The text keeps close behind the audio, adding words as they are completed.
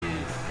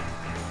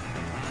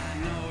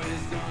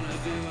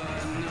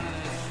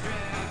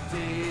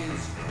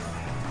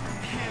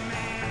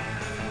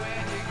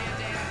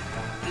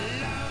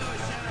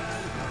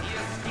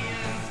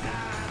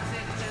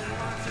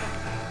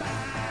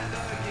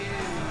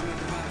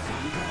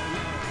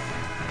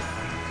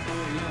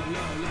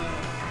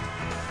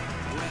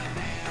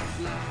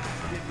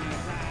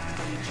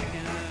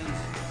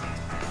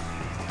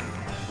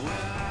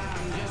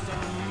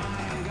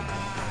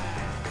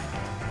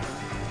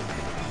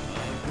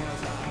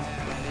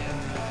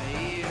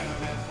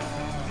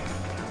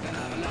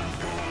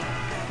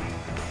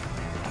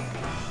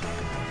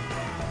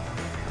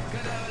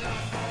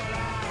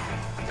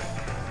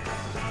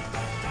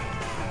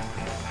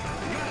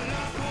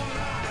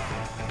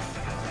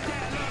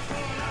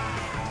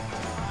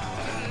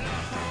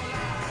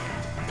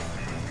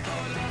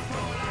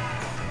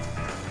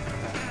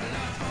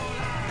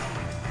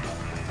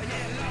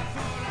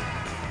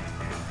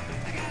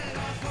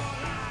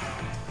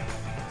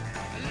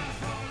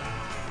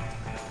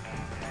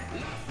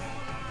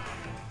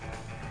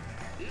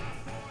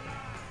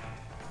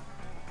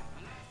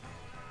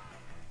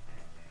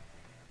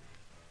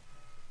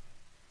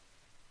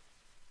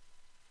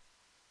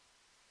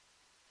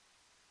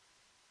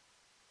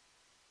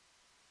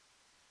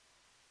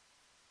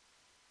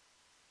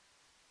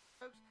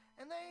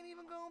jokes, and they ain't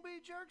even gonna be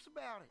jerks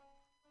about it.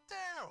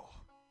 Daryl,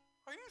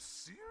 are you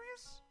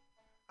serious?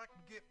 I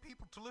can get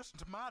people to listen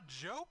to my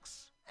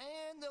jokes?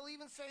 And they'll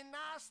even say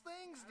nice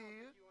things to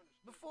you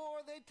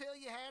before they tell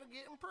you how to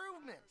get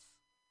improvements.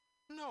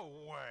 No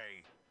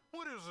way.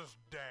 What is this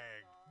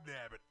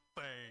dag-nabbit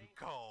thing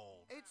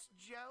called? It's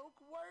Joke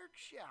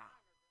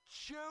Workshop.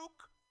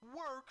 Joke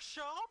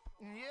Workshop?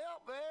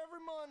 Yep,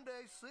 every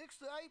Monday, 6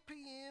 to 8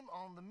 p.m.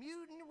 on the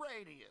Mutiny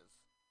Radios.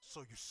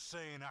 So you're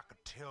saying I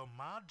could tell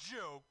my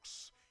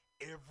jokes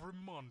every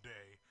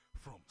Monday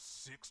from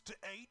 6 to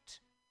 8?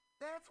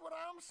 That's what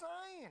I'm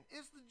saying.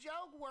 It's the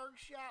Joke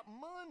Workshop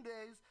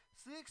Mondays,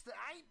 6 to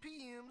 8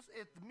 p.m.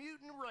 at the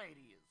Mutiny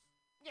Radios.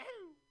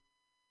 Yahoo!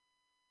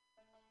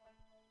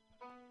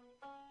 $4.99.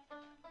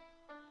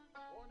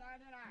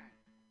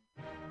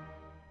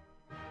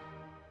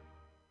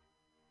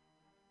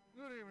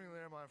 Good evening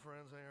there, my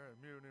friends here at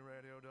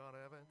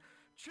MutinyRadio.fm.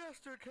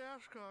 Chester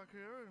Cashcock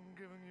here, and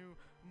giving you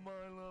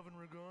my love and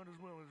regard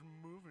as well as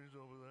movies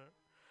over there.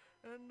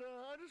 And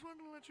I just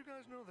wanted to let you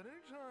guys know that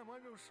anytime I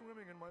go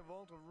swimming in my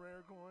vault of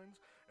rare coins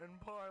and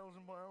piles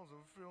of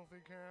filthy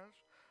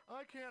cash,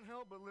 I can't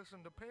help but listen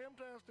to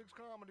Pamtastic's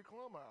Comedy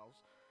Clubhouse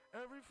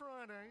every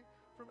Friday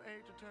from 8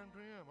 to 10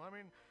 p.m. I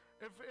mean,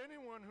 if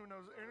anyone who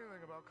knows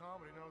anything about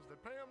comedy knows that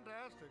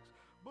Pamtastics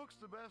books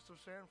the best of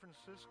San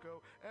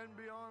Francisco and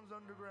beyond's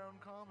underground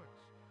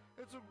comics.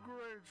 It's a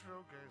great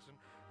showcase, and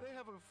they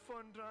have a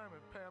fun time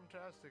at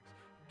Pamtastics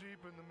deep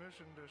in the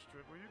Mission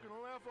District, where you can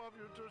laugh off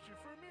your tushy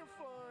for a mere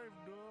 $5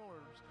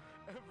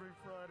 every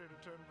Friday to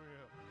 10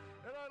 p.m.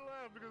 And I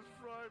laugh because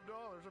 $5,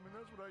 I mean,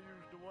 that's what I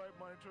use to wipe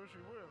my tushy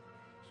with.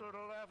 So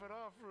to laugh it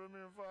off for a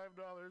mere $5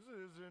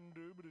 is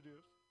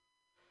indubitious.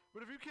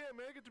 But if you can't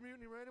make it to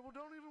Mutiny Radio, well,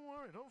 don't even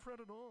worry. Don't fret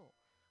at all.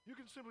 You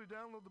can simply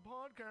download the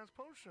podcast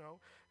post-show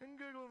and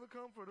giggle in the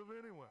comfort of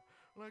anywhere,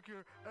 like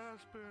your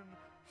Aspen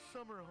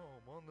summer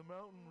home on the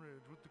mountain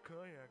ridge with the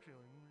kayak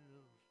feeling.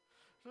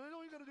 So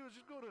all you got to do is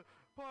just go to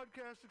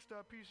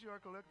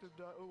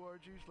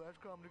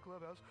podcastics.pcrcollective.org/comedy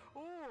clubhouse,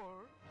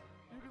 or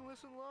you can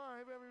listen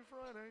live every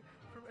Friday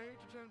from 8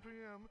 to 10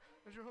 p.m.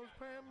 as your host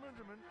Pam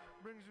Benjamin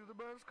brings you the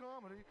best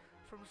comedy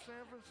from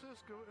San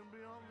Francisco and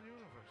beyond the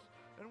universe.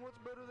 And what's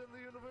better than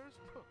the universe?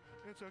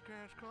 It's a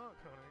cash cock,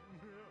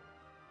 honey. Yeah.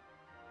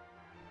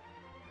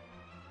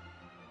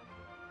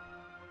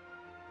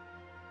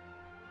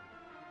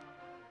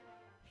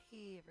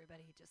 Hey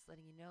everybody, just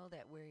letting you know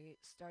that we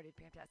started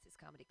Pamtastic's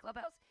Comedy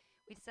Clubhouse.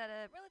 We just had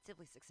a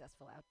relatively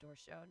successful outdoor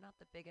show, not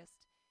the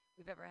biggest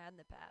we've ever had in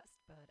the past,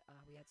 but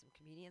we had some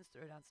comedians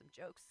throw down some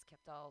jokes,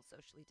 kept all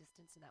socially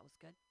distanced, and that was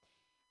good.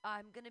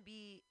 I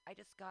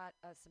just got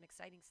some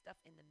exciting stuff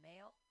in the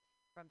mail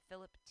from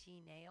Philip T.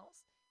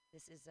 Nails.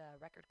 This is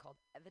a record called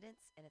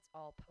Evidence, and it's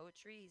all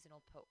poetry. He's an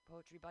old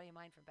poetry buddy of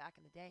mine from back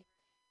in the day.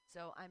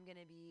 So I'm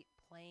going to be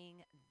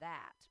playing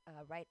that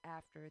right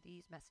after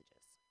these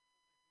messages.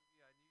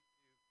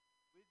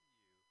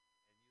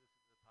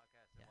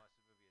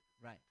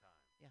 Right.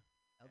 Yeah.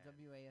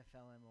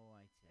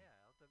 LWAFLMOYT. Yeah,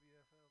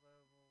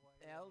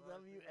 LWFLMOYT.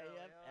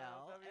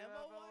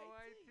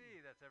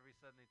 LWAFLMOYT. That's every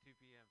Sunday, 2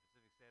 p.m.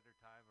 Pacific Standard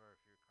Time, or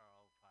if you're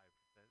Carl, 5%.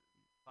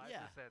 5%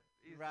 Yeah.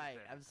 Eastern Right.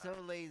 Standard I'm Time.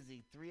 so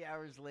lazy. 3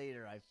 hours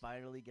later, I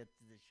finally get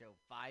to the show,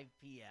 5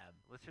 p.m.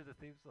 Let's hear the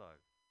theme song.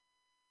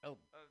 Oh.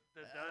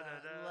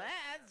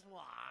 Let's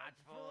watch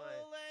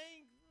full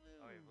length.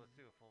 Oh, wait, let's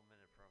do a full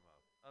minute promo.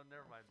 Oh,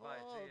 never mind.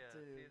 Bye. See ya.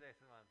 See you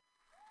next month.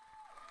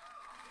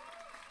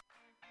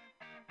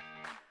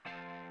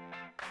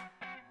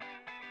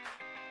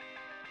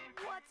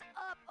 What's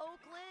up,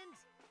 Oakland?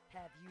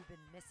 Have you been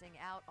missing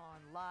out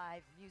on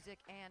live music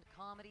and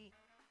comedy?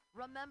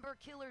 Remember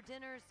Killer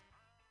Dinners?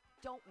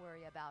 Don't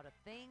worry about a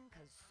thing,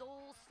 because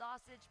Soul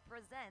Sausage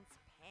Presents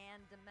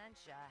Pan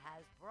Dementia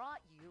has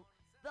brought you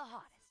the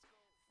hottest,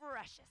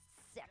 freshest,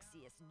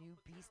 sexiest new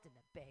beast in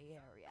the Bay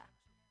Area.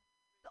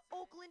 The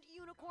Oakland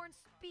Unicorn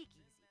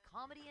Speakeasy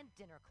Comedy and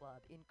Dinner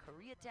Club in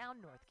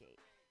Koreatown,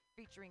 Northgate,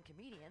 featuring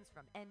comedians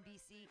from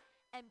NBC,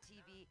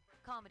 MTV,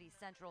 Comedy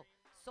Central,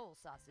 Soul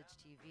Sausage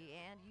TV,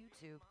 and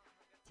YouTube.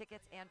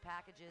 Tickets and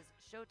packages,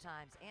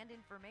 showtimes, and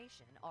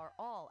information are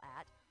all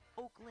at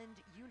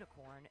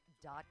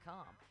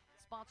oaklandunicorn.com.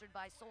 Sponsored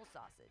by Soul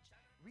Sausage,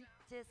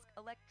 Retisk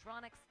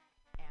Electronics,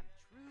 and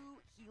True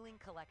Healing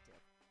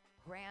Collective.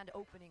 Grand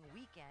opening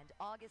weekend,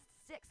 August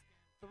 6th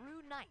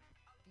through 9th,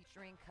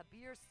 featuring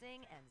Kabir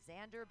Singh and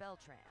Xander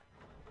Beltran.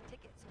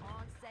 Tickets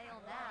on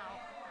sale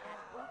now at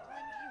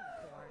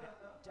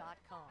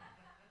oaklandunicorn.com.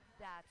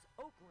 That's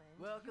Oakland.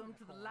 Welcome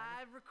to the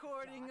live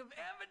recording of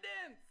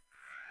Evidence.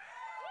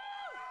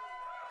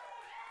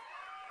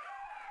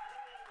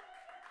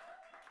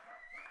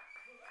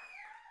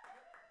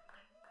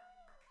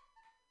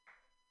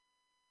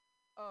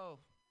 Oh,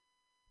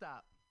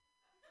 stop.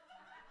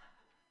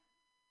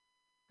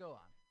 Go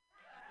on.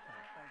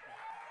 Thank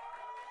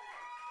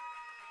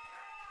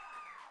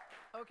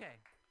you. Okay.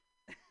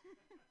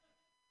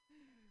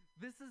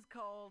 This is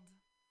called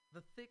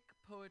The Thick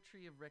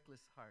Poetry of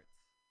Reckless Hearts.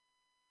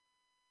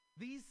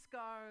 These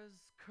scars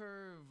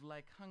curve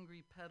like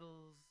hungry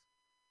petals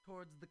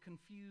towards the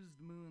confused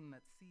moon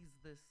that sees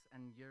this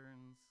and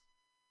yearns?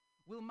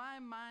 Will my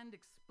mind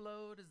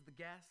explode as the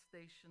gas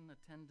station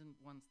attendant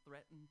once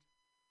threatened?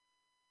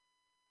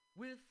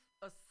 With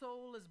a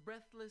soul as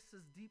breathless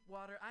as deep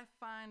water, I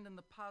find in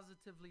the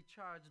positively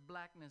charged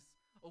blackness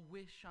a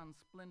wish on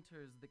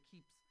splinters that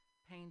keeps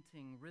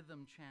painting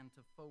rhythm chant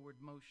of forward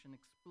motion,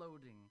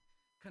 exploding,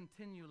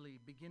 continually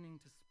beginning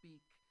to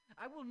speak.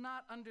 I will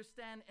not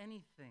understand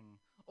anything,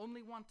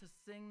 only want to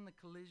sing the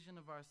collision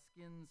of our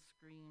skins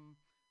scream,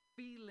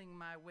 feeling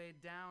my way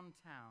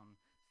downtown.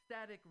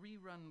 Static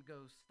rerun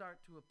ghosts start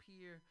to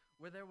appear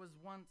where there was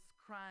once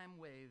crime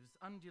waves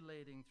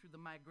undulating through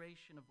the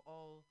migration of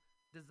all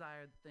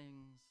desired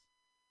things.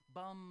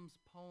 Bum's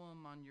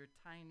poem on your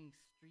tiny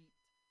street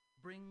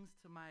brings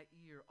to my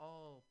ear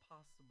all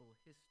possible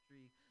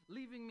history,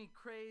 leaving me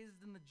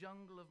crazed in the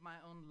jungle of my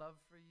own love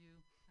for you.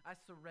 I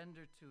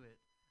surrender to it.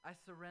 I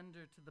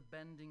surrender to the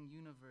bending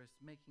universe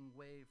making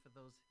way for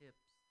those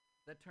hips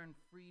that turn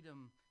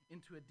freedom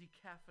into a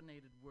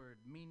decaffeinated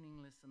word,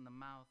 meaningless in the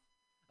mouth.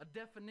 A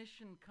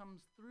definition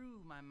comes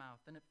through my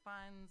mouth and it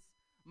finds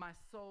my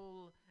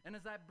soul, and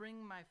as I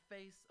bring my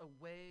face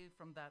away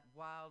from that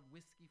wild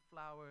whiskey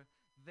flower,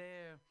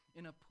 there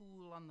in a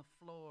pool on the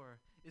floor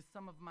is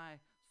some of my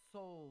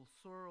soul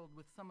swirled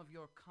with some of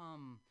your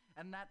cum,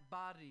 and that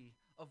body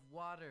of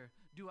water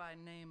do I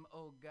name,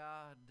 oh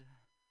God,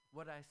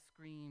 what I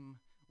scream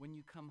when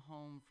you come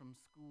home from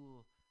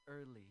school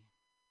early.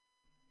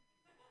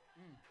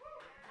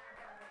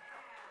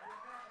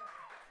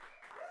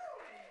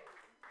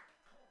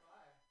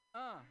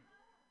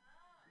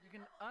 You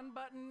can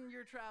unbutton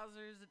your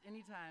trousers at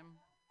any time.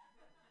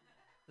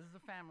 This is a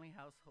family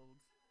household.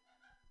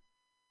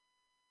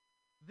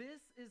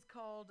 This is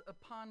called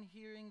Upon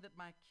Hearing That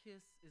My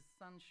Kiss Is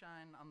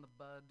Sunshine on the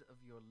Bud of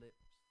Your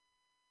Lips.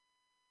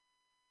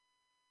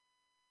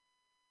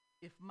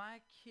 If my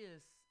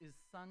kiss is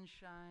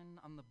sunshine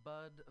on the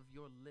bud of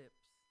your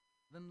lips,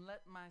 then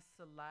let my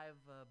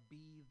saliva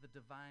be the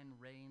divine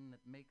rain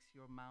that makes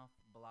your mouth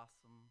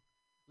blossom.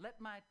 Let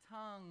my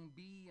tongue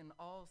be an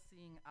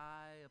all-seeing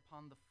eye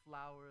upon the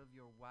flower of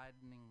your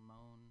widening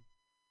moan.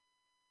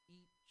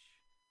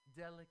 Each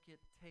delicate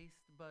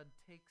taste bud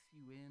takes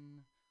you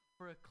in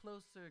for a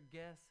closer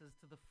guess as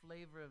to the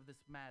flavor of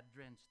this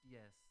mad-drenched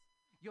yes.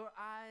 Your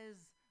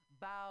eyes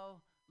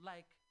bow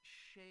like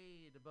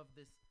shade above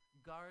this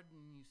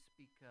garden you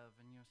speak of,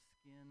 and your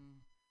skin,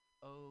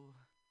 oh,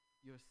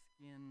 your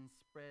skin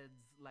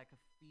spreads like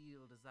a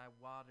field as I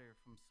water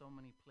from so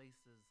many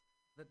places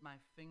that my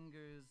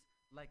fingers,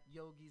 like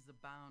yogis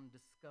abound,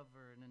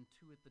 discover and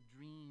intuit the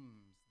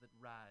dreams that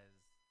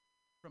rise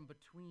from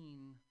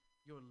between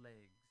your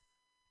legs.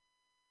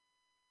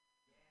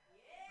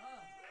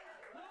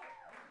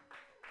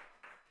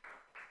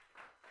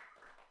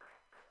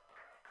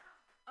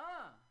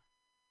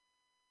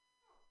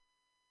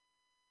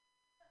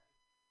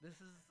 This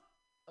is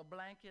a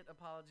blanket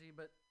apology,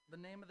 but the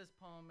name of this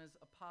poem is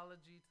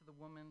Apology to the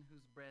Woman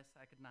Whose Breasts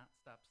I Could Not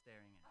Stop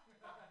Staring At.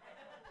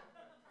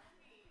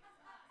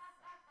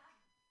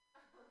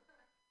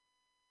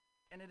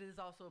 And it is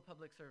also a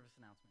public service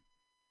announcement.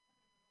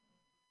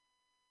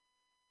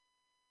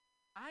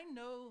 I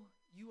know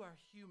you are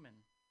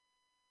human.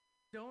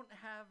 Don't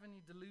have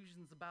any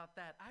delusions about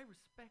that. I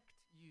respect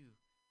you.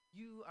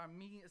 You are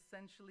me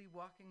essentially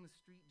walking the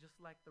street just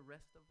like the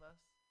rest of us.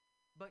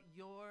 But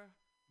your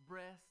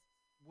breasts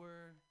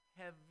were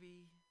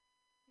heavy,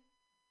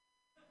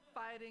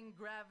 fighting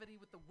gravity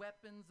with the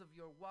weapons of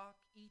your walk.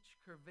 Each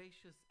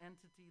curvaceous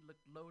entity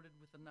looked loaded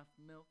with enough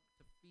milk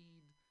to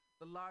feed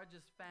the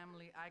largest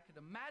family I could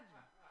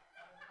imagine.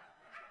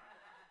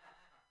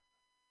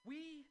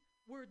 We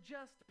were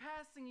just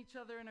passing each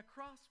other in a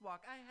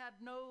crosswalk. I had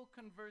no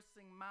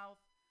conversing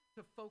mouth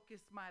to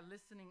focus my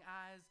listening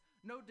eyes,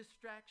 no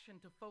distraction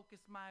to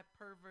focus my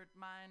pervert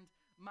mind.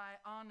 My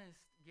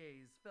honest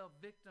gaze fell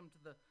victim to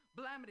the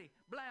blamity,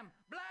 blam,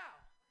 blow!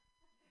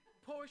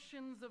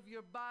 Portions of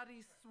your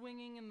body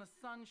swinging in the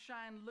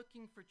sunshine,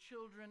 looking for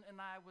children, and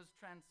I was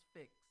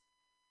transfixed.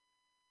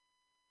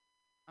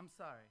 I'm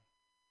sorry.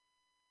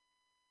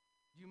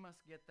 You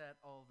must get that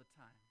all the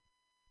time.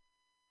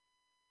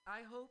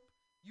 I hope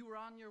you are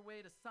on your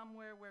way to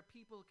somewhere where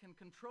people can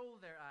control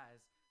their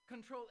eyes,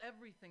 control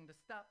everything to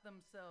stop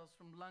themselves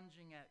from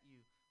lunging at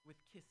you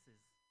with kisses.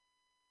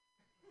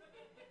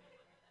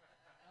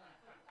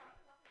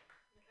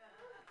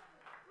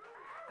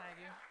 Thank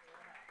you.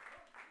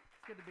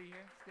 It's good to be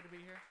here. It's good to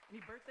be here.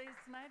 Any birthdays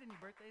tonight? Any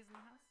birthdays in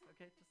the house?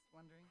 Okay, just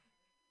wondering.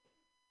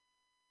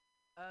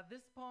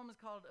 This poem is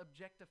called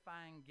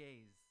Objectifying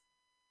Gaze.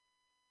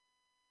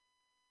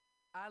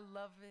 I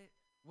love it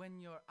when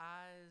your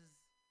eyes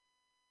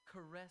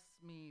caress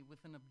me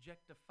with an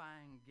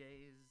objectifying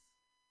gaze.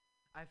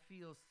 I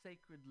feel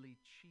sacredly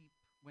cheap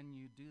when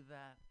you do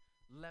that,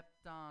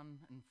 leapt on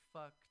and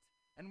fucked.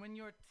 And when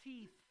your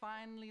teeth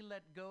finally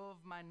let go of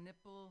my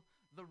nipple,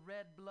 the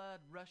red blood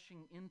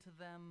rushing into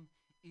them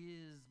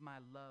is my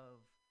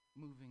love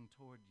moving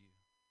toward you.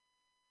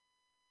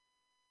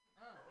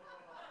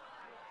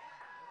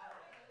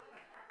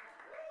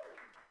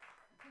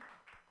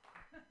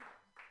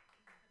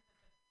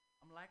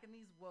 packing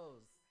these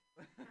woes.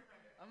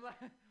 I'm like,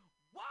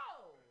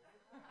 whoa!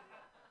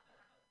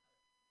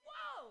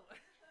 Whoa!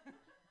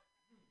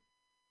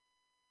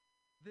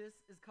 This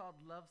is called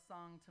Love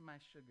Song to My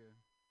Sugar.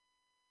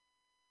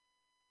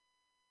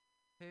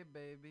 Hey,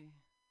 baby.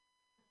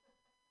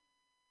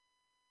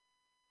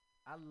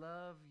 I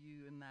love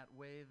you in that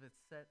way that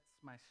sets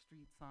my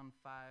streets on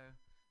fire.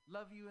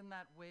 Love you in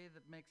that way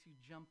that makes you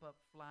jump up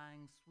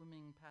flying,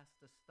 swimming past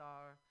a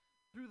star.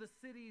 Through the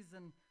cities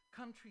and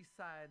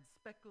countryside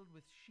speckled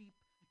with sheep,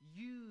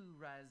 you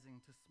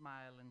rising to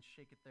smile and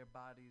shake at their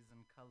bodies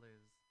and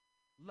colors.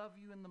 Love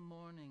you in the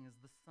morning as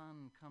the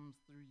sun comes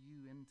through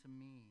you into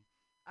me.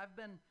 I've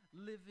been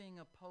living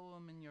a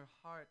poem in your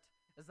heart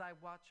as I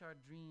watch our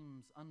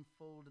dreams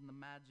unfold in the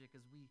magic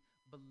as we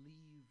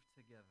believe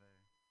together.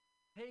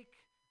 Take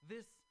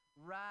this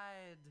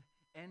ride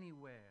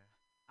anywhere.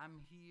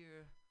 I'm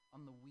here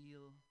on the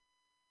wheel.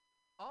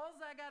 Alls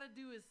I gotta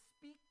do is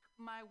speak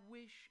my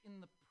wish in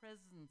the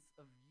presence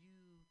of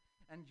you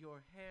and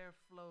your hair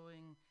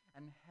flowing,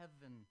 and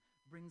heaven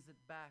brings it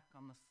back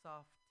on the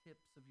soft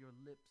tips of your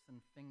lips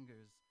and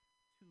fingers.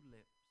 2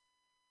 lips.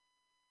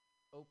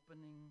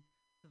 Opening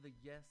to the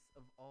yes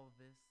of all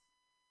this.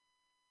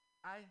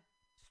 I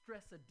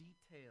stress a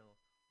detail,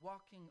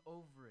 walking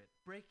over it,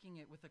 breaking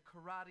it with a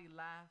karate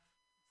laugh,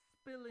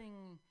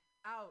 spilling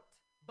out,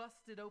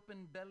 busted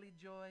open belly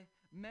joy.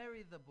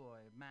 Marry the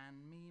boy, man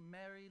me,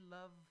 marry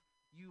love.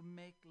 You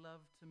make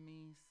love to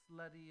me,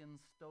 slutty and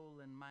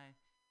stolen, my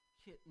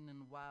kitten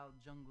and wild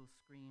jungle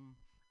scream.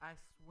 I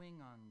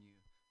swing on you,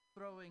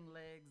 throwing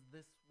legs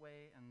this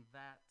way and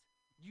that.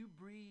 You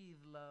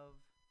breathe, love,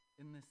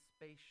 in this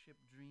spaceship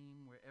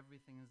dream where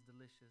everything is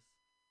delicious,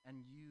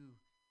 and you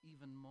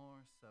even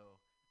more so.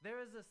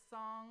 There is a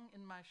song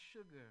in my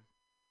sugar.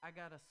 I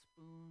got a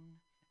spoon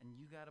and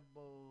you got a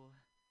bowl.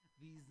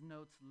 These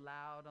notes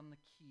loud on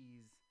the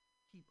keys.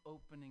 Keep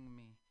opening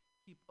me,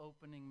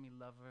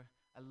 lover.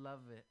 I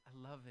love it, I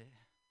love it.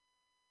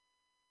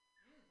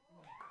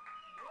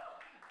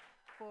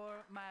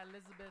 For my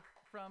Elizabeth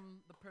from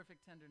The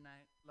Perfect Tender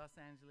Night, Los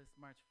Angeles,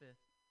 March 5th.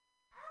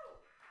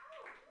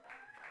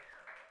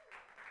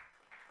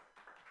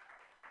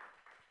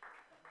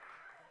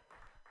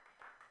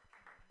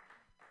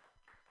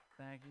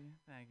 Thank you,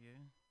 thank you.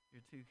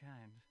 You're too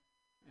kind.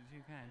 You're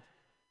too kind.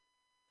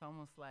 It's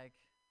almost like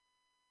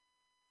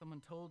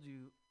someone told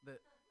you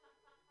that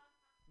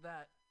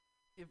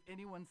if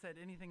anyone said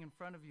anything in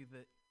front of you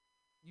that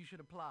you should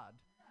applaud.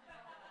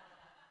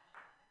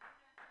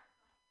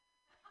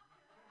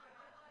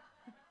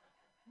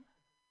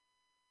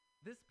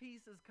 This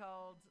piece is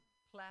called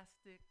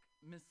Plastic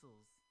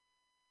Missiles.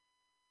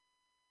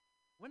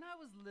 When I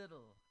was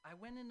little, I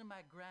went into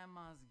my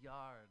grandma's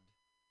yard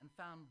and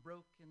found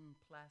broken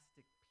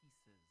plastic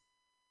pieces.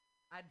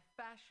 I'd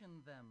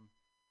fashioned them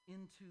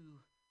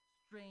into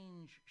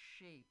strange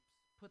shapes,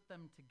 put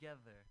them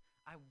together.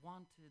 I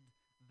wanted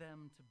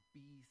them to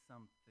be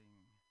something.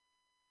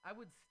 I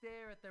would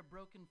stare at their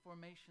broken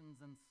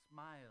formations and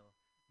smile.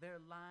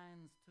 Their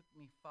lines took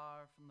me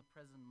far from the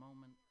present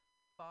moment,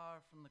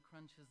 far from the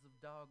crunches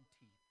of dog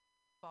teeth,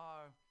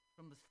 far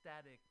from the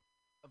static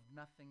of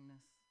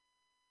nothingness.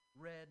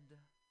 Red,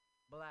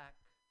 black,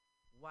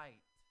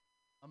 white,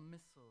 a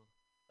missile,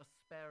 a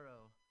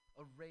sparrow,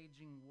 a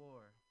raging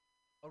war,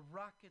 a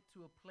rocket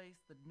to a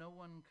place that no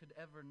one could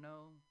ever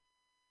know.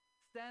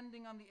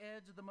 Standing on the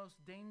edge of the most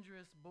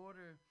dangerous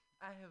border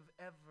I have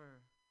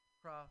ever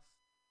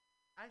crossed.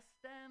 I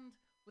stand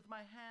with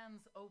my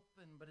hands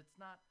open, but it's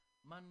not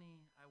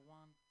money I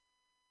want.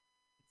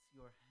 It's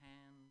your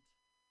hand.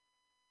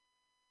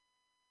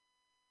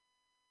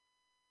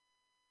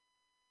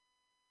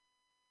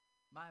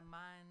 My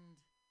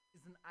mind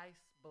is an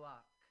ice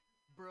block,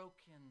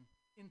 broken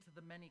into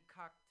the many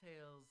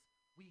cocktails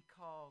we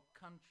call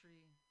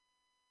country.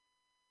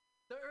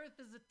 The earth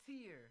is a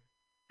tear,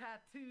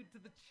 tattooed to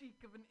the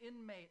cheek of an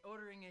inmate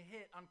ordering a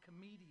hit on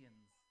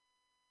comedians.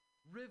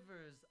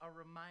 Rivers are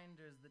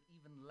reminders that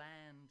even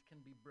land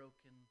can be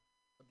broken,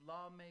 but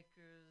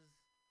lawmakers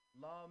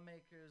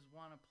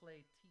want to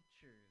play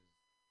teachers,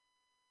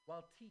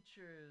 while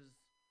teachers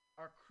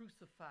are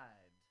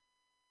crucified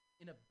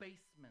in a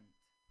basement,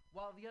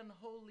 while the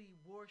unholy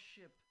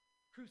worship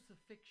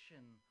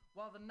crucifixion,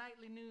 while the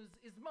nightly news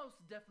is most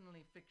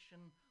definitely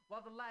fiction,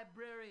 while the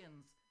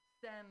librarians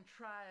stand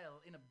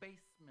trial in a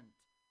basement,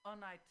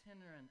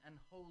 unitinerant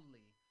and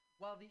holy,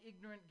 while the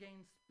ignorant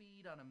gain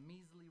speed on a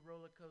measly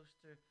roller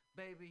coaster.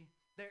 Baby,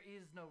 there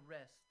is no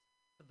rest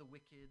for the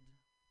wicked.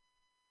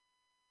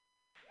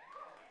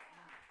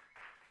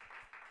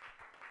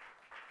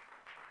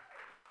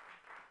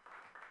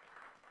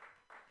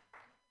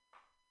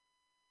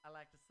 I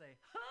like to say,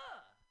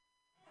 huh!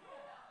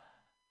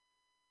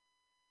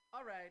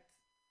 All right.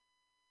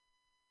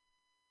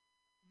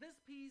 This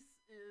piece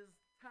is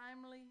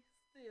timely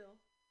still.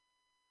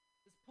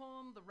 This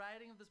poem, the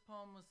writing of this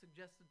poem was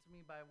suggested to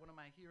me by one of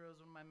my heroes,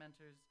 one of my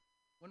mentors,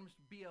 one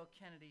Mr. B.L.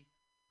 Kennedy,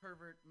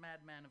 pervert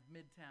madman of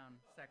Midtown,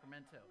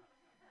 Sacramento.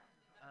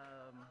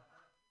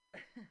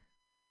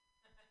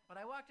 But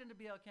I walked into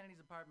B.L. Kennedy's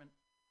apartment,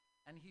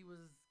 and he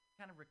was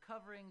kind of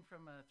recovering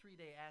from a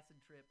 3-day acid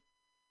trip.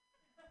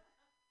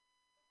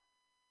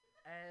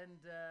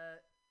 And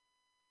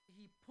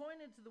he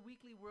pointed to the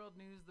Weekly World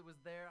News that was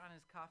there on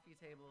his coffee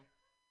table.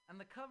 And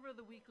the cover of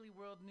the Weekly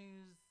World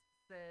News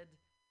said,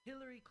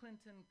 Hillary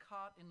Clinton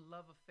caught in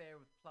love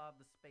affair with Plod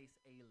the space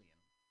alien.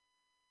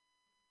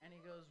 And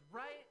he goes,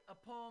 write a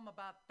poem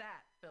about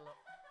that, Philip.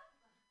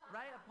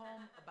 Write a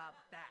poem about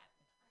that.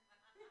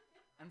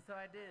 And so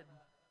I did.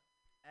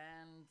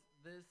 And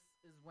this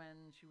is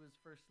when she was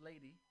First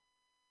Lady.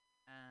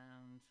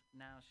 And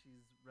now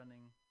she's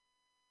running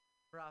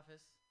for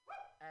office.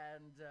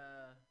 And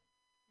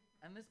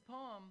this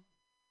poem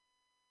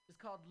is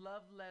called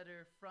Love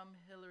Letter from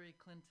Hillary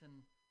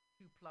Clinton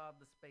to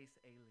Plod the Space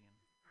Alien.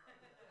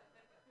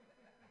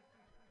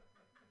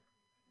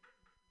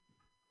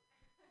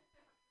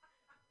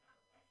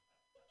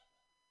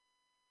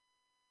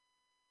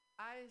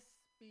 I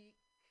speak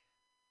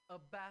a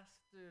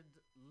bastard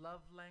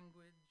love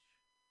language.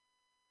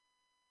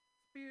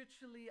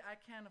 Spiritually, I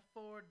can't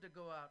afford to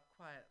go out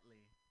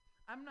quietly.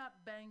 I'm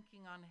not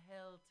banking on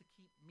hell to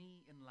keep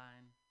me in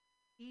line.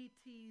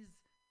 E.T.'s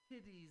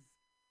titties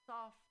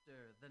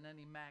softer than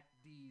any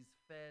MacD's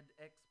fed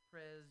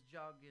express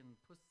jogging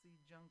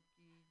pussy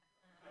junkie.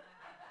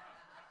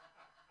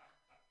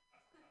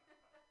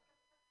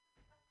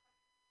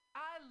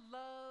 I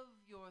love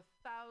your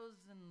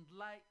 1,000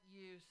 light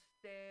year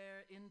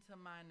stare into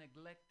my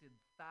neglected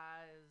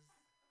thighs.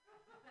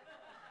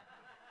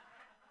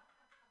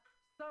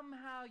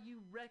 Somehow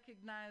you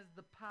recognize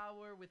the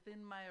power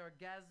within my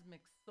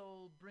orgasmic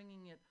soul,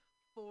 bringing it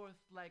forth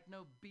like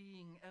no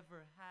being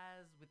ever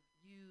has. With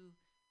you,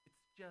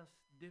 it's just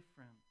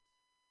different.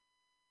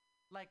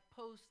 Like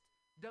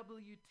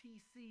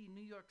post-WTC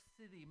New York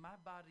City, my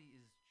body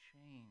is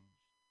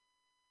changed.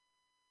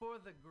 For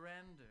the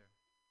grandeur,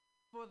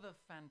 for the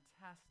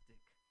fantastic,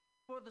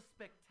 for the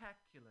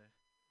spectacular.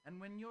 And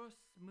when your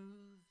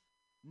smooth,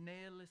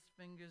 nailless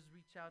fingers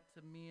reach out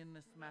to me in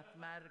this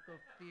mathematical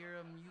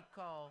theorem you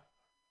call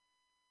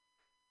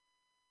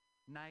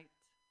night,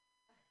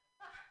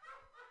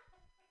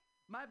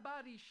 my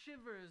body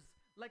shivers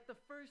like the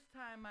first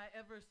time I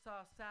ever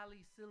saw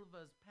Sally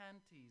Silva's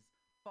panties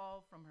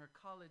fall from her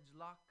college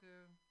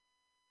locker.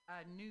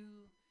 I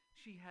knew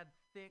she had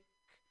thick,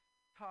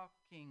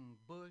 talking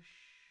bush.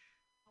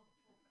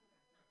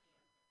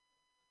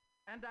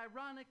 And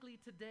ironically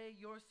today,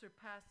 your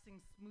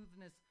surpassing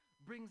smoothness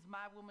brings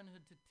my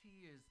womanhood to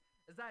tears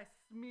as I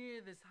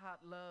smear this hot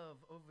love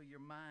over your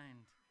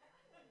mind.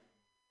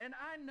 And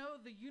I know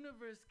the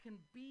universe can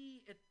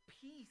be at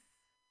peace,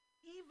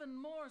 even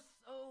more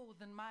so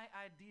than my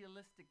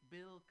idealistic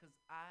bill, 'cause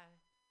I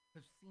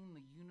have seen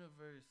the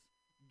universe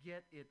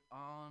get it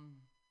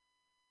on.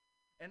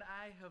 And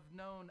I have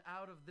known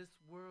out of this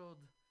world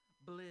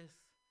bliss,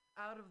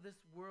 out of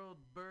this world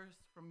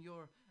burst from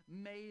your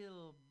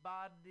male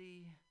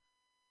body.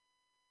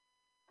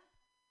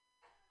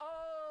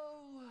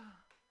 Oh,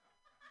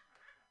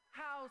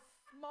 how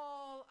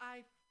small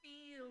I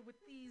feel with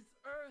these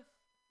earth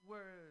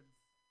words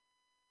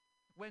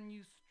when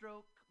you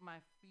stroke my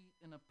feet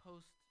in a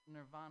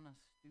post-nirvana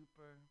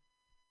stupor.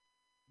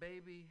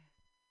 Baby,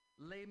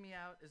 lay me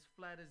out as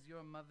flat as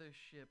your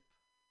mothership.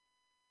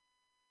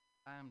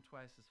 I am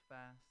twice as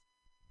fast.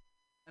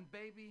 And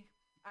baby,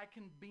 I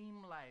can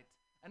beam light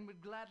and would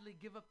gladly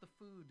give up the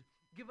food,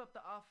 give up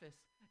the office,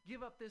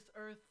 give up this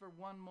earth for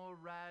one more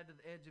ride to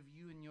the edge of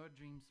you and your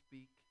dream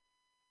speak.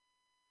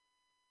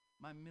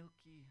 My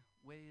Milky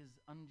Way is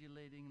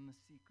undulating in the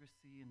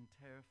secrecy and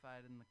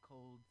terrified in the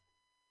cold.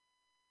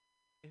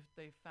 If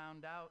they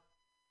found out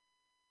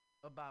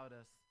about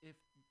us, if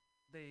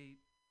they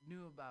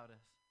knew about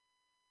us,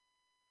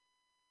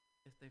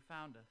 if they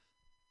found us,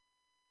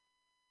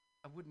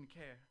 I wouldn't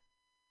care.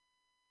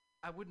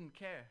 I wouldn't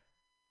care.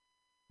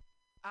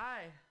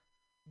 I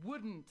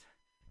wouldn't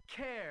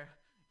care.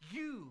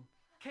 You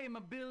came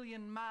a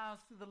billion miles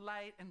through the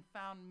light and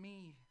found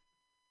me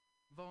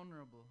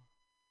vulnerable.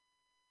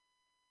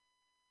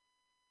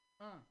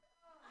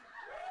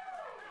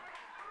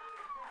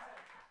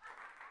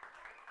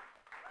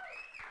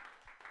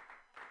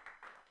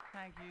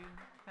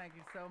 Thank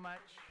you so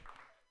much.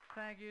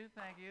 Thank you.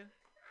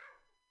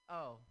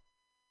 Oh,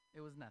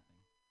 it was nothing.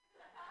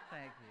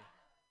 Thank you.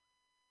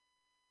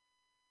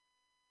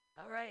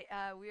 All right,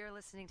 we are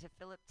listening to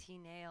Philip T.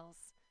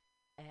 Nails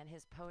and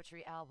his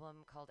poetry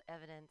album called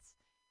Evidence.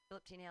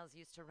 Philip T. Nails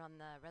used to run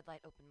the Red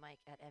Light Open Mic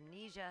at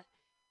Amnesia,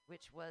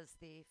 which was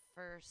the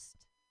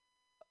first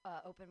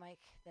open mic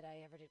that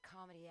I ever did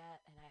comedy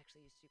at, and I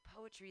actually used to do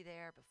poetry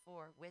there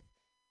before with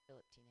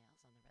Philip T.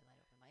 Nails on the Red Light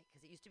Open Mic,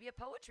 because it used to be a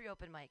poetry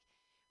open mic.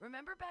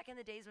 Remember back in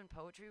the days when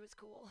poetry was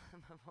cool?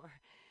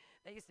 Before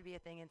that used to be a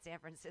thing in San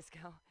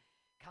Francisco.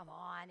 Come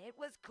on, it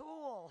was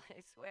cool,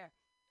 I swear.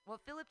 Well,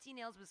 Philip T.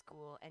 Nails was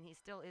cool, and he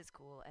still is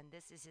cool, and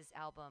this is his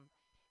album,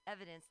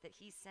 Evidence, that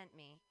he sent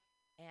me.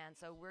 And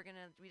so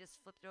we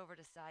just flipped it over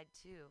to side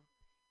 2,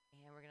 and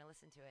we're going to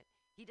listen to it.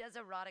 He does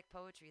erotic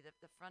poetry.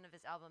 The front of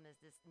his album is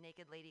this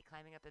naked lady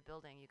climbing up a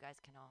building. You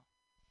guys can all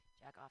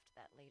jack off to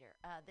that later.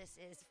 This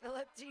is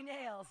Philip T.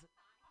 Nails.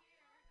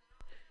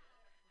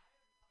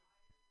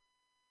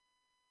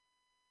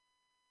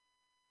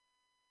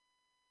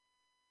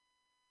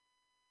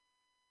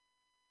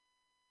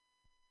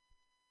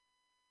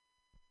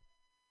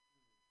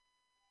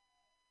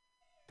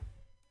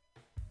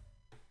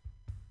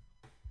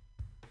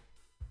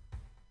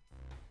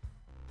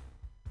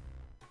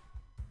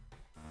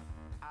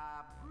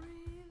 I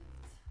breathed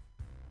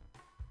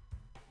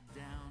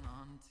down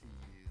onto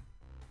you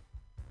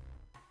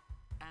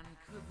and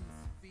couldn't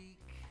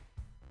speak.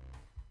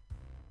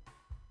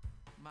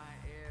 My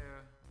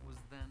air was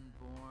then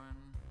born,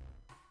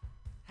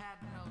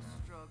 had no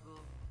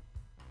struggle,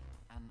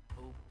 and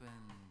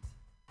opened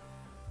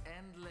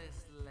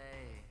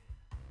endlessly.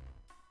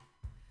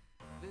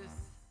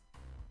 This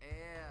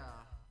air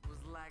was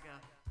like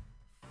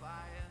a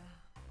fire,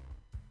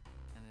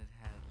 and it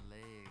had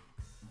legs.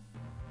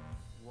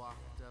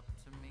 Walked up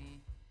to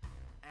me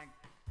and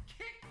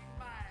kicked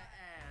my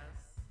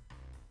ass.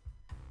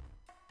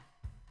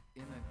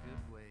 In a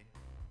good way.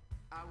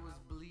 I was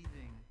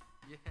bleeding,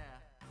 yeah,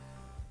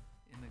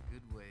 in a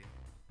good way.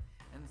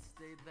 And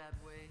stayed that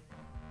way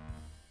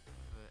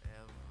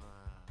forever.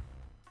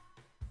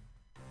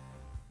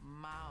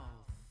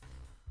 Mouth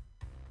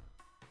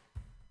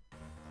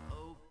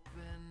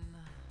open.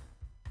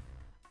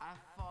 I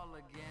fall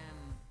again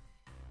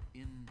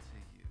into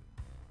you,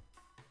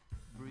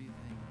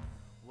 breathing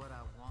what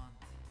I want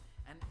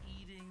and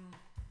eating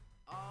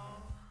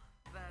all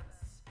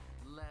that's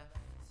left.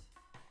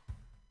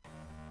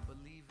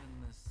 Believe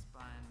in this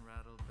spine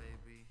rattle,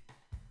 baby.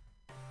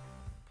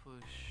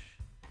 Push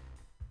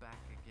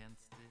back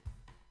against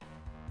it.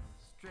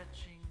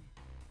 Stretching,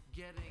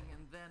 getting,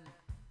 and then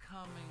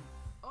coming.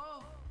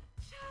 Oh,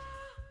 cha!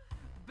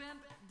 Bent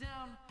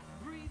down,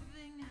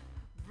 breathing.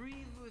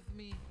 Breathe with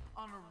me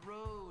on a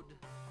road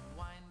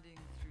winding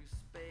through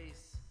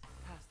space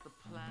past the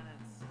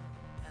planets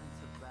and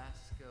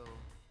Tabasco.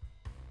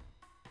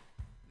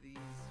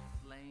 These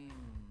flames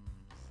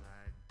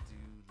I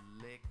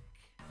do lick.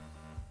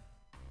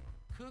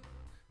 Cook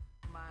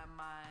my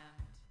mind,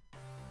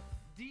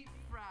 deep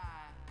fry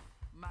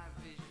my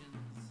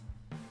visions.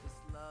 This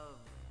love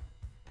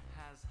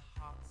has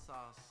hot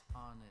sauce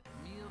on it.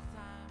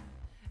 Mealtime,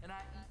 and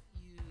I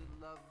eat you,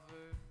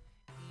 lover,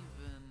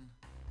 even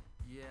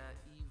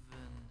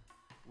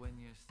when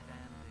you're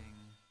standing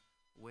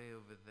way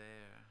over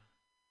there.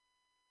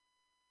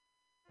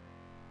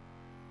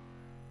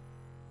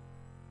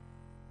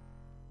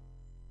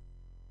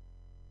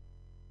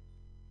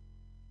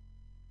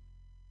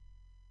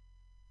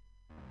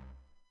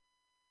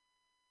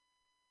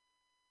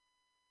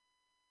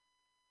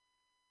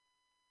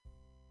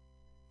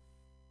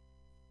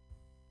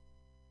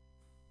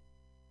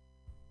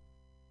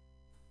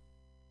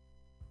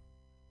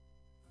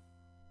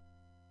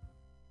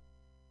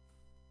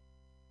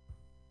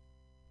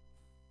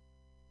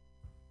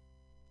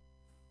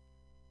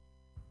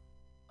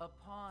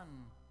 Upon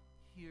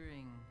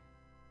hearing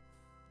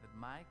that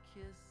my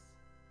kiss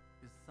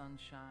is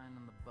sunshine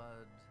on the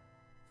bud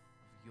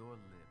of your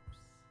lips,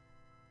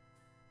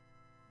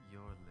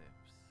 your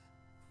lips,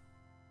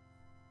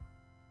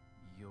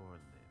 your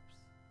lips.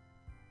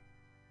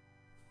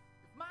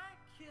 If my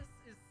kiss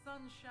is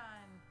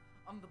sunshine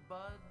on the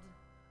bud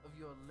of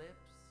your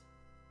lips,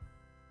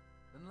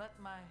 then let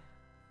my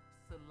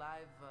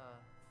saliva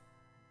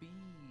be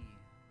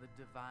the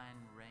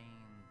divine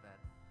rain that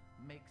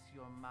makes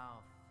your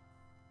mouth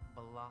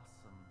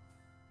blossom.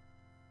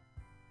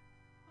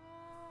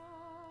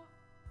 Ah.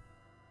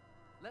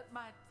 Let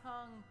my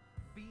tongue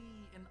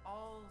be an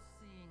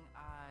all-seeing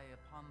eye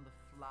upon the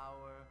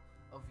flower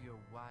of your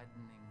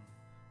widening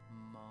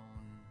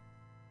moan.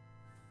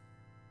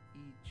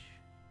 Each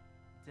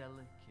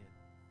delicate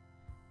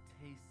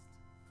taste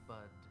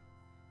bud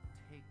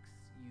takes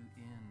you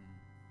in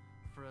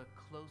for a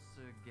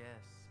closer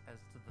guess as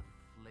to the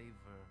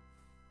flavor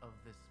of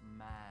this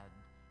mad,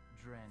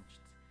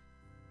 drenched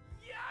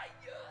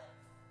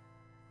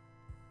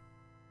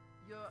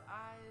Your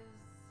eyes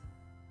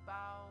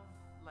bow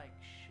like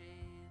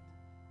shade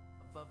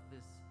above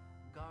this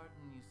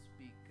garden you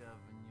speak of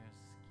in your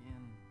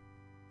skin.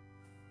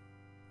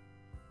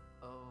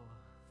 Oh,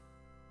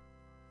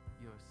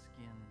 your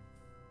skin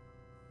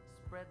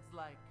spreads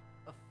like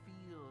a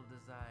field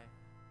as I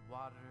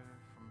water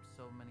from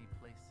so many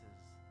places,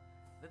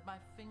 that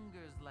my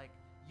fingers like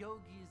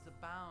yogis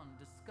abound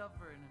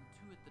discover and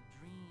intuit the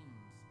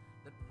dreams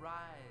that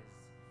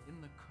rise in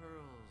the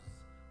curls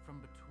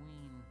from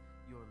between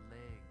your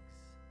legs.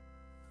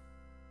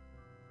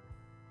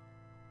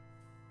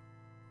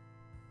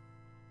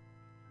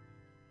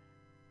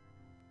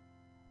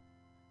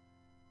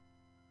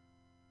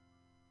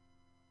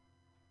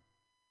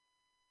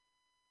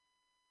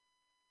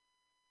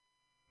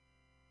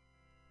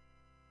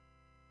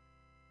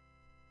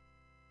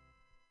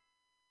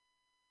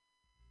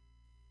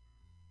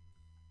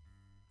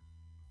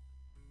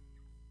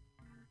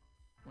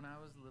 When I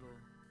was little,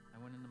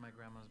 I went into my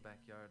grandma's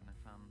backyard and I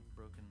found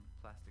broken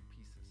plastic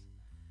pieces.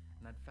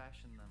 And I'd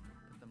fashioned them,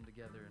 put them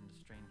together into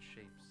strange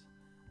shapes.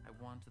 I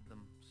wanted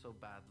them so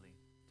badly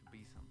to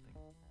be something.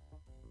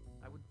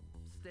 I would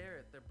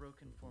stare at their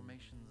broken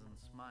formations and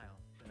smile.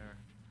 Their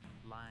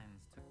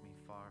lines took me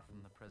far from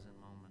the present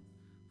moment,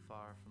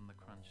 far from the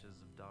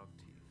crunches of dog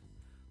teeth,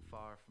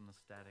 far from the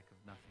static of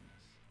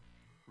nothingness.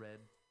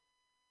 Red,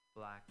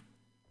 black,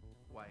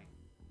 white,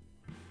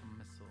 a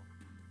missile,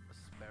 a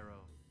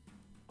sparrow,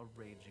 a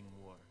raging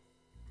war.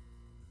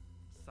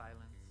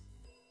 Silence,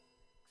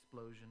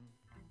 explosion,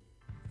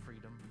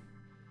 freedom,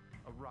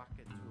 a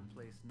rocket to a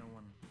place no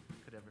one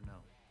could ever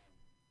know.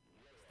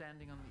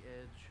 Standing on the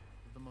edge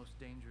of the most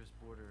dangerous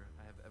border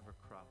I have ever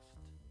crossed.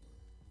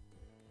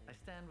 I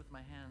stand with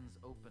my hands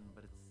open,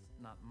 but it's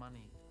not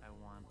money I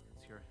want,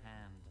 it's your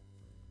hand.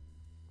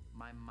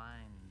 My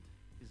mind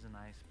is an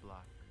ice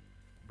block,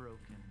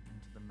 broken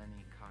into the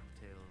many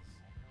cocktails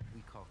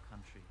we call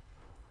country.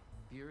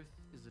 The earth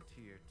is a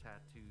tear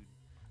tattooed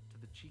to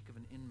the cheek of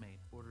an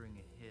inmate ordering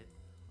a hit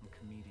on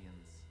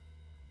comedians.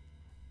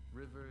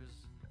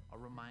 Rivers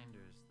are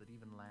reminders that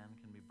even land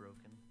can be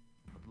broken,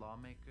 but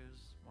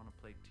lawmakers want to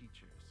play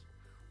teachers,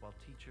 while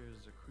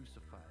teachers are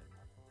crucified,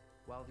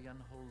 while the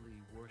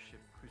unholy worship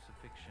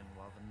crucifixion,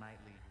 while the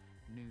nightly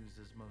news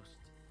is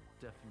most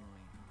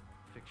definitely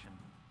fiction,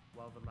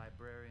 while the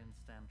librarians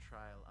stand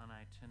trial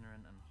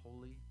unitinerant and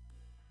holy,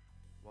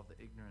 while the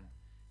ignorant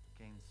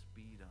gain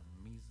speed on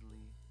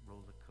measly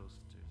roller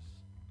coasters.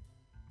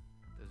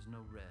 There's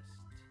no rest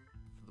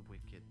for the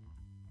wicked.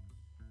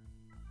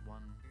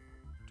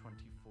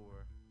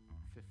 1:24:15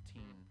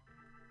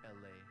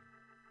 LA.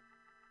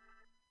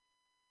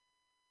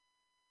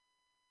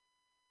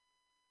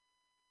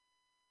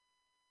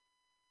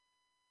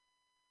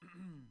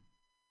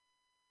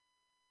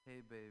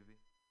 Hey baby,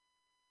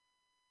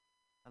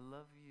 I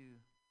love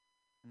you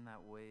in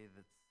that way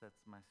that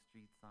sets my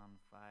streets on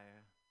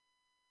fire.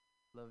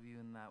 Love you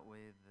in that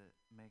way that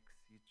makes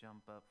you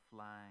jump up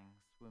flying,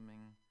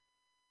 swimming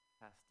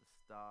past a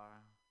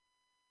star.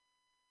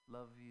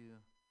 Love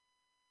you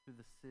through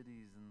the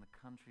cities and the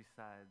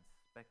countrysides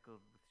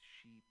speckled with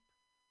sheep,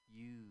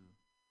 you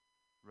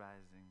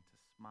rising to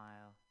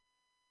smile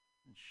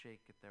and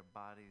shake at their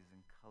bodies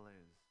and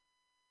colors.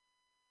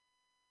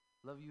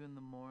 Love you in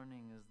the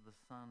morning as the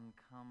sun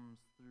comes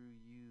through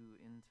you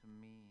into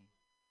me.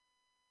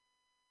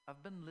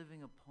 I've been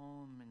living a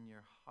poem in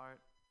your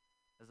heart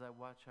as I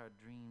watch our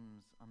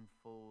dreams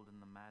unfold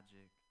in the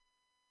magic,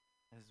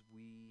 as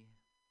we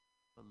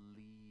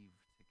believe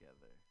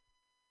together.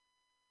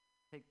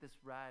 Take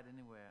this ride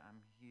anywhere,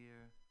 I'm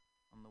here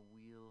on the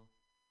wheel.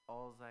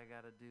 Alls I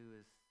gotta do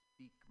is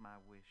speak my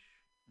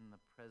wish in the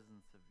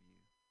presence of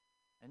you.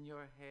 And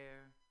your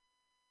hair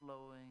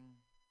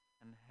flowing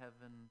and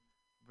heaven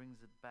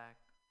brings it back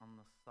on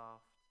the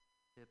soft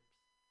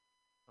tips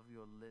of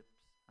your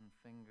lips and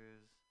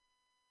fingers,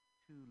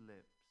 2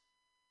 lips,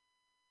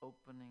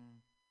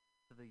 opening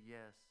to the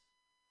yes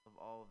of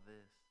all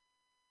this.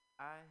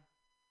 I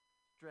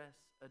stress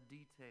a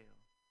detail,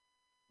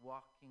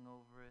 walking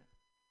over it,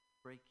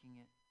 breaking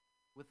it,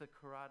 with a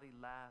karate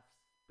laugh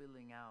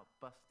spilling out,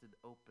 busted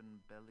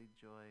open belly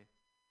joy.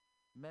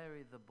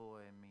 Marry the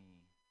boy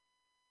me,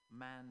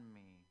 man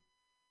me,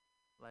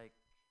 like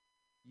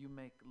you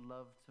make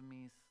love to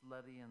me,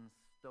 slutty and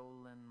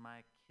stolen,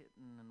 my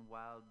kitten and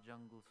wild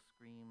jungle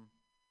scream.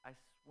 I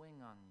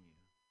swing on you,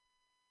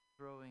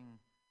 throwing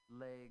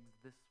legs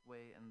this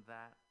way and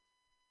that.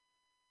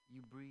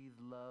 You breathe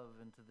love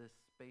into this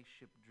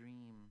spaceship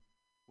dream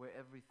where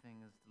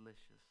everything is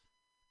delicious,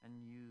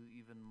 and you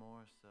even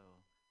more so.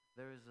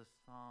 There is a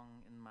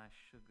song in my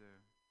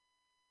sugar.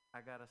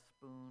 I got a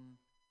spoon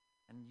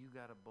and you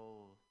got a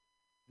bowl.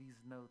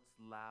 These notes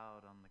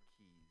loud on the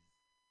keys.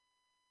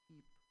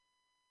 Keep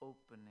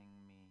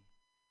opening me.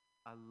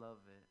 I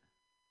love it.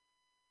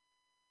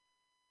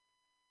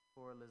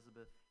 For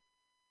Elizabeth,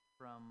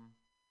 from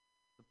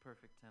The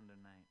Perfect Tender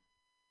Night.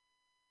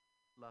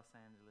 Los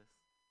Angeles,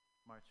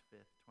 March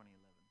 5th,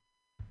 2011.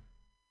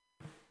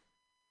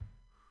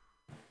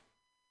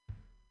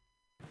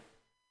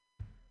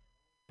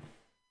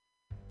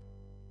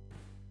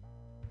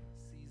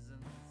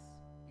 Seasons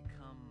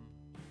become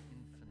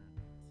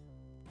infinite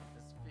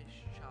as fish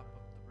chop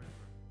up the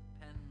river.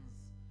 Pens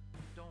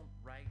don't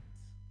write.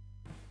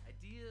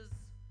 Ideas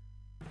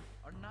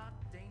are not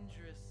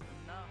dangerous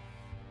enough.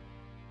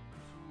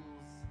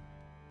 Tools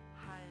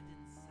hide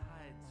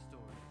inside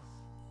stories.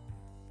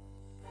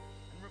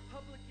 And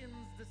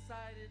Republicans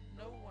decided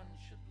no one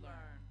should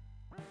learn.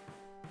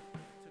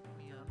 Took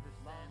me a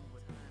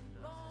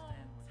long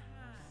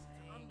time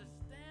to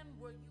understand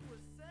what you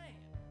were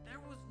saying.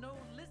 There was no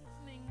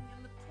listening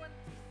in the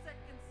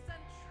 22nd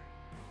century.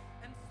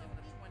 And so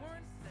we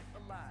weren't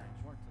alive.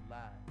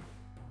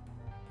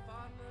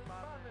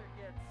 Father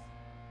gets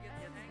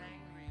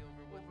angry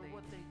over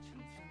what they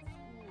teach in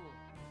school.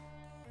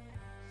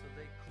 So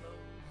they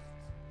closed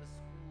the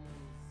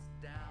schools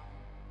down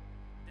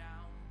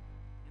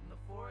in the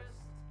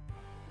forest.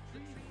 The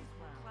trees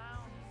were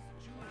clowns,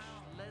 Jewish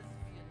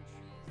lesbian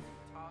trees who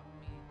taught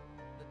me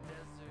the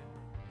desert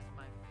is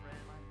my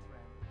friend.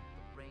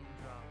 The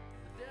raindrop.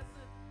 The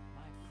desert,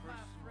 my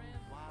friend.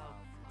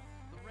 Wild.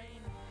 The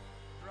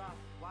raindrop.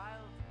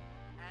 Wild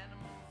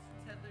animals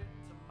tethered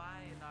to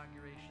my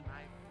inauguration.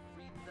 I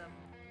freed them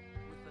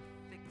with a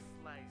thick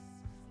slice.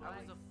 I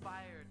was a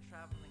fire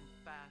traveling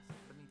fast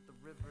beneath the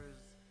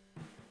river's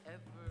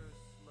ever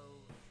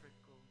slow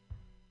trickle.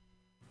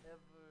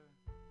 Ever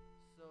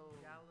so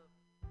gallop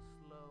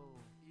slow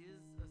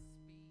is a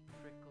speed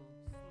trickle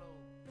slow.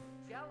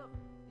 Gallop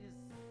is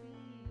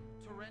speed.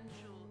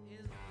 Torrential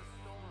is the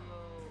storm.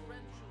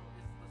 Torrential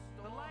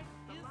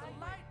The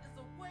light is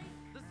awake.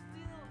 The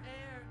still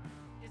air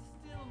is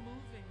still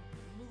moving.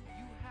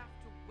 You have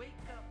to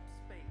wake up,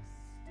 space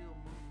still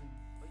moving.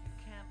 But you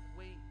can't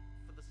wait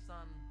for the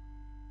sun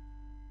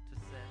to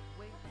set.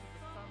 Wait for the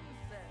sun to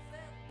set.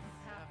 You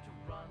have to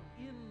run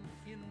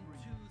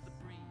into the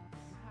breeze.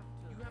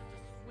 You have to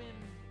swim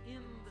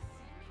in the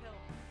sea kelp.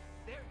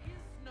 There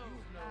is no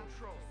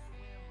natural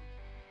swim.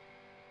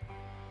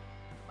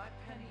 My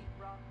penny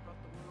brought the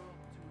world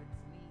to its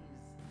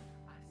knees.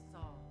 I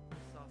saw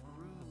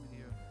through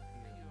the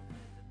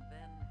pyramid, and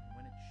then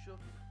when it shook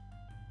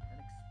and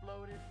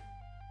exploded,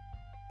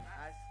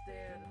 I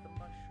stared at the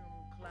mushroom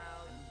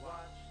cloud and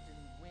watched in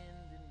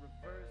wind in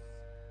reverse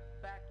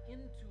back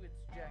into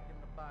its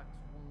jack-in-the-box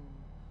womb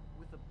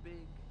with a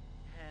big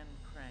hand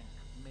crank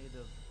made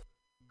of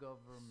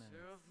government.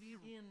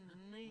 In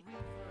the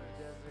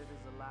desert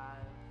is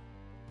alive.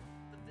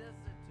 The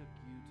desert took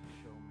you to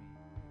show me.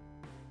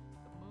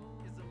 The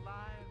moon is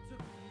alive.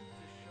 Took you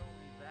to show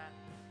me that.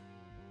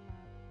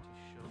 To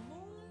show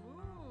the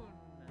moon.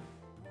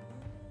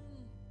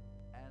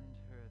 And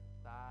her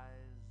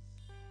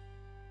thighs.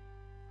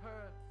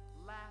 Her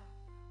laugh.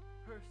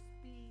 Her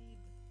speed.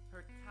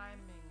 Her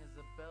timing is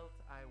a belt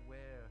I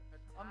wear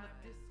on the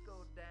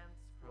disco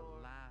dance floor.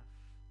 Her laugh.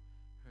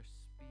 Her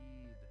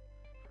speed.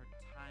 Her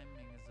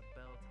timing is a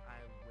belt I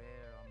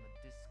wear on the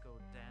disco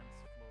dance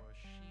floor.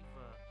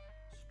 Shiva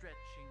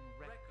stretching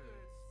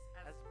records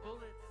as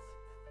bullets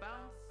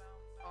bounce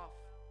off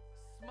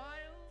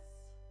smiles.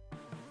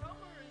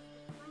 Summer is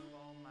the fruit of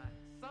all my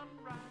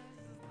sunrise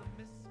is the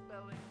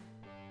misspelling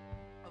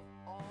of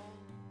all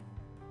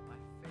my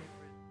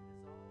favorite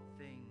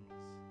things.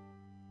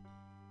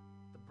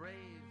 The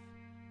brave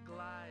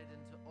glide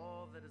into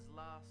all that is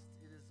lost.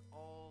 It is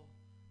all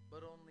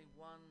but only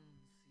one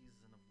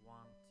season of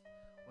want,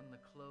 when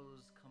the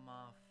clothes come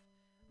off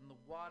and the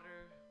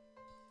water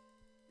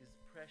is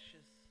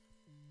precious.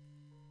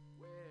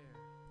 Where?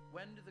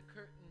 When do the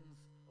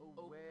curtains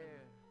open?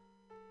 Where?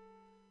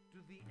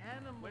 Do the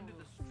animals? When do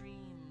the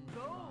streams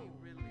go?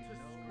 We really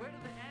know. Where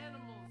do the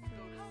animals go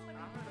to swim?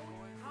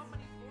 How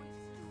many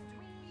voices do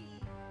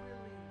we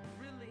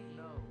really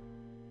know?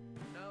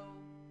 No.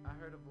 I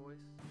heard a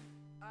voice.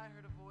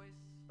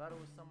 Thought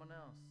it was someone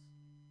else.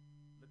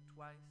 Looked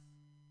twice,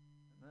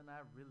 and then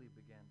I really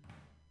began to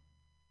trip.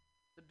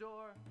 The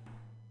door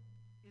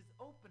is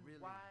open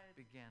wide.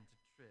 Began to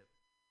trip.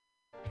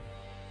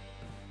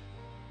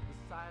 The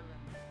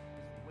silence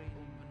is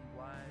waiting. Open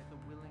wide.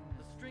 The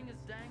willingness. The string is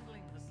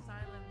dangling. The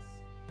silence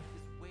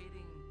is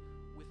waiting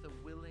with a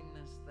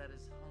willingness that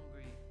is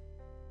hungry.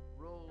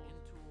 Rolled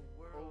into a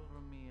world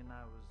over me, and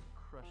I was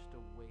crushed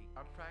awake.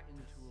 Our practice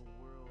into a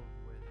world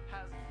where it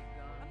hasn't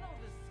begun. I know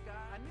this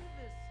sky. I knew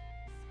this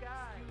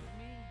sky. Excuse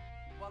me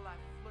while I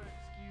flirt.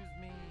 Excuse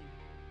me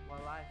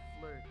while I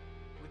flirt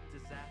with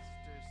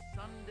disaster.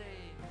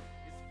 Sunday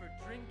is for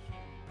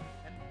drinking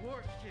and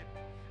worship.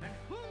 And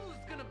who's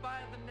gonna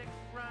buy the next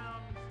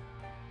round?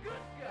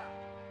 Good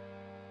God!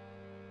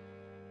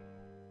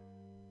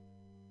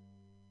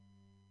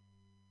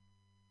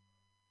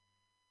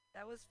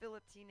 That was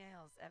Philip T.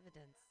 Nail's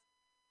Evidence.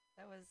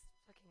 That was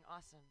fucking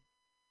awesome.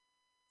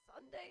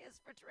 Sunday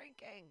is for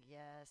drinking.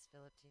 Yes,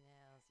 Philip T.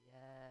 Nails.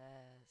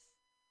 Yes.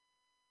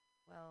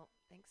 Well,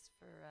 thanks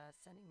for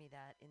sending me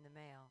that in the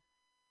mail.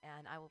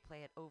 And I will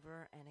play it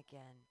over and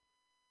again.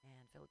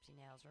 And Philip T.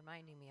 Nails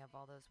reminding me of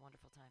all those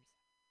wonderful times.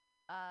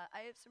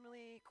 I have some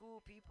really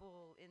cool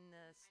people in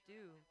the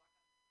stew.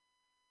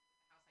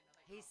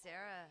 Hey,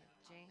 Sarah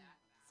Jane.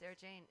 Sarah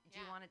Jane, do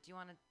you want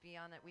to be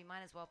on that? We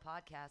might as well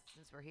podcast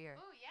since we're here.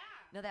 Oh yeah.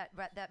 No,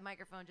 that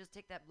microphone. Just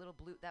take that little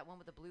blue, that one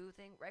with the blue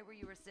thing, right where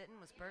you were sitting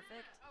was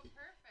perfect. Oh,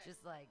 perfect.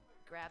 Just like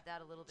grab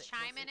that a little bit.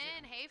 Chiming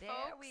in. Hey, folks.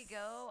 There we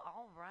go.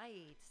 All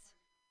right.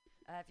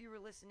 If you were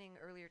listening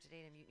earlier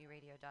today to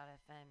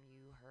MutinyRadio.fm,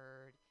 you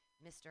heard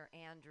Mr.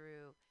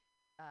 Andrew,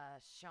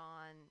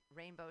 Sean,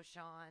 Rainbow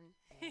Sean,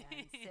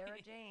 and Sarah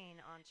Jane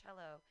on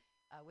cello.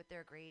 With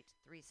their great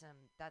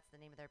threesome. That's the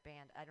name of their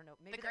band. I don't know.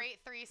 Maybe the Great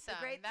Threesome.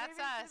 That's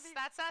us.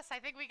 That's us. I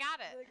think we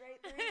got it. The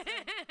Great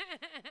Threesome.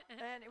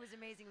 And it was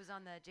amazing. It was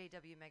on the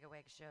JW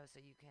Megaweg show,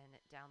 so you can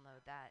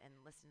download that and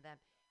listen to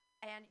them.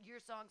 And your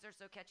songs are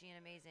so catchy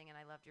and amazing, and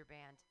I loved your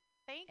band.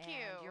 Thank and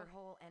you. Your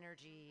whole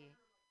energy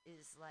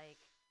is like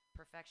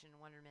perfection and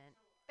wonderment.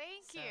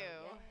 Thank you.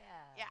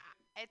 Yeah.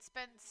 It's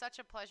been such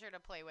a pleasure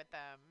to play with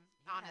them,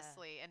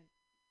 honestly. And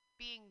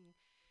being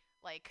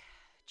like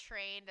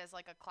trained as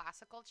like a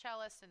classical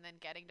cellist and then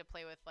getting to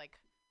play with like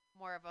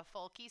more of a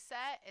folky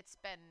set,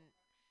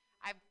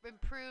 I've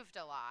improved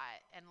a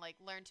lot and like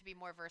learned to be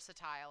more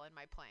versatile in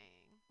my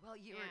playing. Well,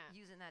 you were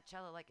using that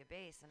cello like a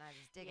bass, and I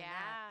was digging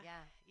that.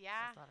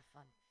 Yeah. That's a lot of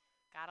fun.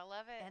 Gotta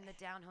love it. And the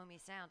down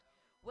homey sound.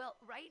 Well,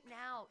 right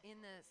now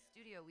in the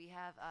studio we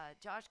have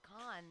Josh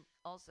Kahn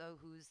also,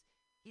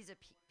 he's a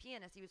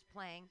pianist. He was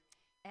playing,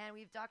 and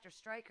we have Dr.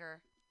 Stryker.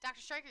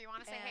 Dr. Stryker, you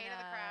want to say hey to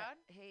the crowd?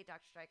 Hey,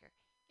 Dr. Stryker.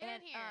 Get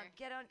in here.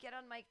 Get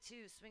on mic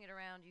 2. Swing it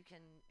around. You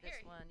can.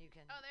 This here. one. You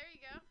can. Oh, there you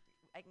go.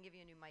 I can give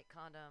you a new mic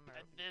condom. Or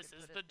and this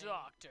is the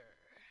doctor.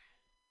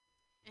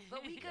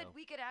 But we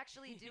could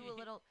actually do a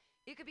little.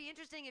 It could be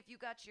interesting if you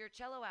got your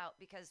cello out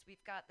because we've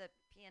got the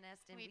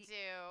pianist and We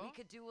do. We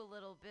could do a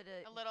little bit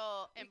of a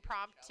little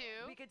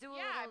impromptu. We could do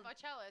a yeah, little.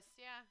 Bocellus.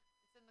 Yeah,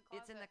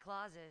 it's in the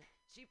closet.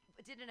 She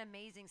did an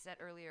amazing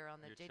set earlier on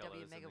the Your JW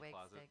cello's in the Megawig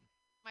closet? thing.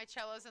 My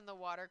cello's in the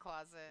water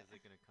closet. Is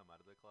it gonna come out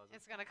of the closet?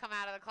 It's gonna come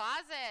out of the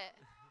closet.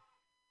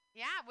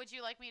 Yeah. Would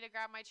you like me to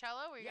grab my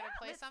cello? Were you gonna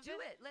play something?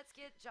 Let's do it. Let's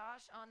get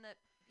Josh on the.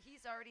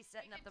 He's already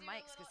setting up the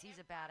mics because he's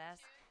a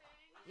badass.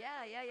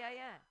 Yeah.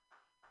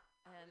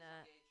 And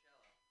a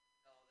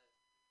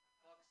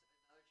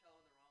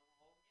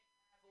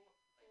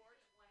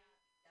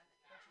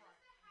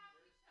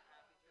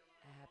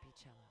happy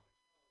cello.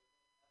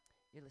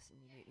 You're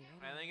listening to Mutiny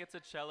Radio. I think it's a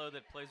cello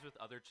that plays with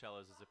other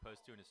cellos as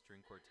opposed to in a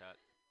string quartet.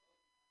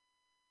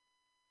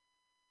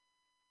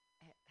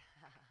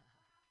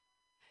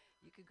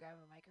 You could grab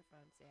a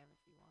microphone, Sam,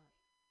 if you want.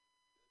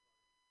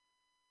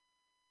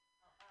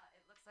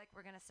 It looks like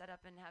we're gonna set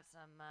up and have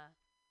some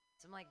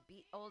like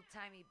old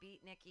timey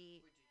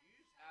beatniky. Wait, did you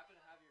just happen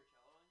to have your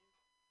cello on you?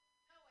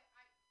 No, I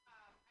played a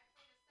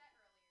set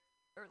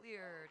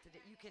Earlier today,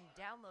 you can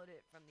download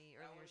it from the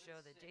earlier show,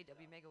 the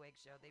JW Megawig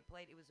show. They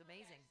played. It was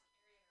amazing.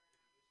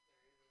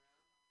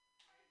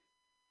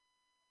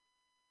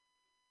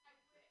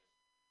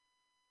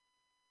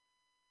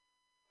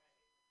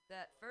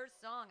 That first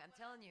song, I'm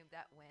telling you,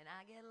 that when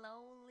I get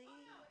lonely, I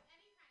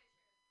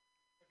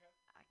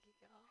can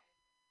go.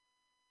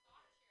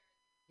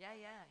 Yeah.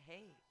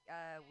 Hey,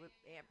 we're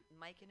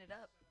micing it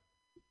up.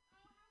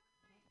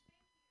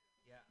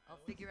 Yeah,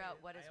 I'll figure out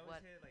what is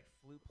what. I always hated like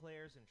flute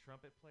players and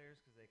trumpet players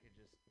because they could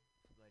just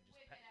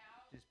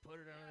just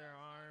put it under their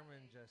arm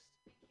and just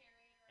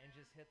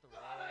hit the roll.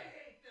 I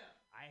hate them.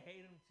 I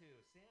hate them too.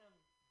 Sam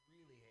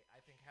really,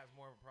 I think, has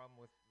more of a problem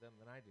with them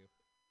than I do.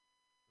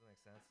 Does that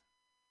make sense?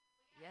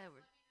 Yeah,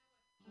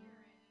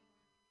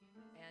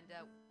 and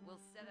we'll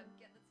set up.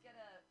 Let's get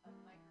a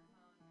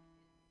microphone.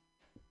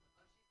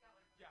 Oh,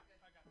 she's got one. Yeah, I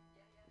got it.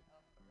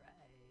 Yeah.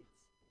 All right.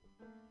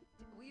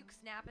 Will you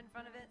snap in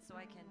front of it so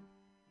I can?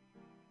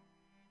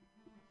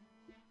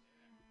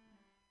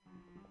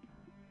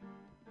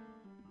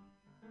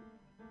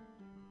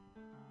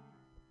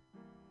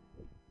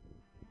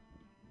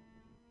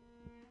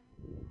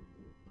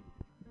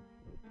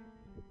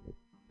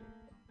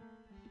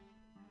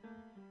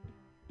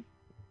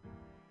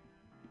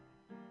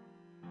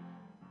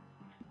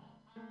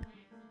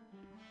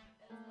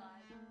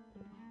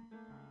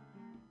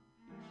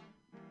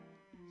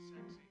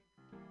 Sexy.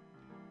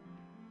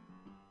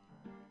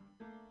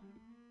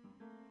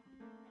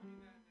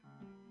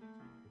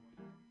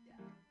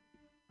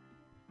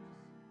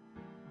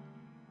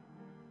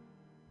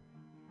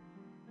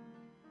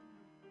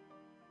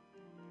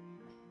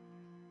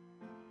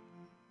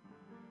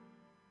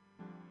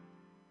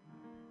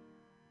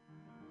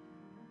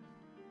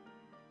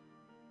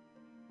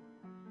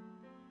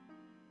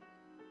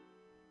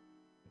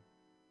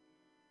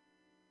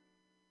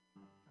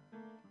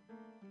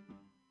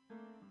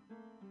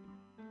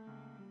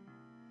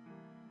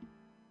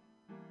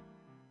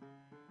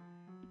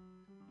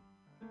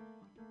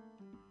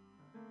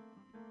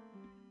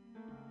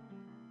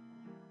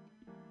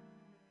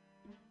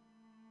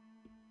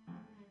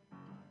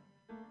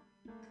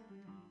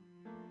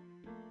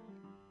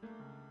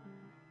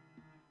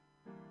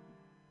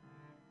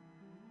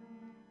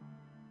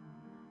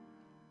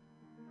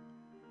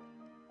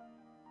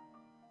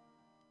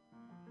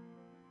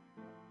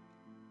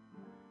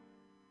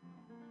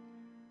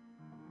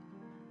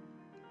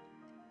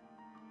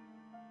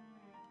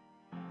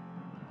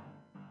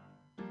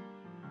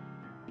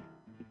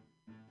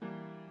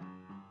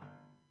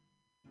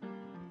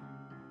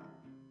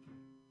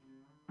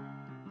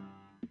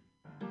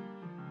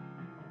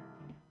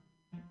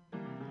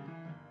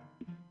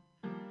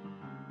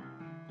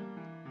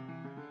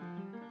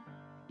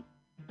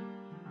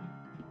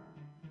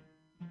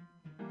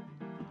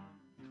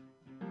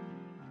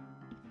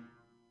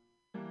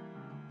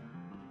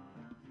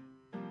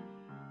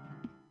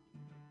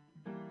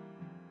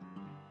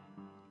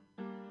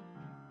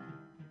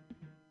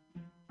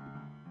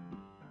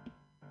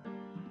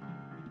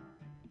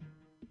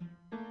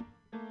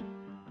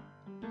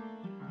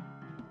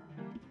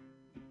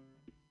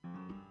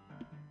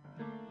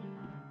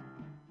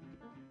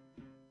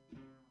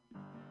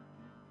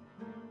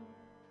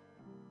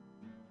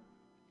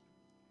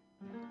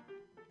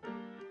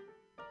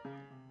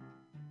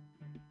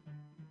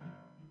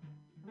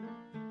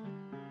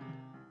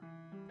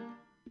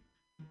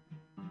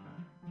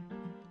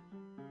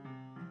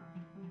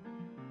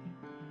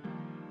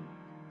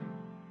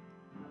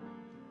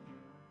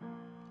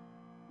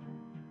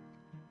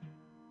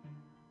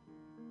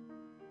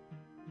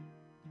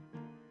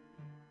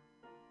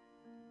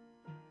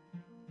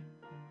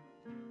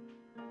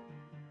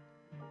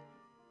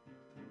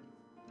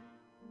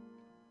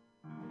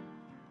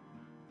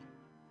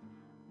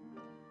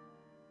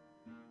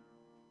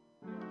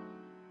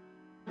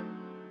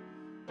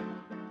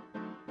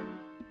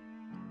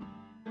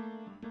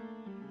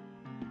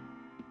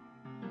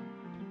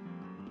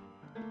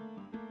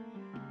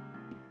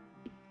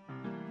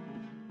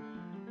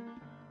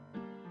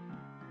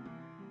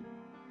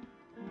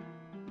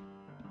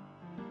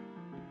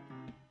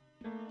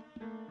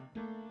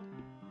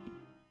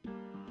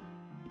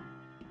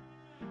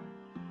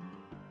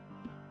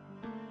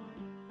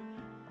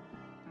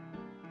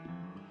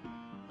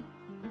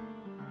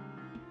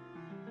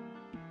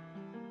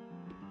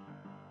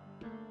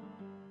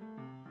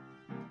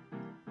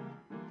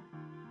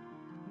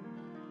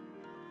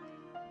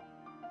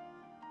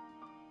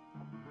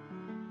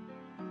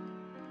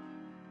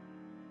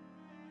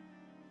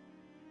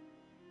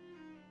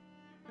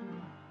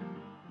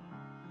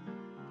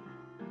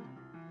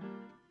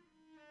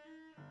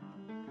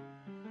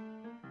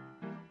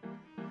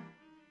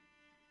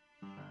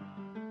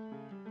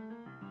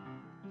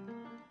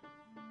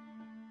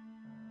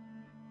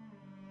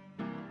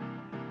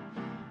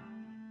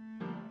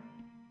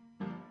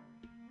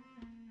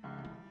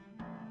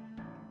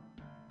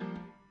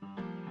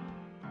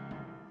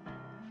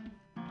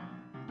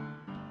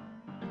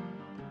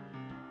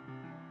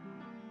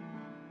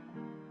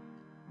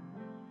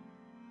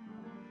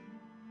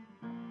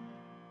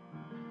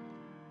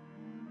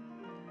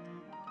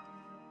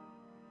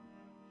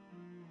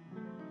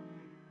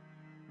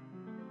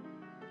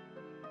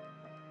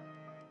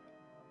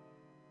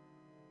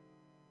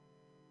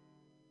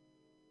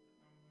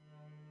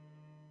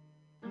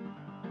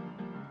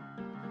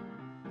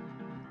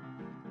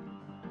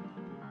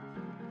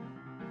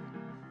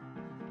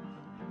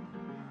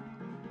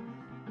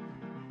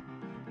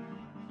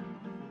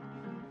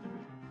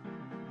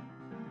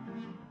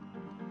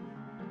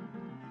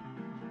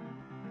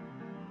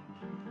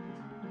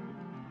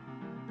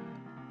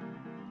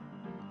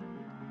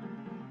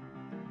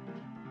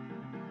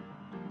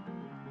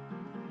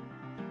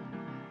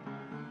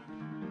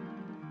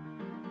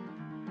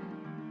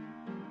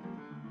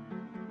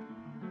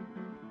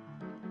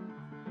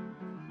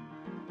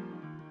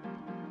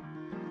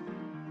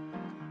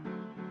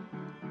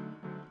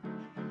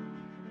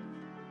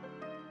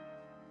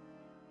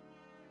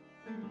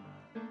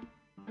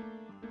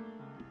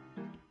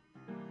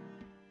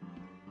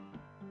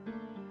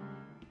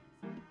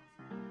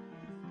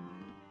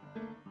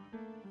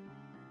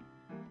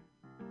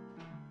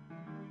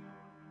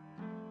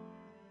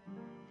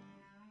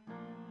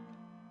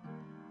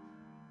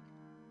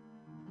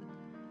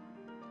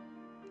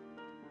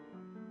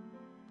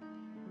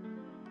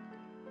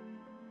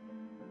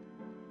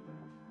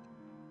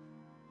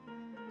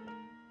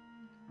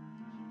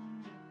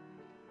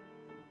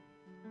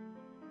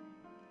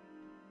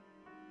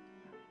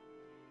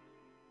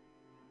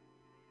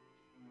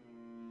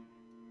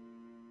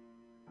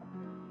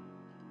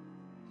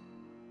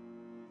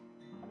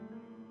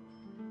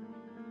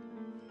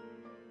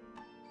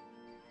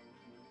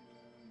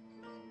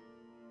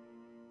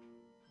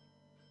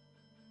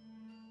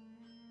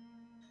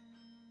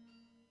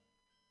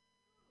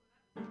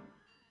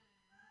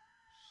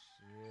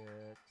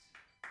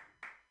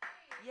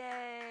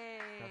 Yay!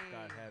 Stuff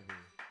got heavy.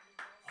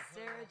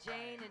 Sarah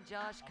Jane and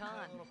Josh I'll play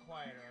Kahn. a little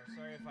quieter. I'm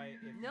sorry if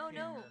No, you can't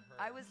hear her.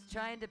 I was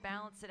trying to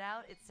balance it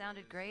out. It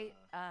sounded great.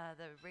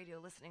 The radio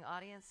listening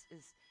audience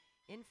is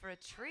in for a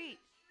treat.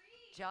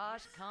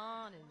 Josh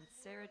Kahn and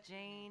Sarah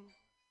Jane.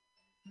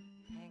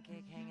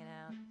 Pancake hanging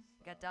out.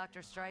 Got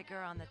Dr.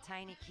 Stryker on the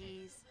tiny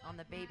keys, on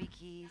the baby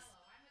keys.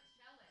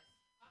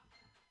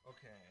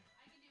 Okay.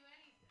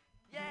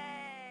 Yay!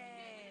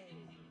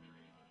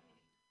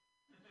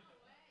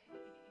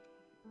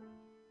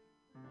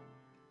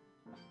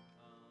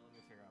 Let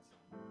me figure out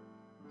something.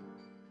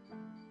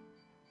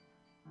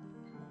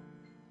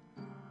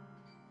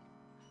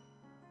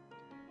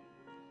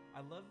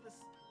 I love this,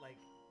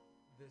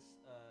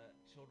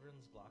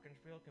 children's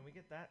glockenspiel. Can we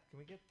get that?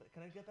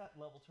 Can I get that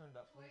level turned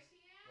up, please?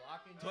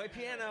 Toy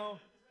piano.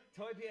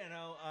 Toy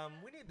piano.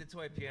 We need the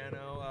toy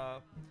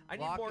piano. I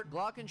need more.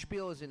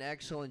 Glockenspiel is an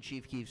excellent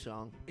Chief Keef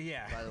song.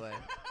 Yeah. By the way.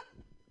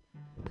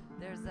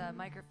 There's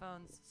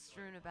microphones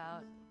strewn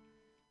about.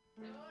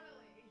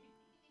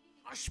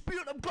 I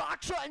spilled them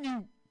glocks on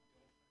you.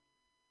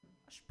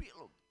 I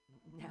spilled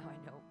them. Now I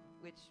know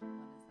which one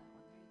is that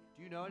one. There you go.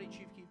 Do you know any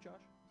Chief Keef,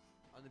 Josh?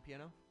 On the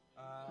piano?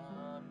 No,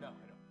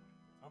 I don't.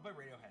 I'll play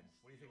Radiohead.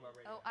 What do you think about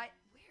Radiohead? Oh,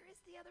 where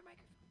is the other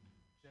microphone?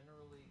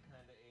 Generally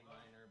kind of A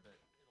minor, but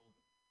it'll.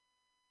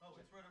 Oh,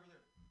 it's right over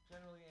there.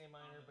 Generally A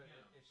minor, but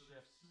it So shifts.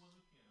 there's 2 on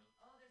the piano.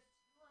 Oh, there's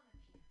 2 on the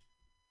piano.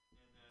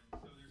 And then,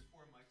 so there's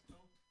 4 mics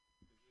total?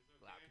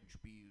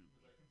 Glockenspiel.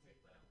 I can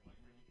take that.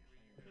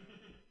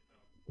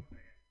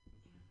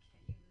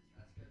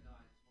 That's good. No,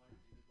 I just wanted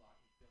to do the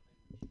glockenspiel thing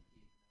with Chief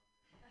Keef.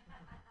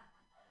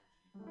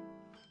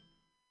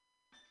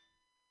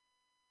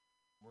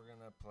 We're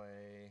gonna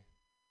play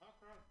Hot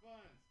cross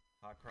buns.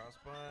 Hot Cross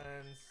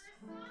Buns.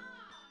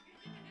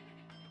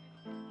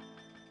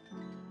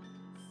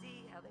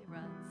 See how they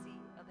run, see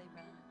how they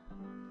run.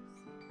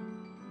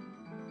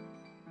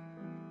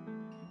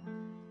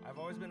 I've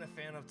always been a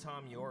fan of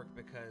Tom York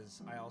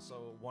because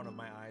one of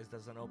my eyes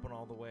doesn't open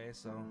all the way,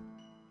 so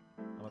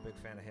I'm a big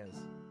fan of his.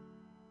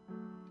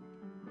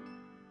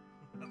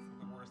 That's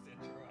the worst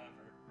intro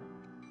ever.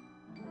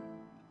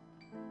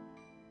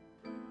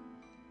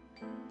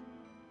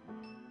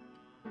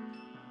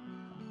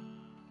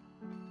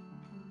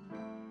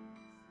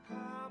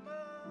 Come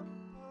on,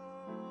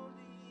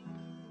 police,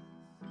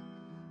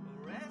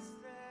 arrest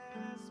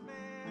this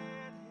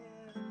man,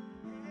 his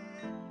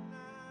head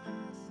not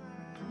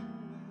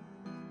sideways,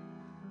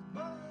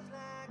 buzz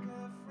like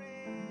a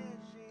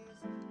fringe, she's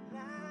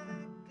like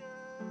a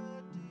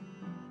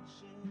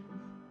douche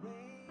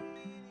radio.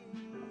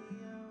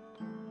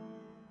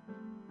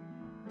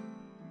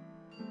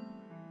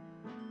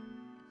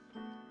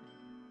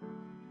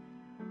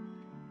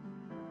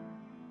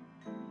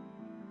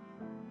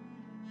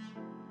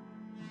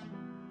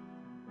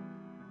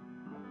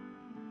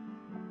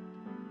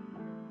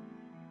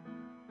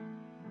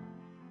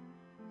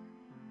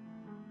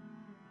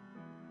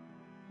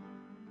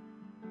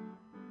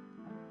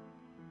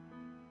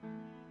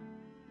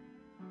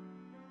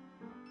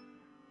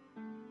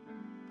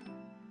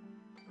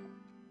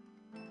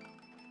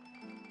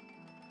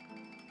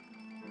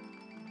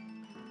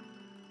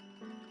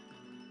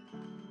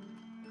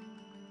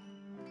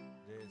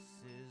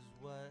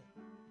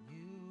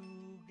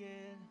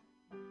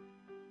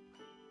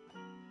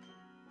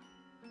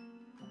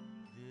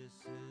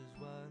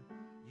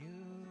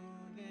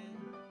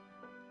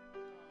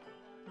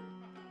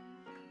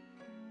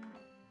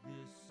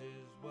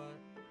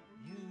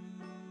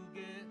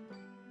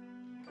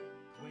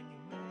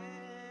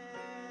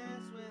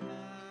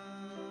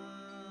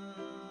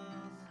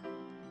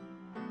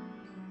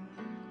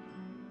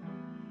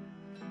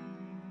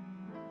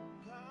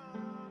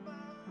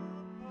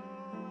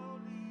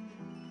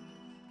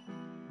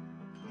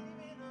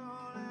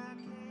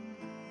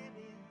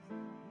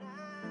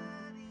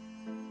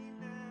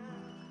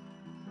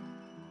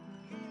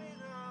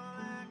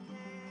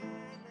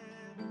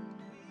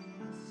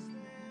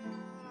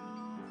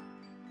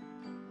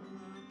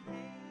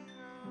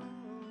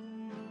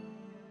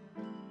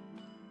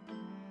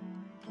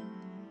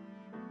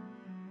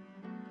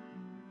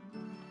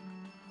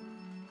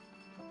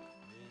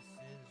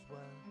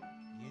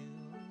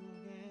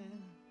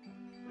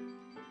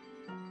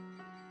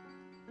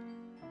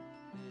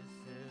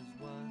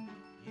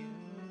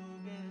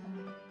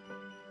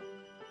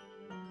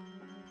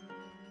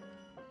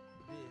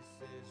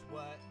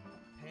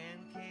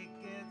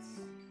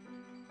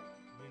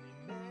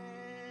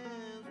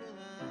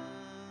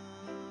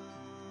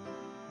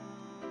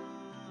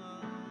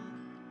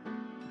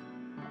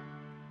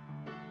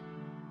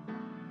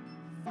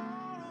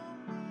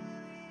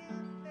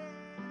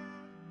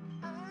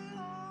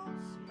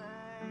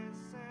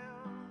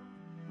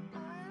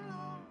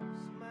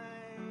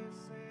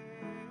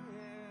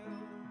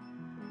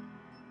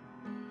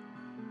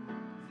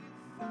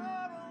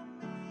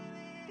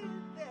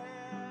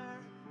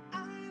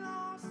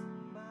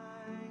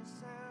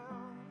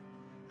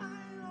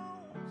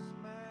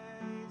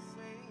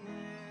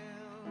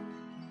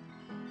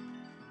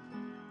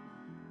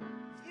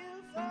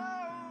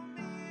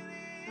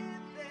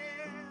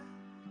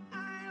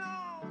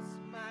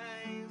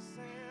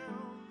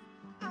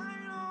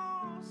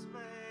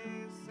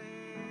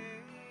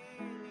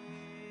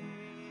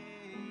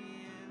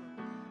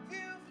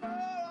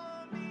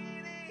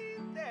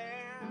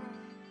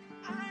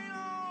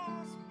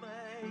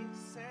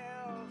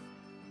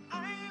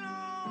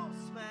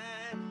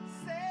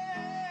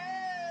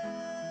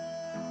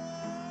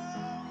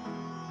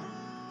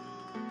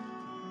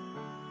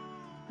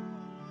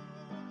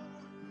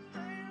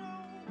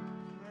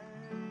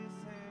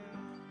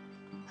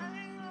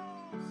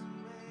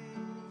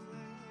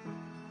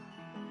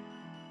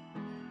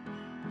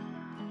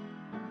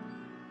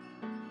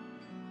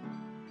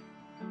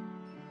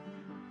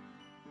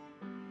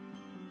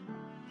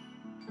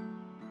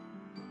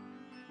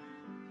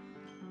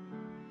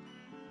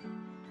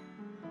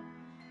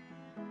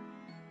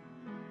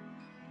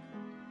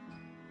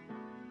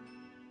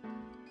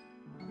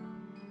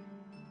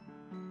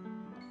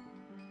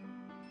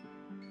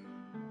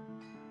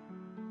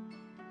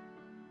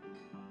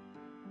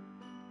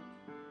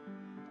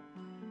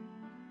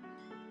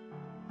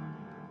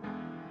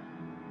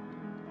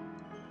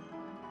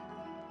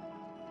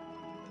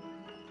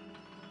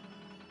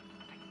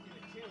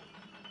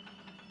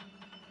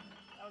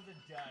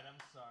 dud.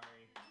 I'm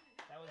sorry.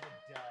 That was a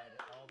dud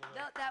all the way.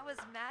 No, that was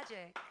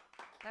magic.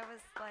 That was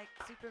like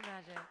super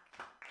magic.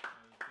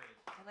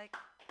 I like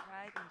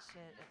cried and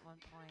shit at one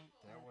point.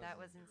 That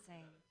was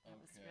insane. That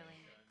was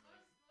really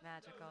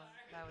magical.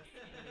 That was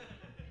pretty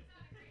rad.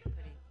 Pretty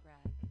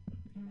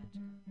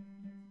magical.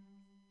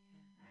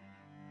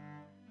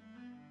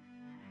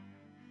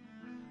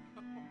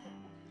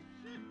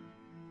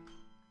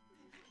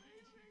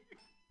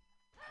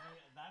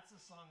 That's a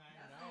song I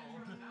know.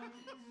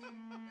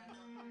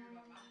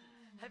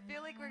 I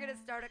feel like we're gonna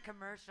start a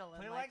commercial.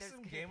 Play and like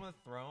some Game of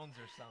Thrones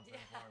or something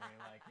for me.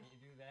 Like, can you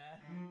do that?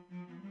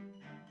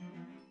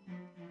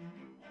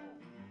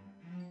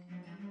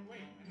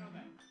 Wait, I know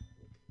that.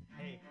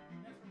 Hey,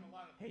 That's from a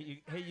lot of.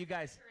 hey, you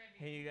guys.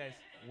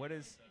 What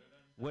is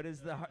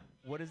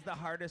the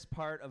hardest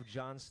part of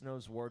Jon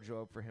Snow's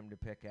wardrobe for him to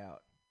pick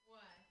out?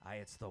 What?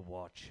 It's the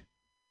watch.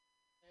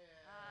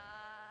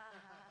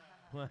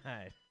 What? Did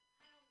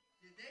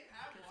they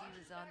have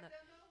watches on back the. then,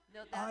 though?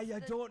 No, I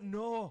that's don't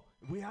know.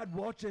 We had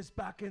watches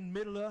back in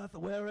Middle Earth,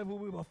 wherever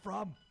we were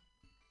from.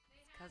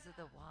 because of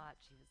the watch.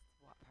 He was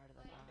part of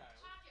the watch.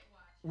 Pocket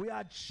watch. We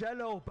had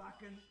cello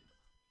back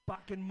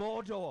in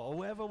Mordor, or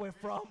wherever we're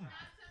from. The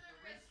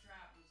wrist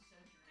strap was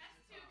centuries.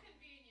 That's too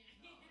convenient.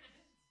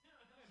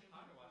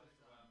 Pocket watches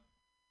for a while.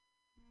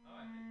 Oh,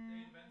 I think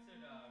they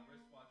invented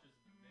wristwatches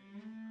in the mid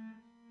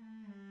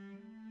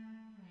 1800s.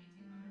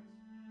 1800s.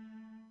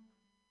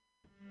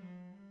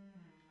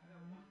 I bet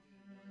one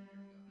dude a million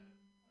years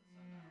ago had a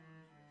sundial on his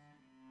wrist.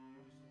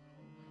 Just a little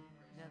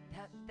like No,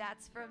 bracelet.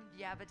 that's from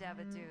Yabba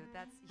Dabba Doo.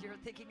 That's you're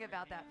thinking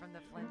about that from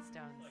the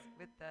Flintstones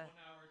with the 1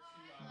 hour,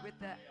 2 hours, with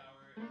the 3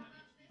 hour, and then each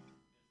piece is 20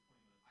 minutes.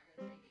 I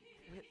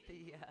got with the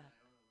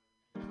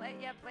I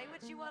don't know play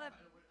what you want to. I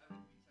would be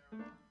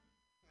terrible.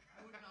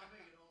 I would not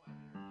make it home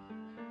after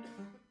 9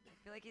 minutes. I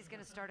feel like he's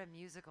gonna start a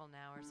musical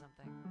now or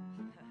something.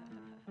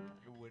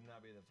 It would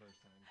not be the first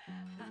time.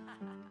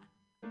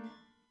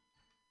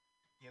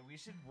 Yeah, we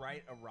should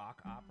write a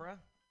rock opera,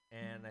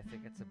 and I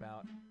think it's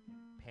about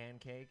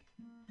Pancake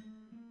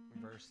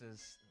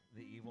versus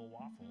the evil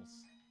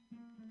waffles.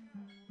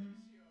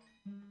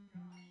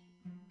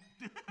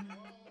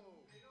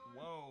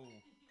 Whoa.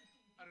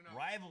 I don't know.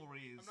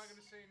 Rivalries. I'm not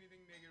gonna say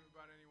anything negative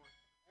about anyone.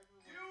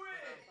 Do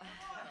it! Come on,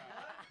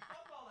 bud.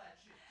 Fuck all that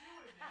shit. Do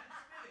it, man.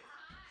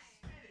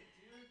 Spit it,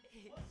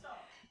 dude. What's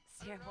up?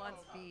 Sam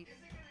wants beef. Is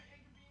it gonna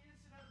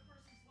inconvenience another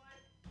person's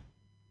life?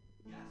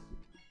 Yes.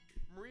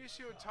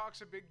 Mauricio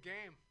talks a big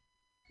game.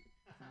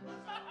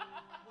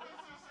 What does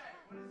he say?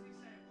 What does he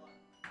say, Blood?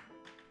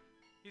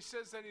 He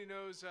says that he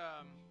knows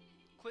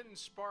Clinton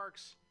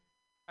Sparks.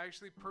 I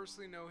actually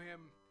personally know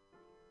him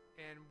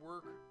and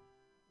work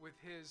with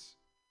his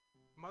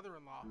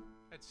mother-in-law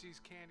at C's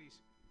Candies.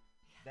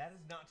 That is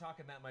not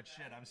talking that much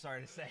shit, I'm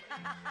sorry to say.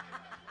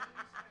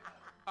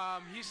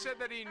 He said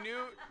that he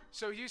knew,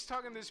 so he's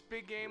talking this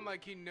big game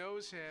like he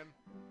knows him,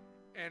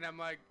 and I'm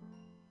like,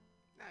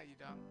 nah, you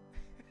don't.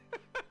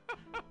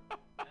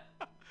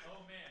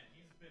 Oh man,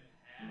 he's been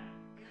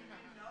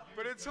hacked.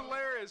 But it's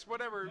hilarious,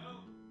 whatever.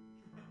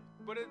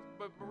 But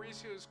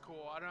Mauricio's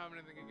cool. I don't have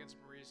anything against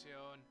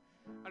Mauricio, and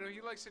I know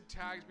he likes to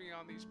tag me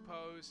on these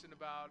posts and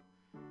about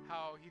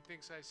how he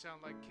thinks I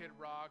sound like Kid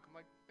Rock. I'm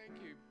like, thank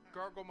you.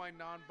 Gargle my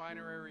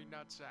non-binary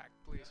nutsack,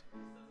 please.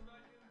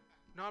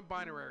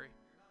 Non-binary.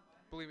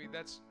 Believe me,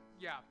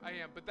 yeah, I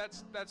am. But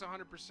that's 100%.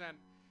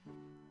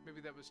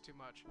 Maybe that was too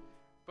much.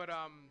 But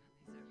I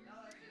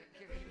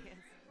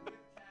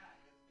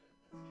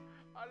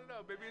don't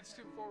know. Maybe it's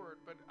too forward,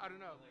 but I don't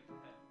know.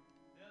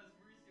 Yeah, this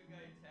Mauricio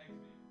guy tags me.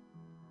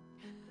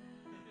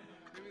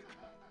 Maybe,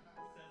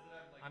 Says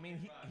that I'm like I mean,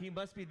 Kid Rock. he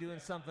must be doing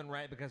something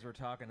right because we're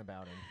talking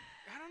about him.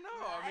 I don't know.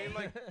 I mean,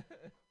 like,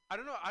 I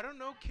don't know. I don't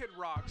know Kid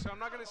Rock, so I'm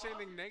not gonna say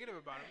anything negative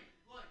about him.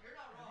 Look, you're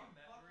not wrong.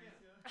 Met Fuck him.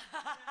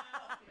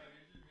 Mauricio? No,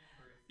 you should meet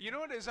Mauricio. You know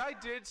what is I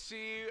did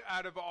see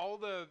out of all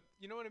the,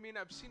 you know what I mean?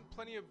 I've seen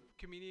plenty of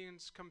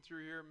comedians come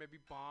through here, maybe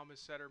bomb a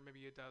set or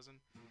maybe a dozen.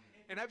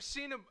 And I've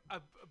seen a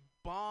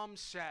bomb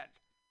set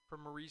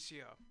from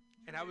Mauricio.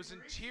 And I was in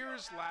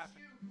tears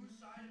laughing. You, whose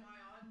side am I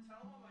on?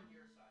 Tell him I'm on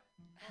your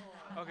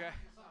side. Okay.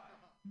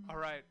 All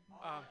right.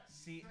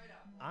 See,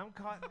 I'm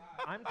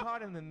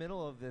caught in the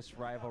middle of this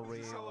rivalry,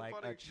 This is hella like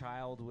funny. a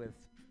child with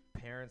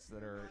parents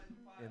that are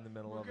in the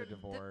middle of a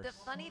divorce. The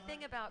funny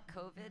thing about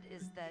COVID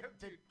is that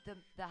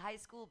the high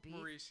school beef,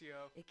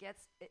 Mauricio.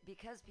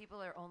 because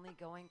people are only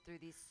going through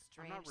these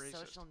I'm strange not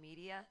racist. social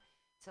media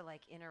to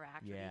like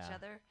interact with Yeah. each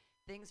other.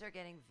 Things are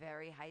getting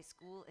very high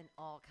school in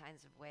all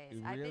kinds of ways.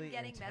 It I've really been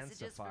getting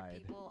messages from intensified.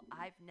 people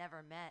I've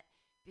never met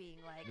being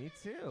like, Me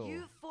too.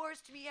 "You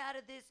forced me out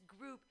of this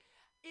group.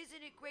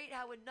 Isn't it great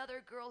how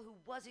another girl who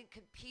wasn't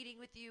competing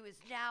with you is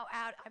now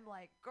out?" I'm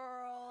like,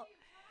 "Girl,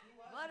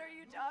 what are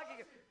you talking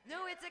about?"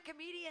 No, it's a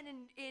comedian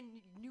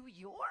in New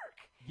York.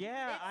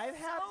 Yeah, It's I've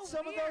had so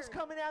some of those weird.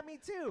 coming at me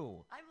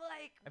too. I'm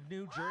like, Of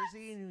New "What?"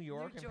 Jersey, New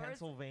York, and Jersey.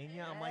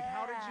 Pennsylvania. I'm like,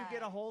 how did you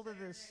get a hold of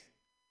this?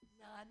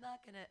 No, I'm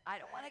not gonna. I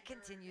don't want to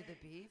continue the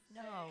beef.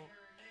 No,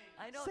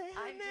 I don't. Say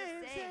her I'm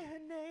name, just say saying. her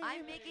name.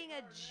 I'm making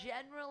a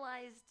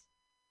generalized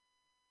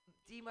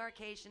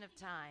demarcation of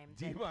time.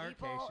 that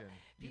Demarcation.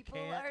 You People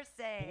can't are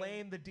saying.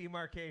 blame the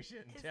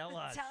demarcation. Is Tell the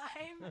us.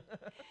 time.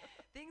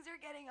 Things are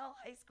getting all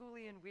high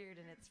schooly and weird,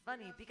 and it's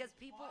funny because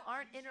people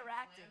aren't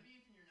interacting.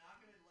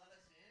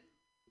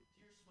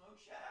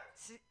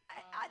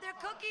 Their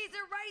cookies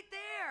are right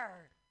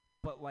there.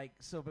 But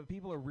but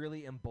people are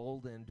really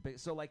emboldened.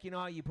 So you know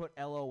how you put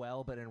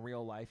LOL, but in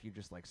real life you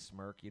just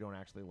smirk. You don't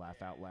actually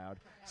laugh out loud.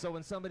 So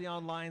when somebody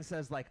online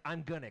says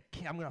I'm gonna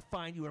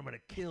find you and I'm gonna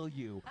kill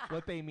you,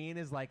 what they mean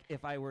is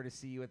if I were to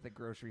see you at the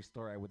grocery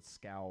store, I would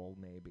scowl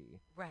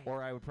maybe, right?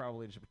 Or I would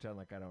probably just pretend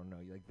I don't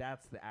know you.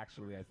 That's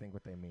actually I think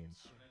what they mean.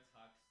 I'm gonna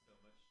talk so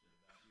much shit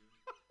about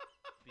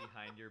you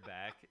behind your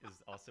back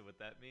is also what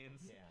that means.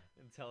 Yeah.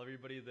 And tell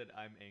everybody that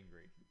I'm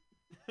angry.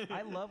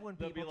 I love when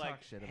They'll people be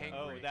talk shit about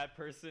oh, me. that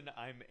person,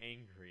 I'm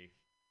angry.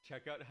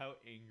 Check out how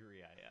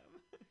angry I am.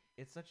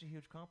 It's such a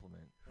huge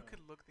compliment. Who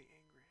could look the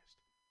angriest?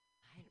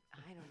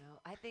 I don't know.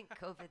 I think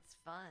COVID's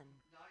fun.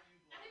 Not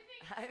you,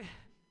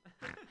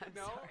 I'm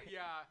No? sorry.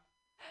 Yeah.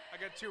 I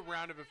got too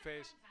round of a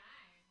face.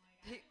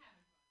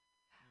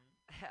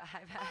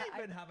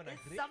 I've been having a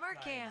it's great summer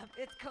time. camp.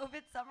 It's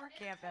COVID summer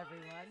camp,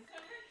 everyone.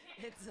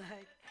 It's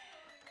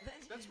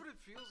That's what it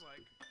feels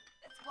like.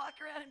 Let's walk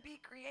around and be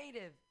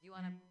creative. You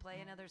want to play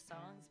another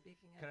song?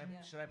 Speaking of,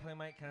 Can I play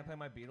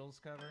my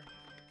Beatles cover?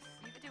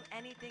 You can do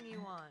anything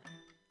you want.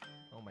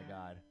 Oh my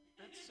God.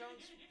 That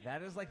sounds.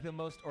 That is the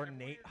most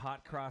ornate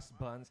hot cross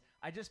buns.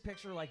 I just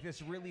picture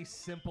this really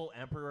simple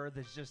emperor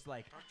that's just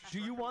do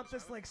you want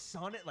this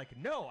sonnet?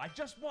 No, I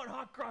just want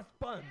hot cross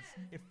buns.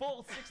 A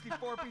full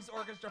 64-piece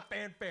orchestra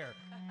fanfare.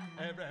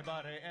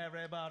 Everybody,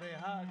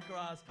 hot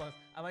cross buns.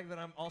 I like that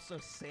I'm also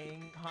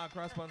saying hot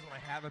cross buns when I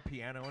have a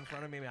piano in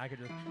front of me. I could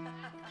just.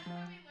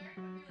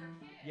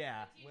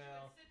 Yeah.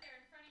 Well.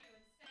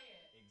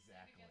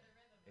 Exactly.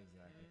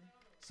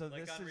 So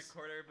this on is.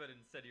 recorder, but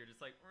instead you're just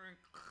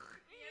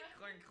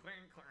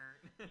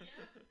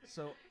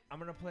So I'm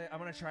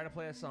gonna try to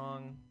play a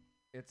song.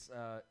 It's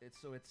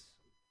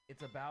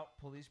about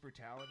police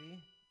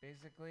brutality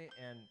basically,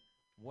 and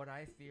what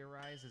I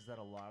theorize is that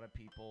a lot of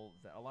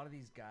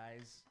these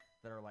guys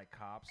that are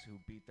cops who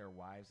beat their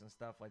wives and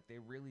stuff, they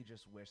really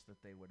just wish that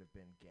they would have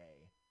been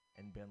gay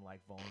and been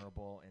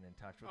vulnerable and in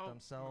touch with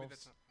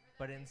themselves.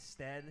 But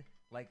instead,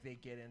 they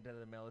get into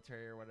the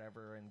military or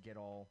whatever and get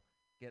all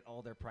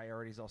their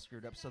priorities all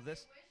screwed up. So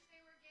this.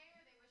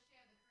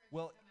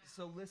 Well,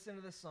 so listen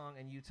to the song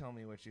and you tell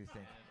me what you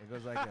think. It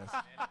goes like this.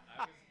 I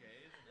was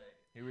gay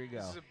Here we go.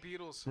 This is a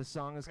Beatles. This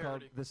song is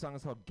parody.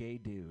 called "Gay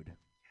Dude." Yes.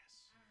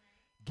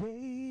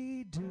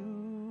 Gay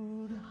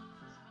dude,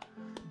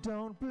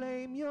 don't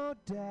blame your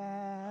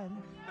dad.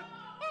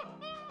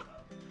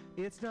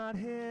 It's not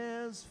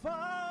his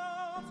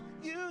fault.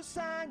 You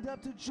signed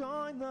up to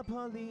join the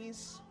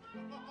police.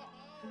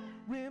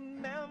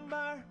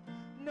 Remember,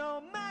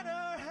 no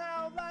matter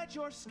how light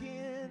your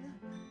skin,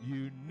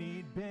 you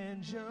need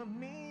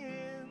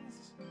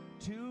Benjamins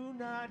to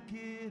not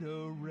get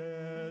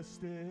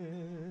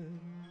arrested.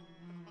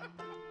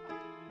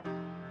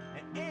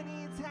 And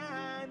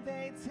anytime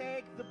they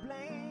take the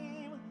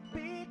blame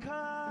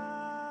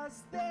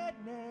because their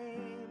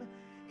name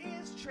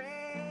is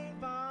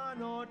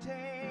Trayvon or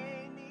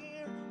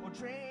Tamir or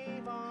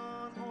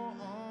Trayvon or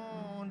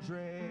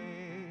Andre,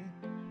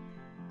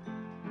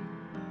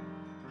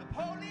 the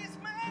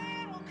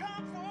policeman will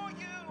come for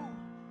you.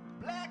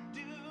 Black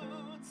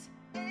dudes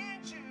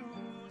and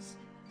Jews,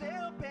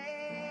 they'll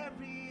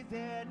bury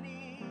their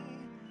knee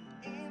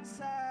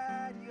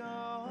inside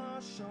your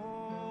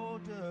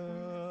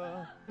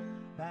shoulder.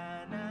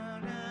 Na na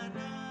na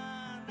na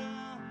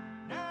na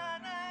na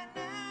na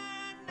na,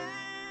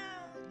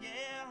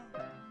 yeah.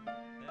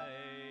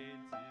 Hey,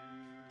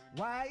 dude.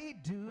 White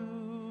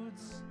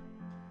dudes,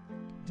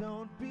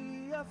 don't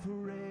be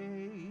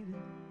afraid,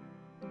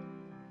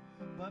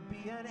 but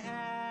be an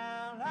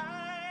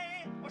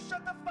ally, or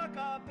shut the fuck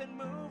up and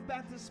move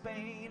back to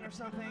Spain or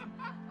something.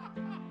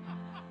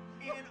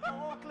 In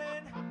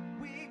Oakland,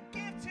 we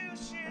give two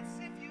shits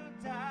if you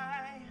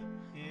die.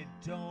 It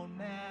don't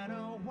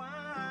matter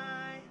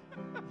why.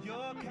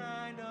 You're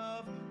kind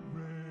of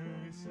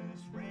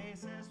racist,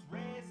 racist,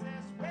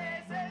 racist,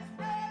 racist,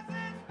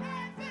 racist,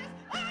 racist.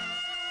 Oh,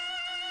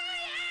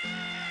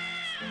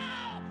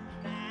 yeah!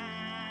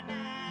 Na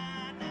na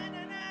na na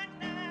na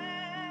na.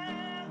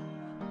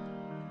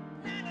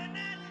 Na na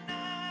na na.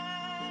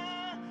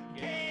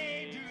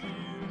 Gay dude.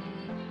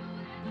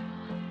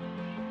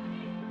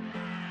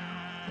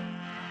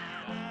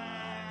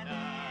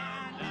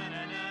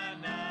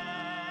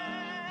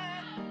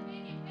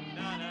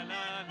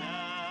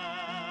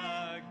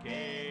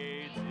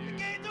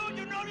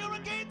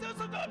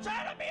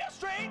 Try to be a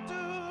straight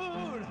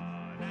dude.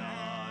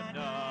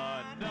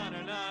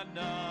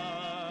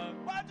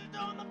 Why'd you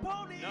join the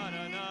police?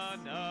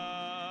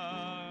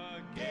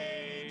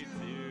 Gay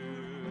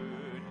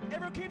dude.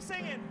 Everyone keep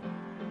singing.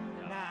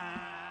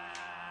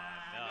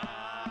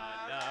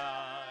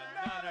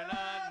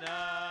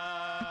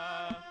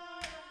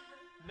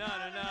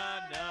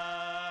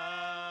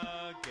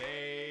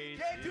 Gay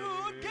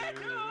dude, gay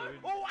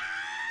dude. Wow,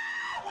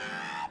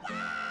 wow, wow.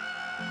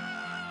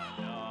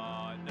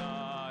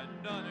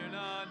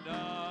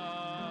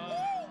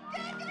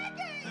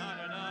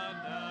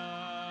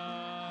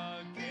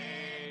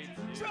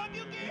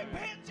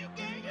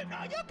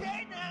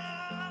 gay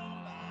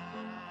now.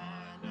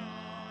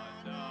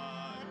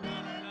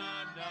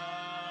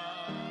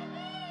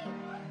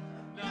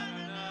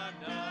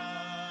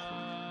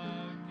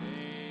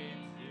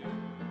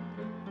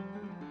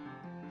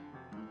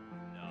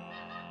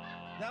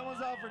 That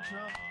one's all for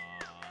Trump.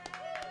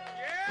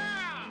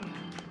 Yeah!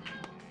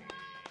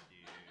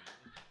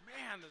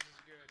 Man, this is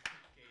good.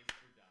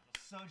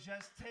 So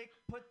just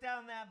put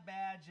down that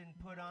badge and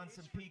put on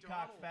some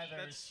peacock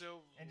feathers. That's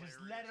so and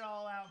just let it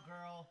all out,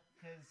 girl.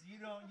 Because this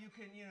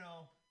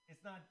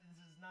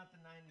is not the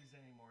 90s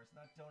anymore. It's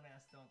not don't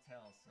ask, don't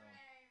tell. So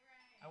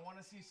I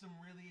want to see some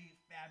really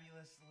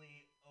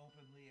fabulously,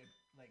 openly,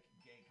 like,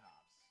 gay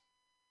cops.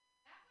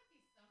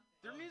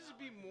 There needs to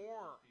be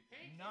more.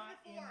 Not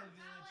in the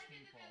village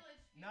people.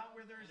 Not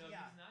where there's, He's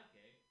yeah. not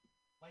gay.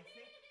 Like,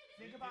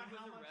 think about he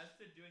how was much...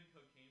 arrested doing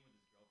cocaine with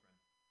his girlfriend.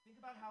 Think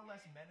about how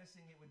less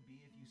menacing it would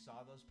be if you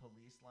saw those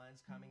police lines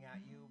coming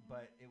at you,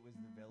 but it was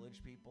the village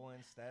people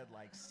instead,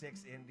 like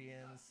 6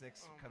 Indians,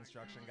 6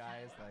 construction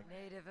guys, like...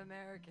 Native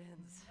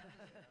Americans.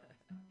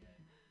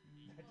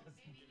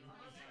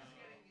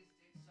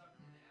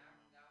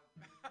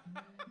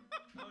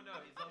 Oh no,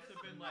 he's also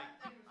been like...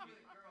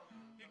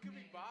 He could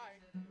be bi.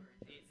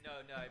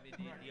 No, I mean,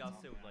 he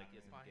also like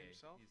isn't By gay.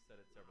 himself? He's said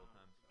it several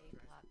times. A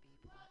plot, B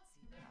plot,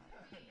 C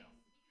plot.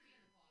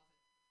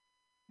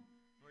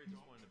 Or he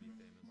just wanted to be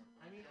famous.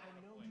 I mean, I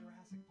know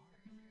Jurassic Park.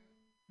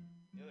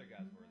 The other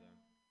guys were though.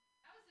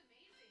 That was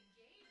amazing.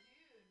 Gay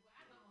dude.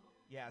 Wow.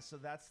 Yeah,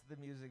 so that's the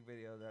music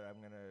video that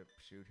I'm gonna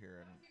shoot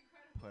here and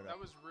put That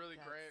up. was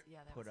really great.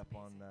 Yeah, that Put was up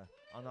amazing.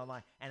 on the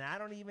line, and I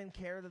don't even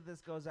care that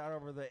this goes out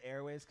over the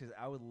airways because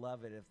I would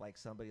love it if like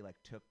somebody like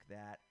took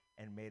that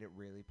and made it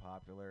really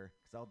popular.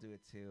 Because I'll do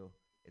it too.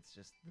 It's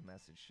just the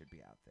message should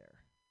be out there,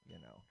 you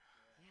know.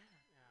 Yeah.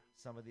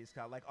 Some of these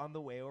cops, like on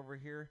the way over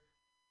here,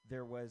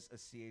 there was a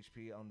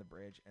CHP on the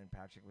bridge, and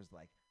Patrick was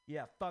like,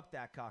 "Yeah, fuck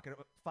that cock, and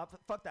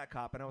fuck that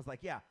cop," and I was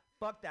like, "Yeah,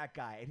 fuck that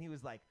guy," and he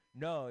was like,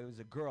 "No, it was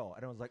a girl,"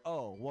 and I was like,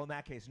 "Oh, well in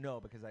that case,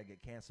 no, because I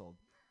get canceled,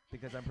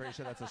 because I'm pretty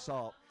sure that's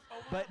assault."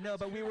 But no,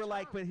 but we were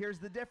like, but here's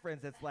the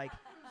difference. It's like,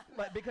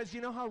 but because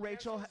you know how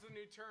Rachel, That's the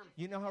new term.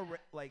 you know how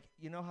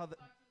you know how the.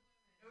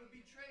 It would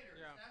be traitors.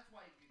 Yeah. That's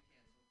why you get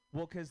canceled.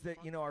 Well, because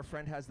our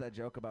friend has that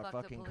joke about Fuck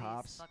the fucking police,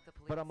 cops, fuck the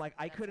but I'm police. like,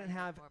 I That's couldn't how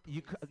you have get more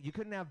police. you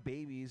couldn't have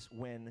babies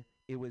when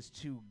it was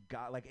two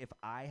guys. Like if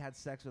I had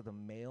sex with a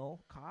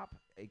male cop,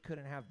 I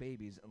couldn't have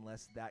babies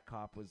unless that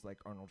cop was like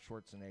Arnold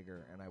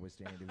Schwarzenegger and I was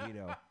Danny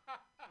DeVito.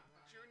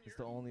 It's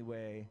the only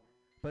way.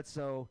 But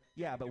so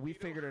yeah, but we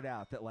figured it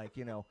out that like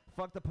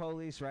fuck the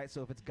police, right?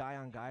 So if it's guy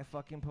on guy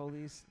fucking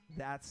police,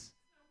 that's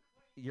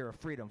you're a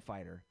freedom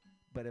fighter.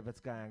 But if it's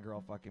guy on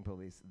girl fucking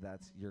police,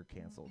 that's you're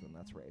canceled and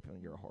that's rape and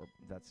you're a whore.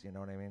 That's you know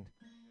what I mean?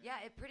 Yeah,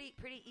 pretty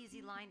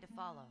easy line to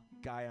follow.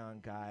 Guy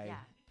on guy. Yeah,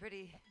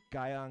 pretty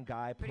Guy on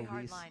guy hard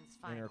police lines.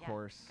 Fine.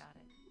 intercourse. Yeah, got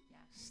it. Yeah,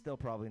 Still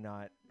probably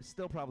not.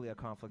 Still probably a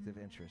conflict of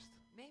interest.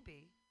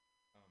 maybe.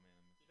 Oh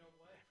man. You know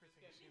what?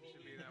 Everything seems to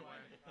be that way.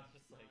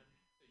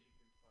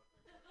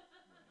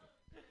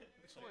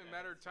 It's only a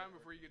matter of time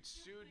before you get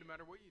sued, no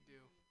matter what you do.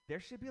 There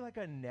should be like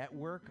a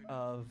network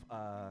of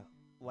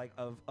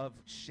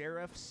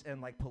sheriffs and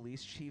like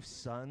police chiefs'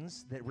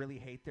 sons that really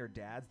hate their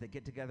dads that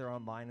get together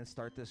online and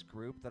start this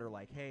group that are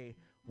like, hey,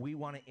 we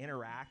want to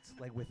interact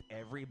like with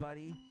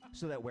everybody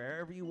so that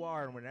wherever you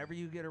are and whenever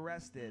you get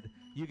arrested,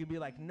 you can be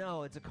like,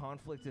 no, it's a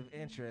conflict of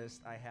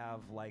interest. I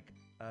have like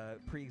a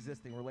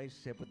pre-existing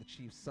relationship with the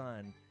chief's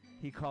son.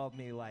 He called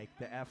me like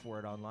the F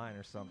word online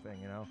or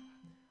something,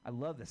 I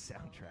love the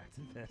soundtrack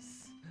to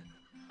this.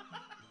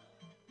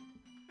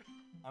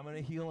 I'm going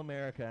to heal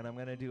America, and I'm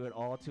going to do it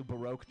all to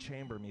Baroque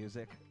chamber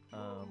music.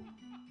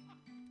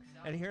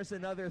 And here's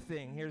another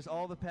thing. Here's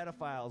all the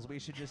pedophiles. We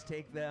should just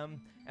take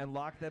them and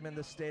lock them in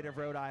the state of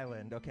Rhode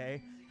Island,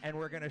 okay? And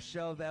we're going to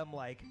show them,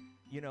 like,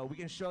 we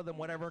can show them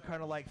whatever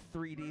kind of, like,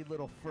 3D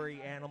little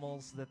furry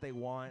animals that they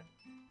want.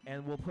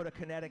 And we'll put a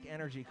kinetic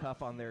energy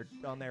cuff on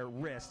their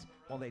wrist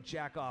while they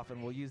jack off,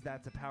 and we'll use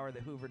that to power the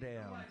Hoover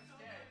Dam.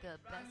 The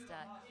best.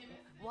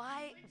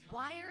 Why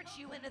aren't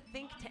you in a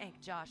think tank,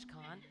 Josh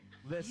Kahn?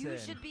 Listen. You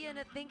should be in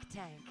a think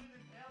tank.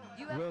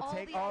 You have We'll all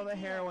take the all the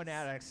ideas. heroin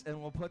addicts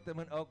and we'll put them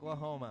in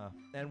Oklahoma,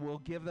 and we'll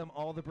give them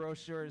all the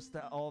brochures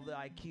to all the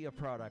IKEA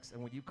products.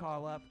 And when you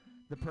call up,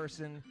 the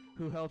person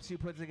who helps you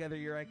put together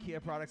your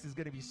IKEA products is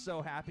going to be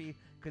so happy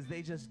because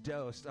they just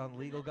dosed on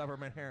legal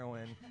government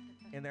heroin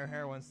in their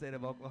heroin state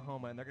of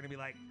Oklahoma, and they're going to be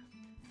like,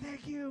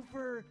 thank you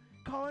for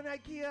calling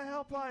IKEA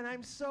helpline.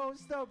 I'm so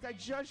stoked. I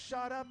just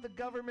shot up the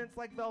government's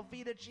like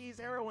Velveeta cheese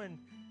heroin.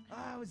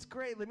 Oh, it's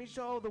great. Let me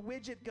show. The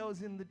widget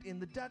goes in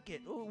the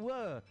ducket. Ooh,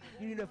 whoa.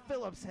 You need a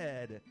Phillips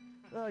head.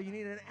 Oh, you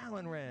need an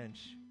Allen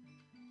wrench.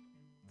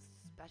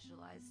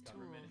 Specialized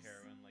Government tools.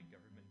 heroin, like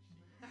government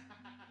cheese.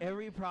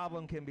 Every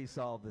problem can be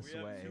solved this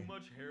We way. have too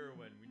much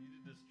heroin. We need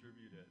to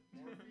distribute it.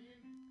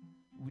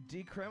 We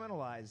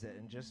decriminalize it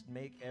and just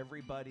make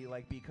everybody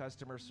like be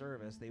customer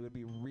service. They would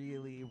be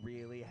really,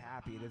 really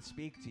happy to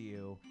speak to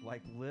you.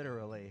 Like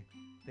literally.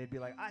 They'd be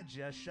like, I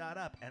just shot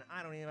up and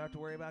I don't even have to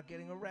worry about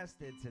getting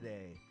arrested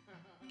today.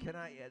 Can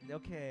I?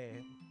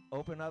 Okay.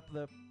 Open up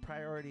the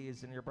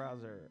priorities in your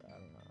browser. I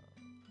don't know.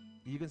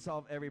 You can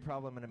solve every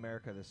problem in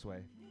America this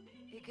way.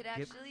 It could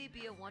actually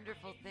be a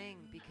wonderful thing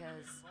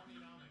because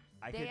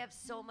they have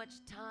so much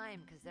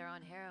time because they're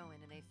on heroin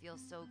and they feel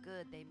so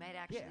good. They might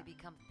actually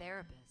become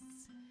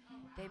therapists.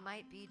 They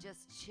might be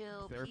just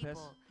chill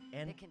people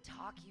that can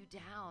talk you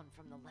down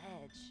from the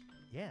ledge.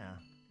 Yeah.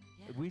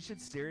 We should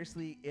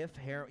seriously,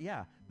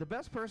 the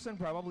best person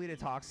probably to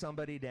talk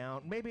somebody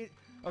down, maybe,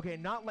 okay,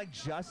 not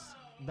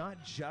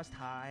just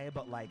high,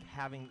 but like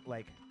having,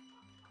 like,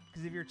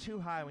 because if you're too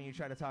high when you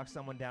try to talk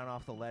someone down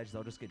off the ledge,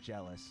 they'll just get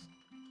jealous.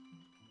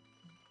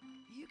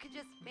 You could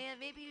just, man,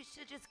 maybe you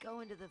should just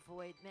go into the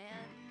void,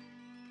 man.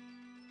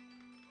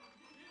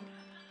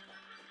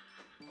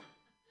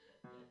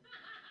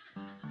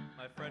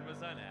 My friend was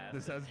on acid.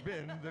 This has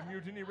been the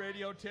Mutiny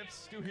Radio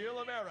Tips to Heal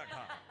America.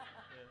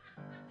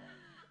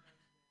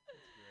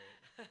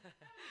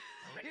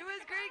 It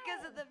was great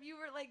because you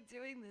were like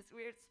doing this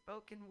weird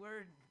spoken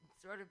word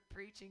sort of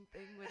preaching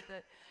thing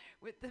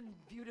with the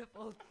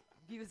beautiful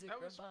music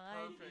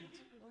behind. Perfect.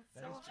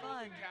 It was so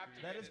fun.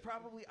 That is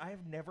probably, I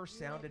have never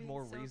sounded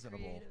more so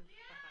reasonable.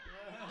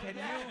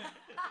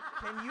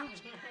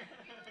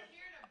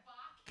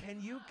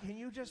 Can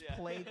you just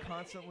play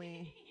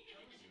constantly?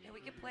 And we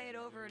can play it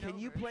over and Can over.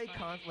 you play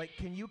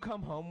can you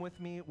come home with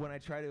me when I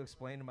try to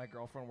explain to my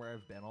girlfriend where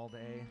I've been all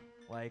day?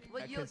 Like,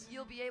 well,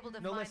 you'll be able to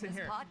find listen this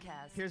here.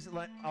 podcast. Here's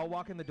I'll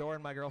walk in the door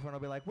and my girlfriend will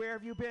be like, "Where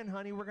have you been,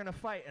 honey? We're gonna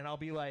fight." And I'll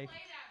be like, Play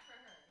that for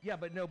her. "Yeah,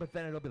 but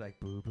then it'll be like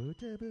boo boo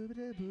da boo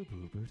da boo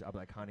boo boo." I'll be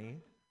like, "Honey,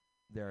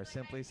 there are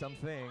simply some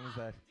things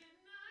that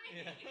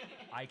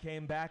I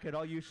came back and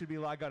all you should be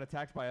like got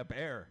attacked by a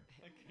bear."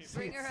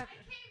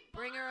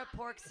 Bring her a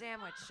pork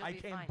sandwich. She'll I be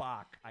came fine.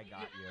 back. I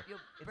got you.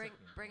 You'll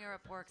bring her a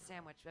pork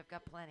sandwich. I've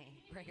got plenty.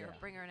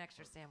 Bring her an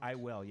extra sandwich. I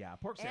will. Yeah,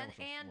 pork sandwich.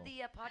 And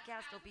the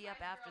podcast will be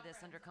up after this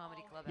under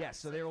Comedy Club. Yes,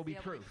 so there will be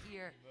you'll able proof. to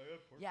hear-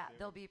 Yeah,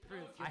 there'll be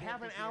proof. You'll I be have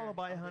able an to hear.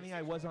 alibi, honey.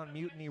 I was on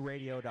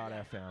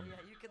MutinyRadio.fm. Yeah,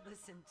 you could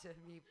listen to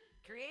me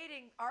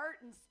creating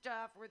art and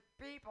stuff with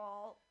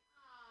people.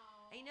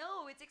 I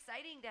know, it's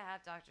exciting to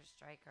have Dr.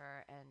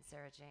 Stryker and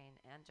Sarah Jane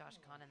and Josh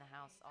Kahn in the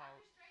house, all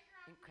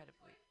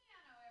incredibly.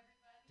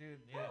 Dude,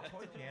 the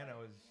toy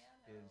piano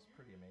is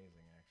pretty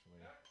amazing,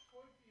 actually.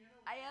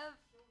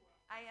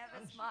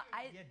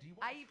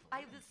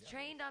 I was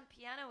trained on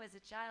piano as a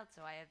child,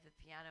 so I have the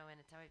piano and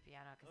a toy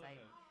piano because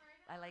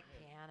I like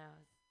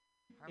pianos,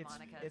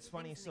 harmonicas. It's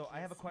funny. things in the So I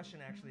have a keys. question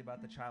actually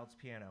about the child's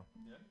piano.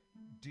 Yeah?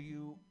 Do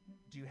you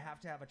have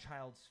to have a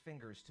child's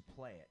fingers to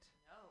play it?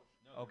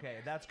 No. Okay,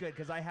 that's good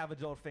because I have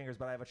adult fingers,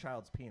 but I have a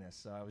child's penis,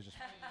 so I was just.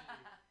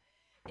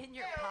 In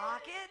your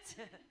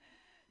pocket?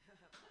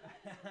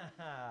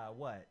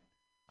 What?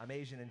 I'm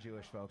Asian and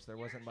Jewish, folks. There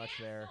wasn't much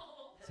there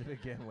to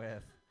begin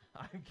with.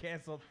 I'm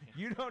canceled.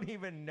 You don't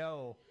even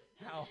know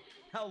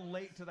how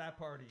late to that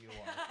party you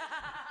are.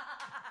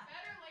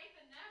 Better late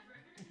than never.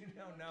 You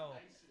don't know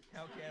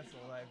how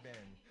canceled I've been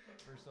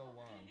for so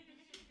long.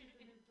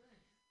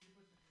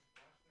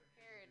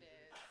 Here it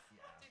is.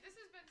 Dude, this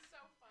has been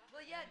so fun.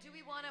 Well, yeah. Do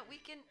we want to? We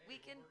can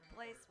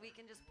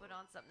just put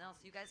on something else.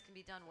 You guys can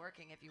be done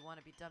working if you want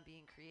to be done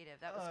being creative.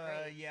 That was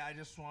great. Yeah, I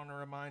just want to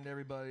remind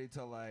everybody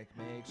to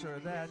make sure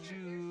that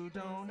you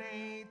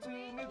donate to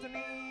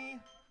Mutiny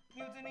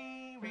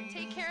Radio.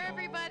 Take care,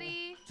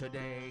 everybody.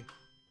 Today,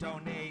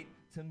 donate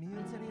to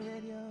Mutiny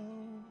Radio.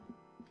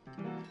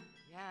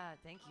 Yeah,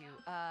 thank you.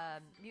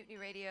 Mutiny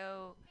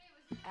Radio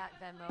at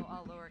Venmo,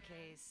 all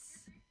lowercase.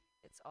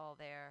 It's all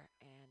there.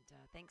 And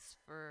thanks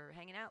for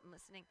hanging out and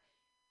listening.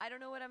 I don't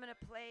know what I'm going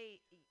to play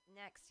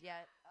next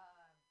yet.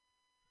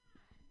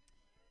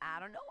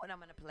 I don't know what I'm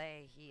going to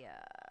play here.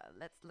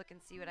 Let's look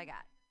and see what I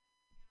got.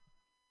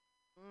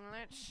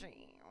 Let's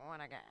see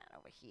what I got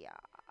over here.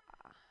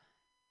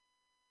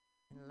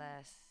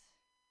 Unless.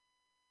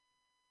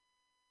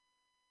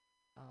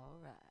 All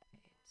right.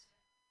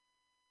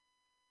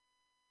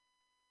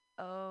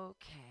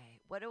 Okay.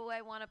 What do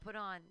I want to put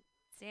on?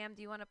 Sam,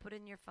 do you want to put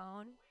in your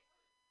phone?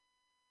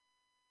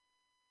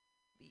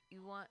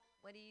 You want,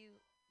 what do you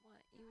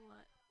want? You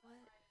want what?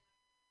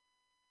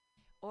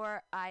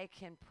 Or I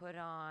can put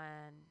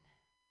on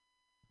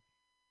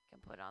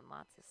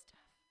lots of stuff.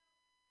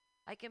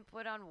 I can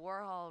put on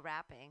Warhol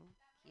rapping.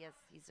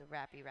 He's a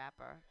rappy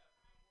rapper.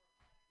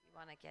 You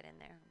want to get in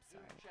there? I'm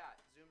sorry.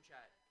 Zoom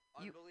chat.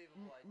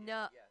 Unbelievable idea.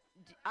 No,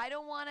 Yes. I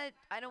don't want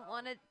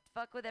to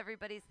fuck with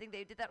everybody's thing.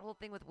 They did that whole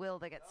thing with Will.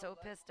 They got so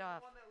pissed That's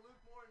off. the one that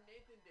Luke Moore and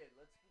Nathan did.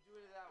 Let's do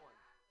it to that one.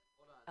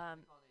 Hold on. Let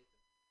me call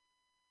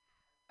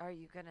Nathan. Are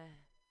you gonna?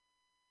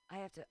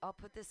 I'll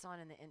put this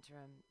on in the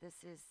interim. This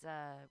is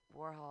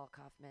Warhol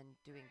Kaufman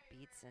doing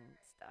beats and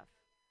stuff.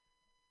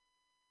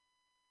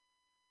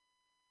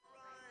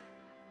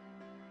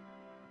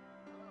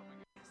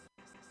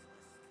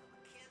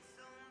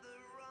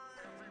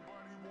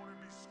 Everybody wanna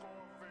be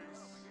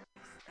Scarface.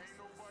 Ain't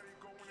nobody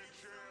going to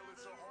jail,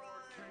 it's a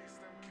hard case.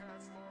 Them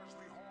cats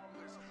largely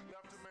harmless.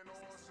 Left them in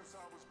awe since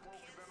I was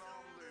broken than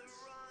omelets.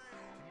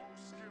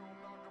 Most skill,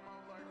 knock 'em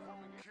out like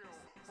roadkill.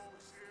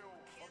 Folks ill,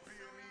 a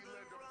B&E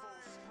led to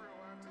full skrill.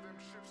 Had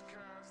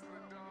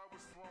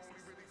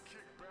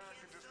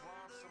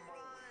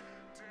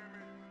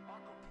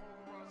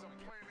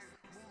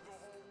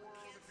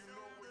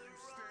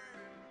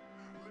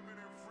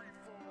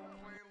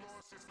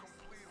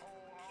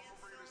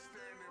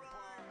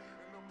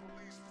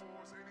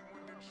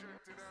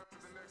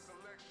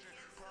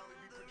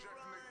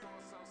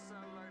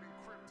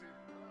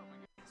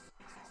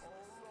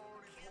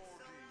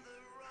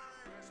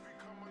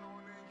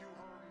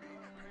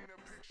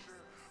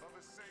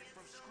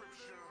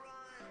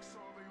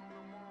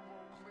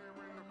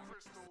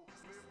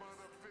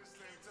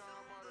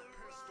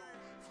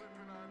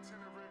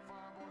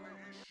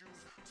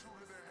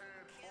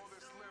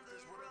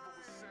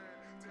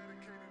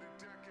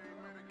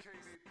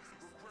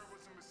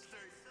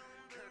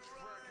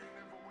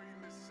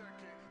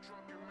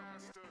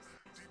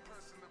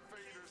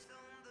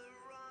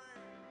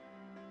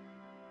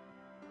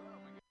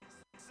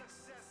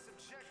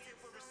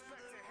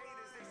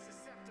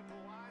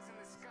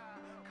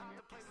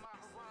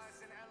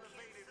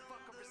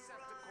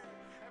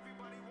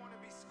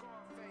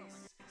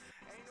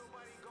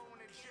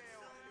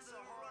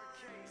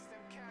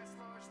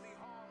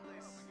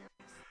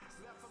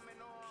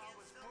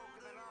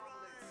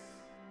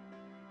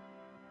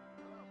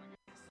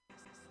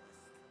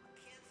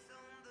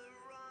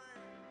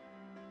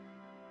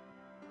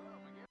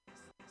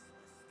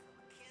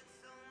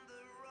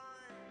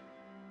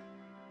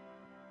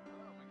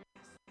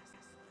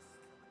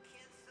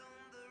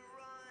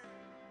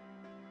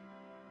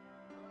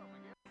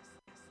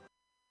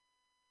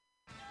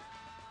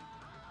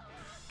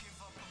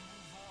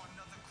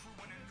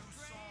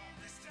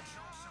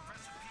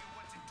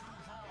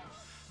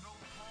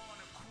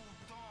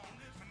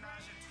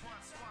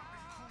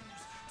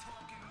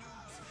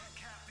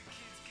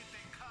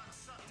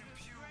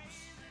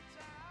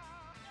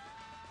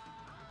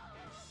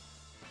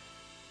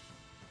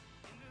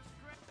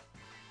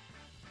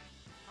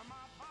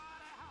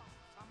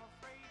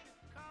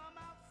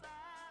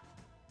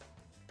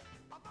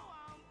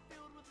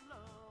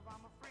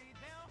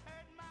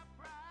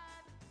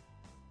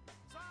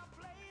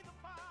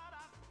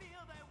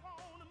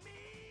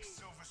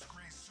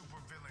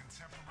supervillain,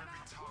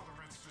 temporary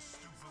tolerance for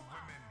stupid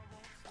women.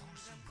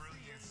 Gruesome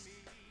brilliance,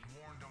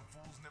 warned them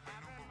fools never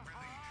knew, but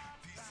really,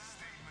 thesis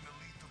statement of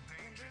lethal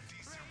danger,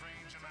 decent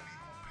range and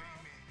unequal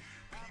payment.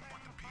 Peep what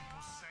the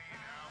people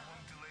saying,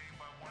 album delayed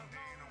by one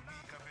day in a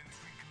week. I've been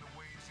tweaking the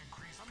waves,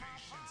 increased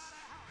patience.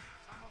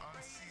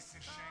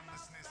 Unceasing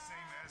shamelessness,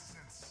 same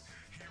essence.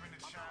 Hearing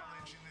the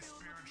challenge in this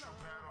spiritual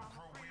battle,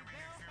 grow weary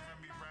and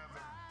fearing me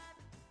rather.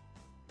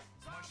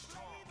 Much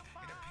talk,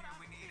 it appear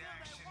we need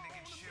action.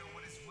 Nigga, chill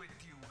what is with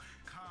you.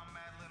 Calm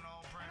Madeline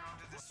all brown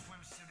to the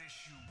swimsuit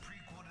issue.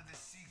 Prequel to the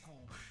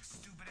sequel.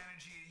 Stupid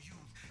energy of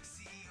youth.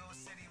 CEO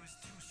said he was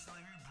too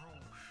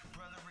cerebral.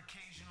 Brother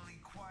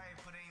occasionally quiet,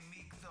 but ain't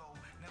meek though.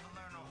 Never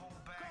learn to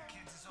hold back.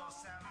 Kids is all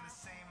sounding the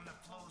same and the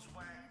flow's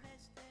whack.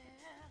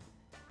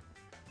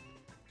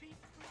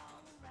 People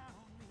all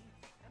around me,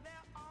 and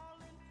they're all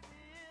in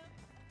fear.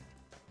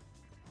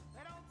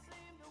 They don't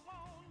seem to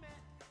want me,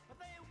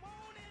 but they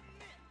won't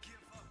admit.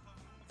 Give up or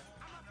move on.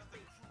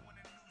 Another crew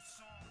and a new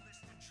song.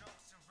 List of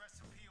jokes and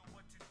recipe of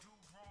what to do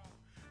wrong.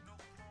 No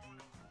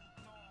brawn, a cool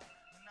thong.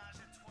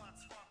 Menage a trois,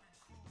 swapping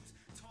crews.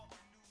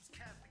 Talking news,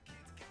 Catholic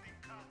kids get their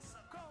cocks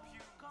up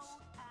confused.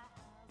 Cold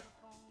eyes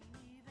upon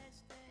me, they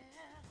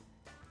stare.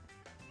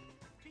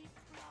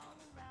 People all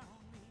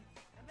around me,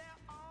 and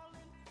they're all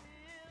in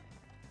fear.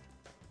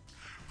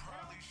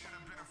 Probably should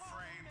have been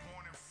afraid.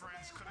 Warning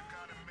friends, could have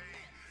got it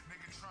made.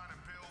 Nigga trying to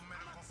build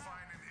medical,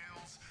 finding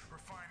ills.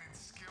 Refining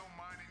skill,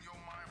 minding your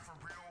mind for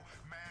real.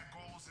 Mad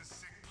goals and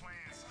sick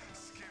plans.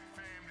 Skip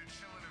fam to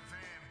chill in a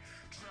van.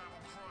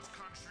 Travel cross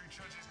country,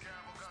 judges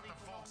gavel, got the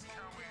folks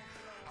counting.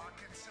 I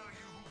can tell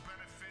you who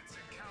benefits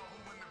and count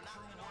who in the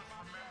crew worth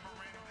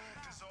remembering.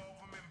 Dissolve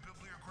them in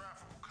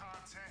bibliographical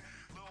content.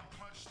 Little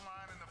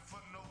punchline in the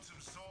footnotes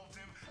absolved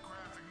him.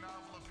 Graphic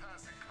novel, a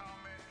passing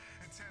comment.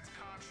 Intense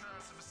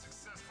contrast of a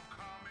successful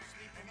comic.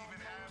 And even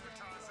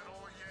advertise it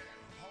all yet.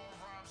 Hall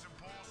rhymes and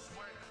ball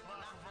sweat.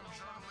 Locker room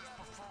journalists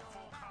prefer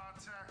full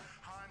contact.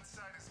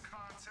 Hindsight is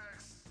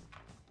context.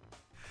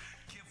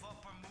 Give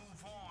up or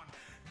move on.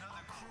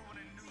 Another crew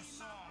and a new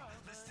song.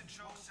 List of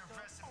jokes and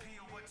recipe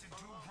of what to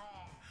do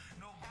wrong.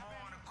 No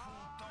brawn, a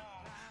cool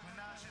thong.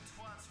 Menage a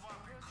trois,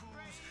 swapping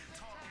crews.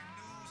 Talking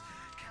news,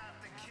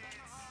 Catholic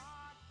kids.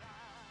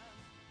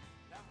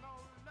 There's no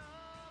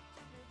love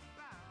to be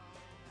found.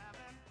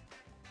 Having,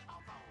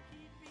 although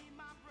he be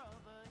my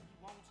brother, he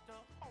wants to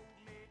hold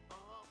me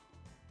up.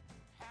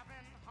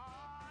 Having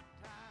hard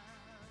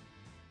time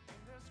in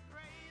this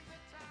crazy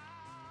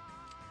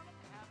town.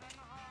 Having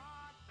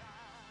hard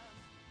time.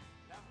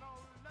 There's no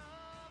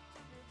love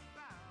to be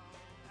found.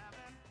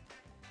 Having,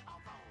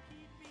 although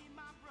he be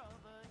my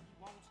brother, he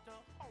wants to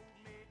hold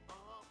me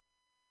up.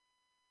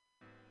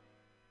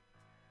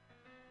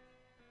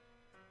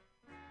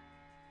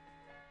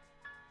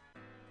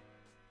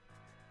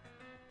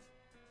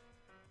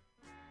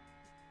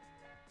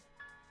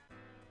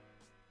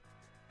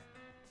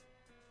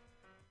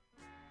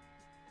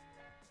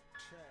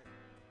 Check.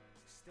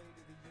 State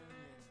of the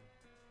Union.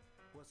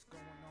 What's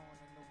going on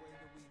in the way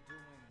that we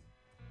doing?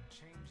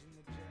 Changing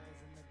the jazz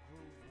and the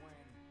groove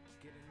when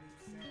get a new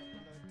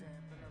sampler,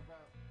 dampen her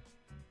up.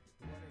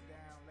 Water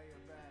down, lay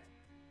her back.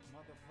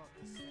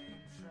 Motherfucker,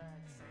 same track,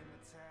 same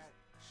attack.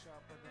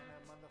 Sharper than a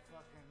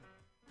motherfucking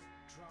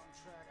drum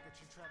track that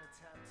you try to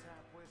tap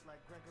with like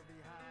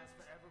Gregory Hines.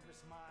 Forever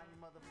is mine. You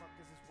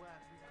motherfuckers is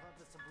whack. We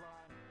clever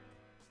sublime.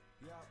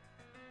 Yup.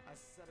 I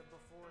said it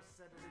before,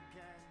 said it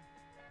again.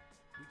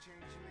 We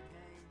changing the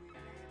game, we in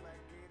it like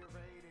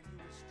Gatorade, and you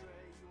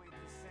astray, you ain't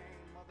the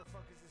same.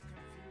 Motherfuckers is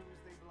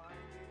confused, they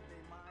blinded,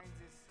 they minds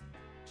is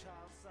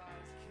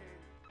child-sized kid.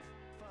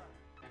 Fuck.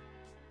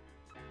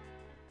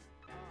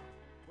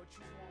 What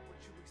you want, what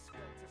you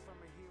expected from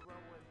a hero,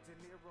 a De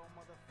Niro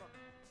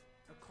motherfucker.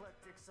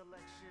 Eclectic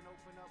selection,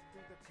 open up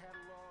through the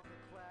catalog of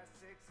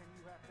classics, and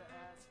you have to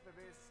ask for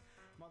this.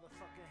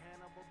 Motherfucking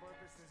Hannibal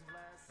Buress is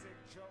last sick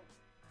joke.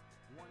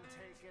 One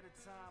take at a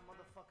time,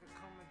 motherfucker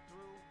coming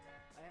through.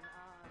 And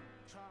I'm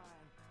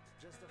trying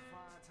just to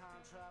find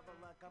time travel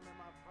like I'm in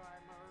my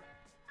primer.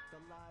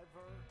 The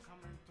liver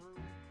coming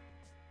through.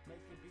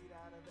 Making beat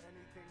out of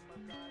anything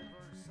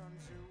MacGyver, Sun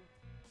Tzu.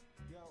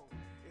 Yo,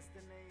 it's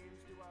the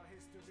names throughout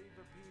history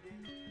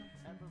repeated.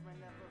 Ever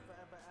and ever,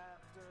 forever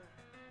after.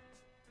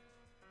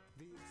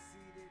 The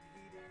exceeded,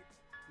 heated.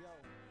 Yo,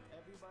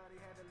 everybody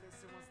had to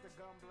listen once the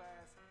gun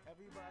blast.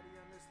 Everybody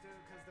understood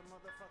cause the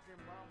motherfucking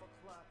bomber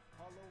clock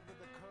all over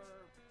the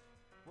curb.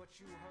 What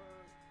you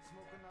heard,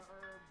 smoking the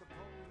herb, the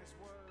potent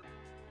word.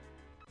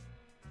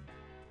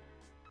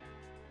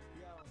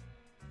 Yo,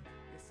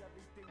 it's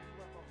everything you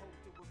ever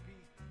hoped it would be.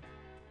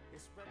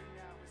 It's ready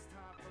now, it's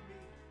time for me.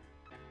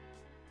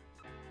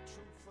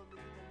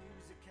 Truthfully, the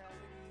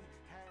musicality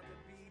had to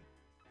be.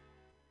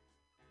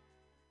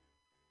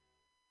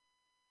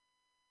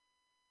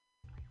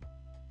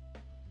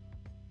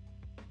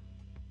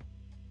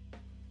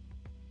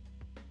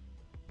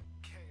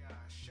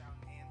 Chaos,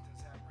 shouting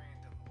anthems at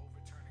random,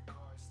 overturning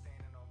cars,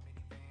 standing on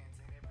minivans,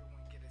 and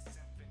everyone get a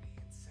symphony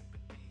and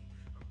sympathy.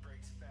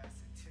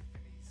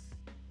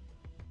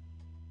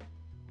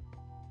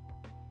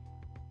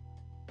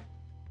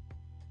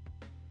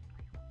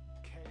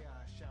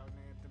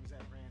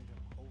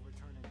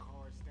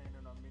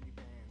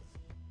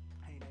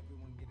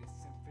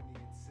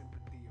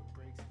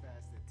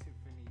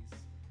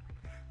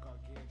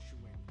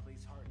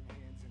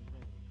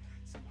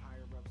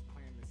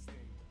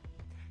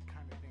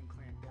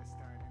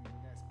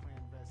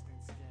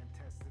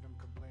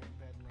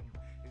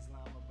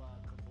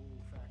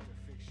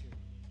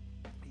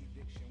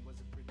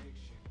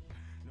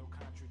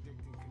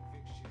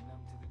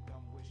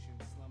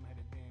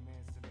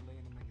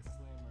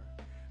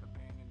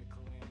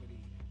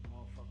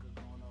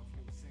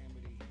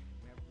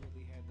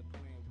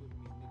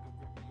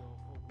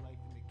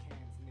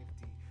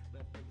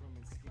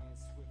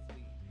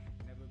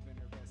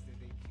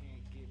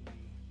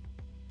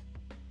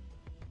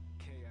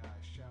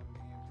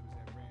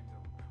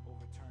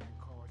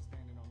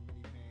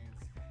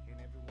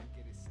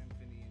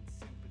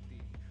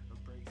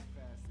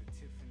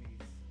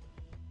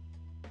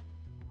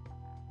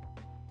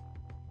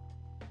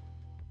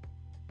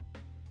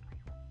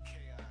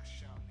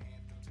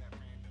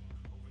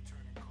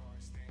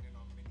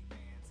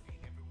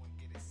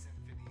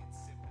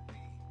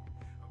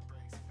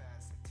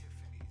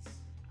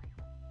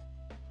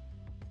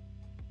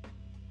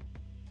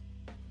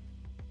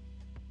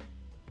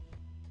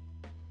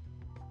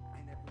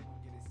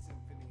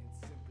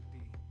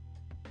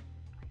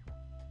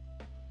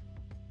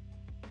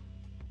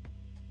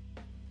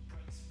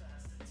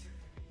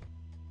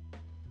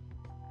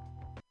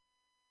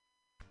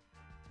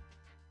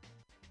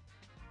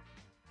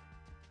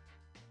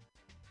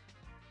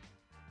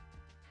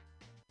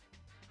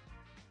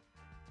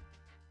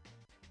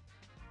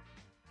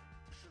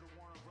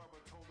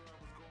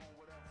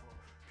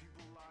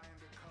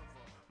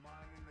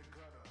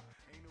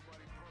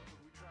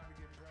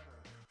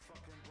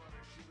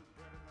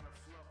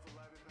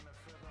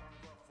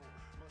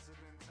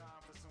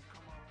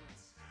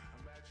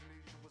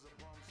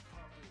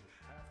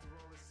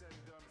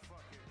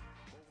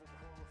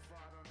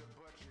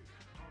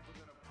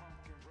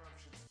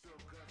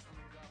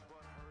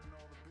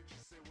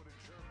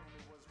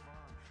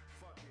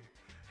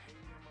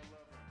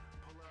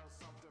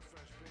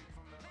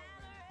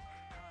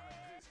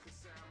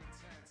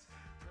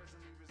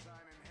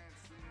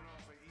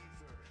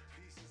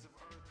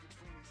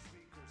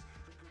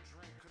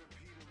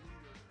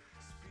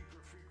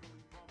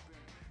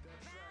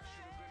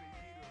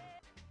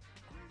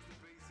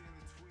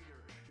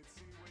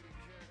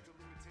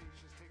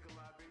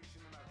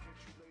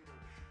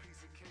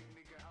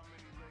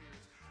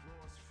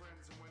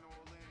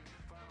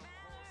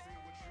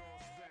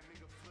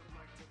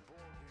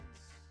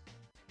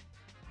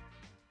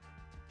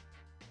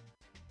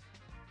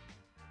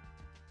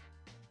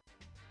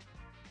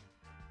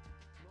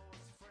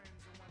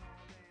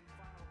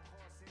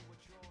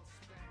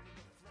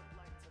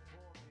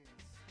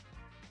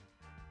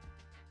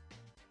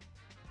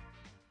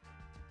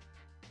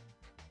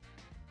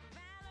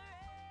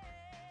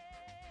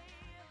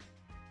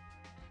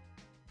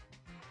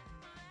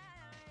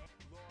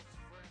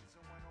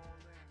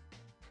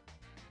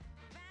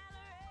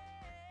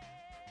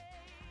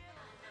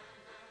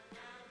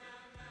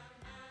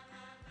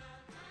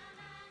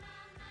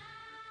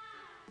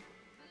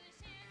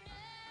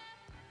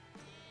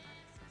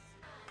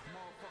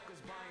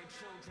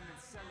 children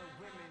and selling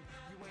women.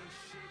 You ain't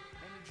shit.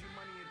 Energy,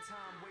 money, and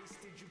time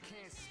wasted. You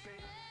can't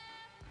spit.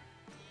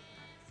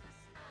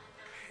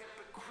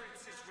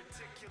 Hypocrites is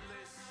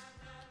ridiculous.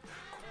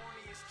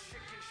 Corny is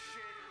chicken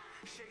shit.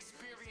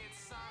 Shakespearean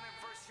sonnet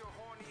verse your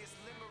horniest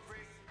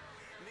limerick.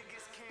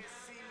 Niggas can't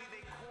see me,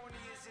 they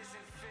corny as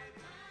isn't fit.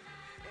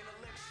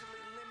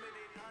 Intellectually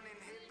limited,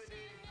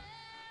 uninhibited.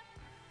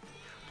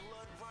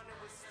 Blood running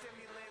with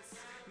stimulants.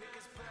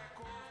 Niggas back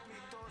off me,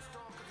 thoughts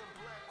darker than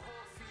black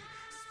coffee.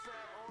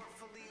 Spat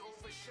awfully,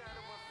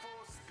 overshadowing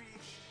false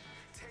speech.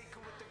 Taken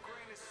with a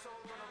grain of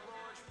salt on a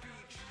large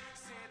beach.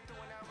 Sand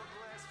through an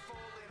hourglass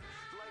falling.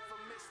 Life a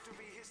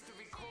mystery,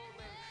 history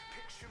calling.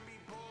 Picture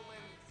me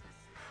bowling.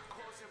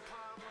 Causing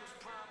problems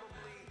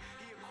probably.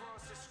 He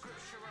across the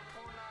scripture and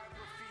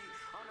pornography.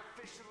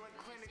 Unofficial and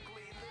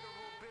clinically.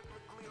 Literal,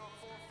 biblically. Our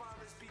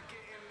forefathers be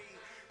getting me.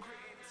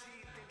 Gritting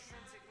teeth,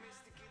 intrinsic,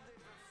 mysticky,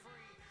 living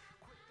free.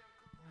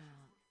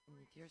 Well, and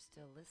if you're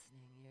still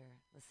listening,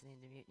 you're listening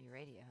to Mutiny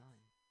Radio,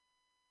 and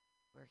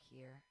we're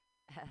here.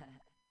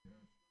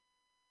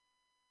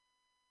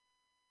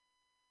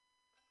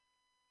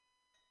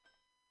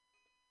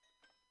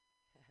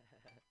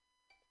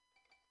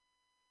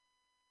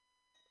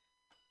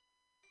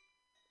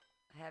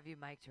 I have you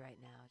mic'd right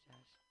now,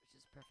 Josh, which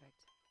is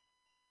perfect.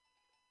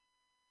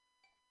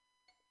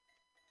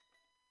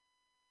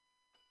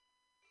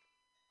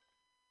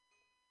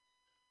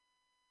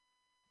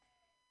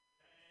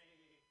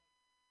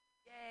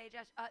 Yay,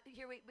 Josh.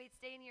 Here, wait,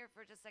 stay in here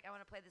for just a sec. I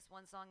want to play this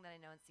one song that I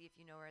know and see if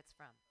you know where it's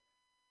from.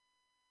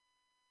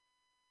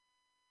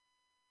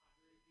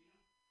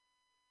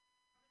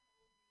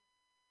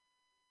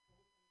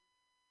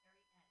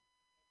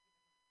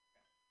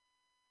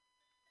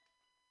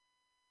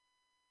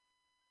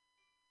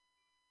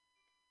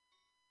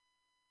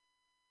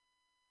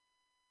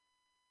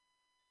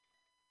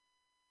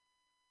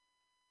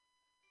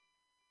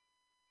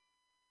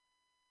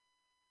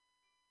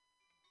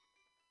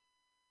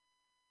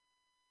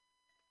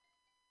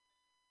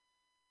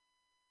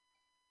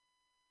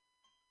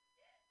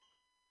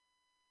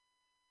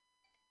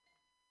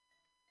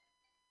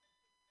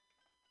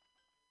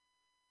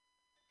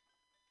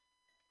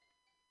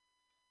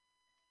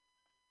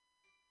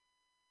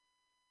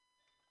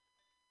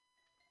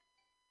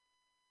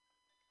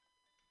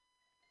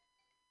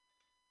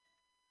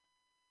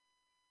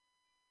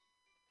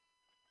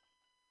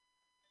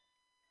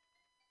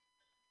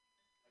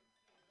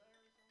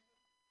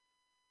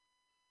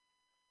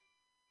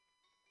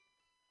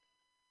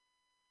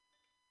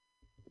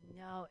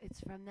 No, it's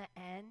from the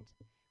end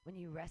when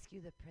you rescue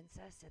the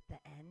princess at the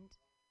end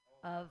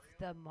of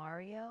the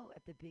Mario,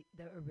 at the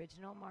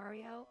original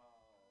Mario,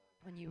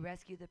 when you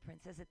rescue the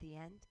princess at the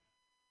end.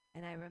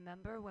 And I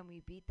remember when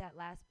we beat that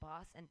last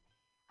boss, and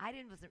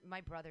my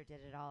brother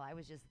did it all. I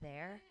was just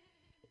there,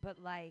 but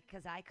like,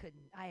 cause I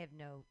have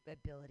no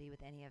ability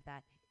with any of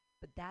that.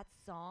 But that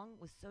song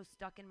was so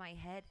stuck in my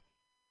head,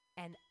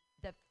 and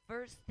the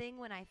first thing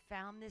when I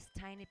found this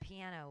tiny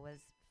piano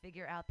was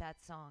figure out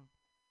that song.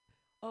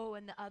 Oh,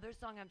 and the other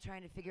song I'm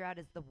trying to figure out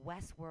is the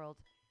Westworld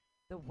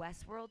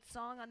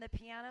song on the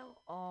piano.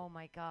 Oh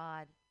my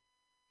God,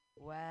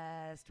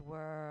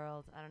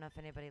 Westworld. I don't know if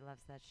anybody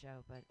loves that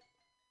show, but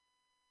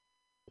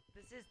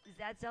is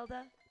that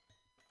Zelda?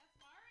 That's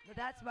Mari. No,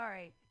 that's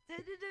Mari.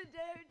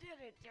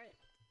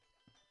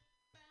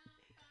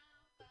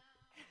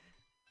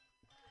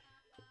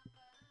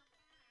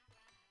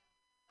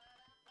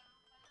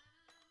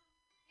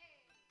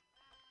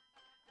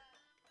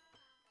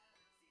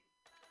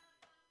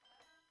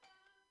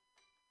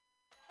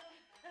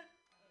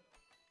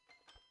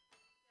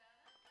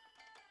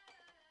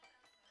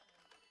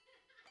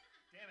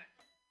 Damn it.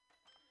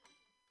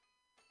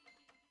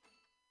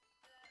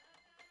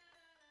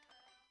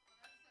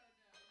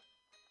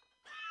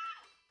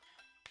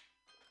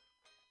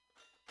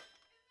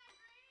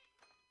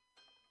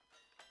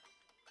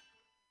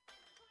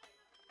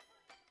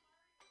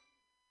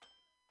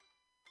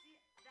 See,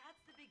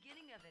 that's the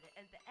beginning of it.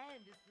 At the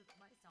end is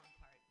my song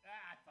part.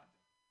 I fucked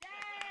it. Yay!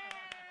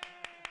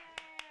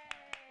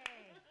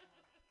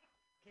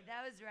 Okay,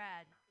 that was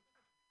rad.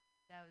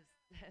 That was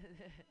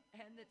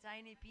and the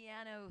tiny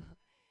piano.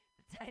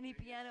 The tiny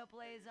piano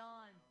plays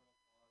on.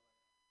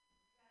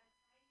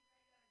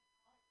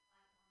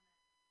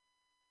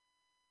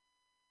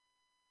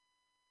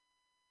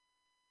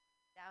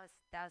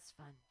 That was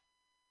fun.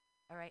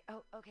 All right.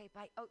 Oh, okay.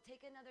 Bye. Oh,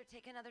 take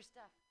another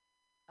stuff.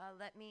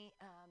 Let me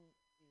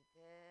do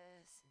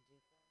this and do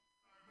that.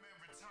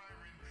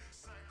 Retiring,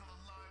 cycle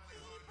of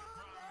livelihood,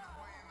 riding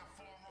away in the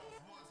far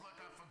off woods like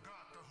I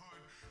forgot the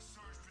hood.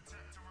 Surge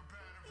protector or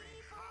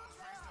battery. I was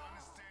raised to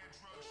understand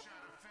drugs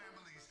shatter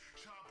families.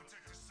 Child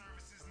protective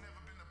services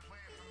never been the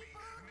plan for me.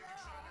 A nigga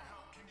trying to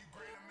help, can you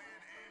grant a man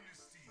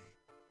amnesty?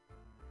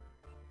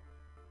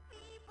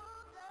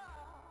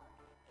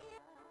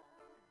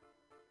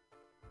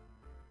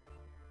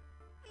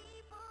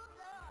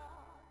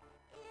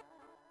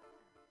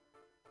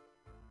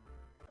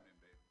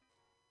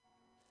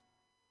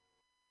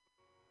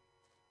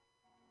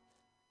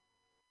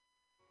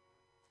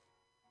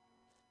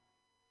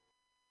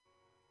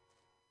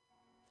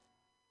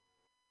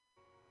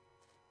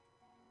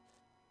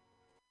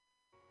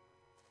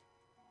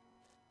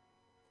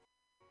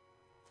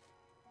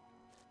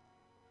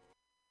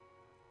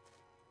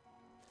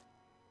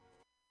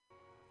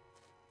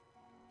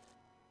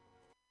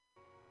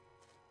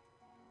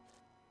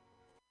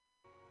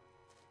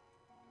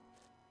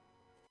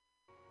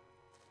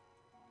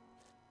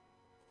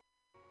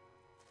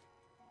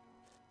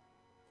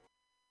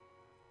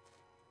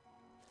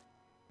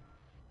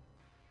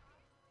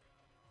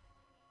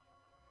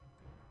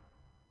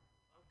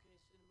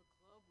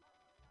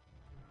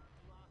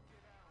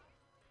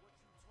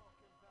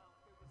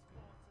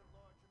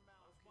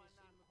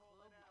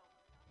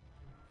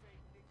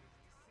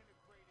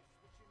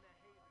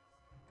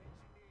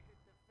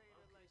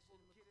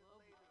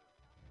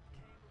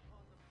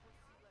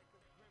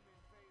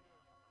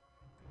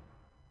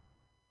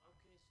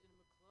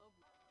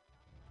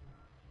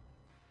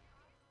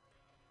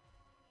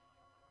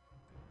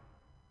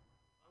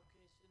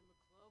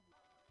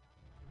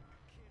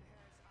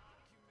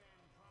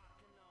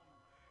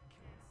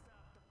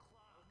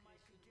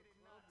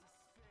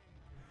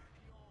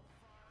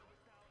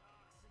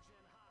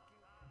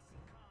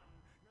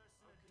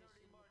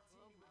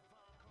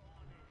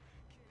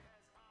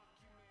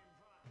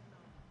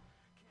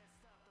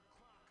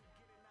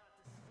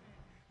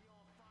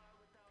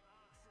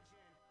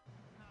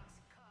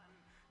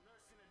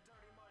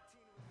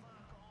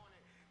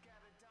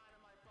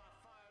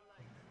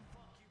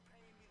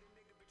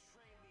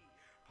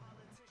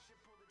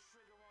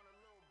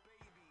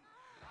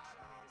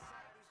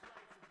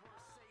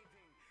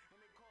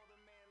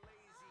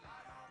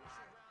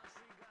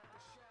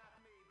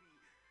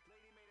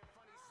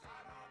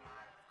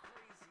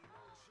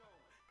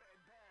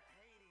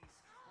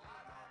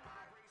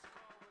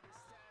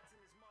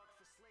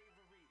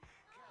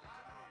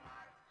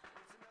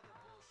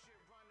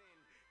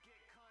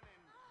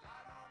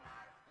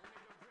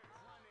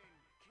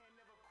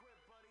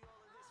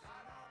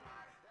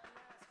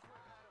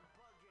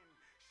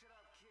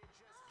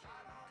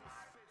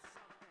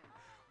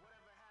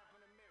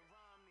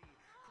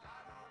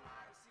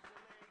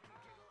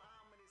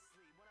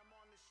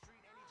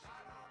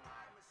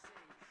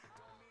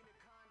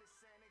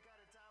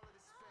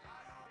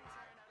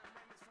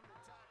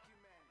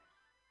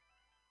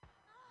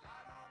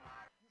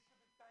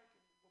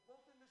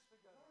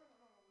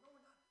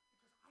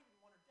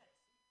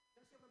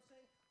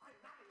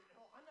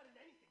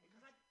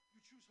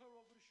 start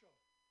over the show.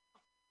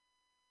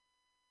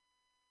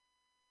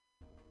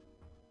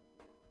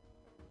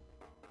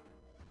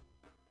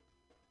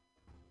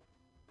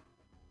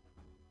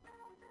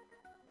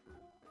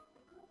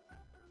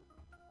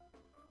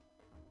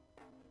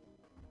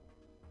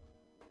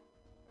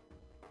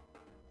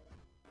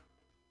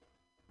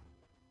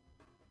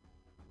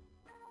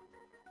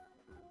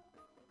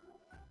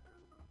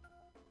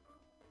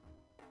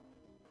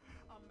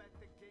 I'm at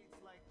the gates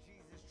like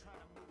Jesus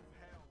trying to move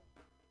hell.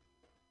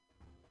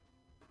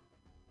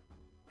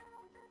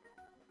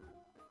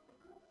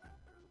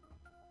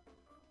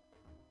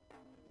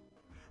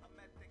 I'm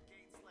at the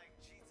gates like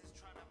Jesus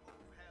trying to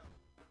move hell.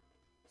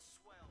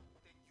 Swell,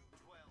 then you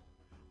dwell.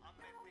 I'm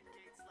at the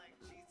gates like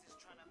Jesus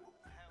trying to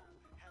move hell.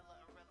 Hella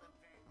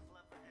irrelevant,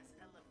 clever as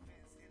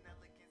elephants,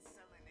 inelegant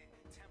selling it.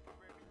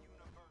 Temporary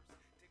universe,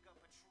 dig up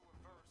a truer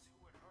verse, who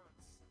it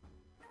hurts.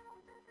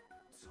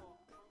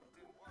 Talk proved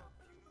and work.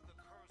 You knew the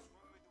curse,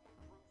 rumored to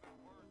improve in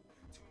worth.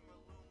 To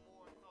illume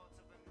more thoughts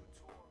of a new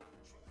tour.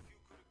 Truth you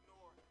could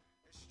ignore.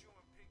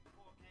 Eschewing pig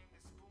pork, aim the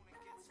spoon and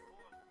get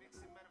sport.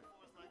 Mixing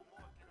metaphors like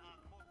mork and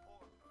ock, more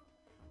pork.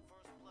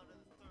 First blood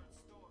of the third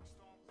stork.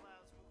 Storm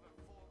clouds moving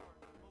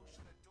forward.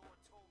 Motion the door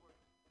toward.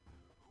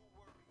 Who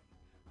worry?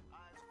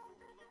 Eyes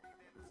grew blurry,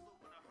 then flew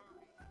in a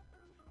hurry.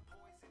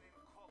 Poison and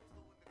cough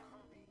flew in the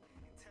curry.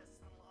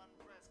 Intestinal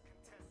unrest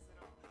contested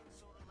them.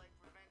 Sorta like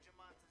Revenge of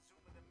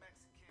Montezuma the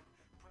Mexican.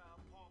 Proud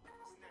Pauper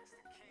was next to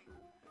King.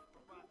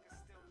 Barack is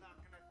still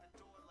knocking at the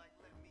door like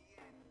let me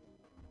in.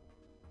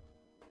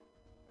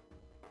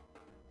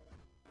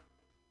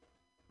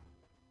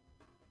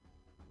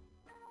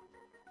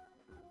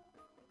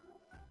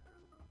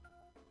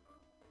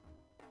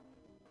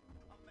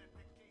 I'm at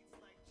the gates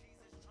like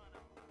Jesus trying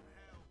to move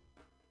hell.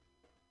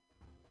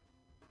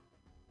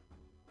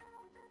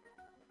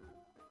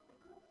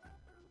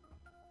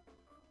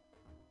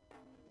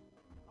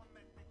 I'm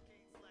at the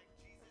gates like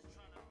Jesus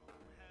trying to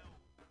move hell.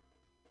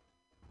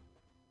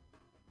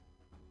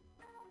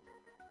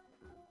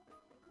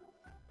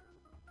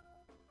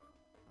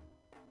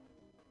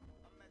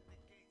 I'm at the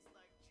gates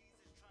like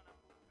Jesus trying to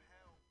move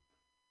hell.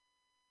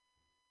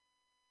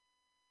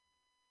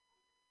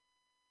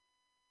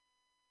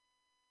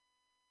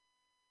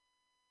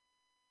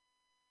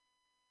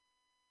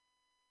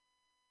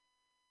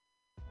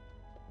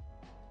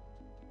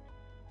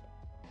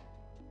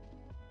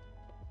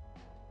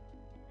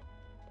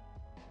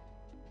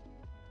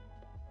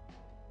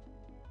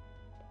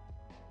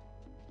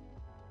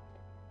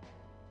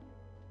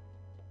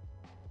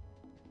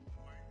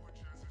 Language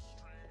as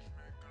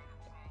estrangement, got a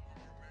problem,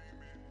 you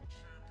name it.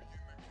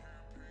 Champion the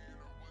campaign,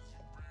 or was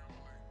you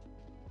rambling?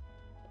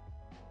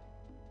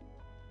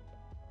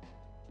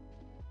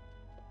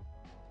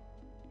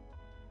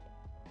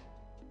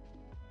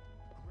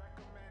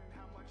 Recommend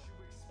how much you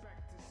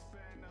expect to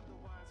spend.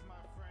 Otherwise,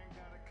 my friend,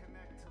 gotta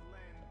connect to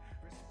lend.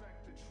 Respect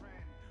the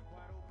trend.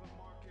 Wide open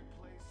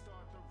marketplace.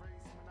 Start the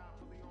race.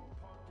 Monopoly on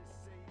park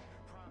estate.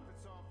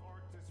 Profits off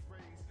Arctis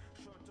raise.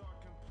 Short dark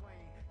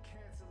complain.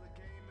 Cancel a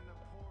game in the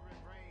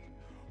pouring rain.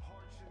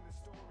 Harsh in the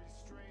story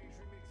strange.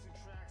 Remixing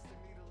tracks that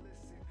need a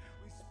listen.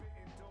 We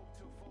spitting dope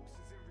till folks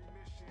is in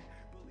remission.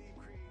 Believe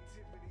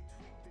creativity.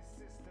 Tweak the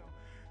system.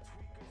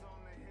 Tweakers on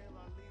the hill.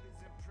 Our leaders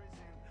in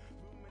prison.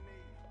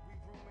 Luminate. We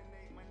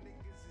ruminate. My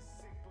niggas is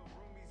sick, but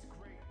roomie's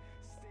great.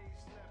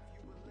 Stage left,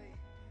 you were late.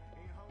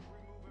 Ain't hungry,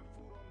 moving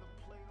food on the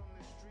plate on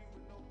the street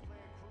with no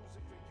plan.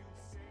 Cruising for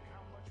youth's sake.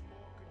 How much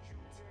more could you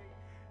take?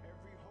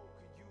 Every hoe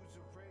could use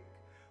a rake.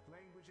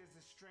 Language is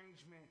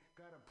estrangement.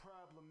 Got a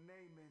problem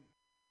naming.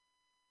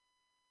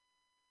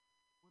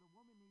 What a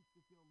woman needs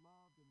to feel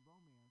loved and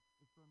romance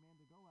is for a man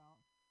to go out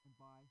and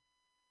buy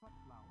cut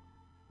flowers.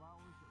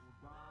 Flowers that will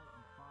die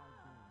in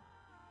 5 days.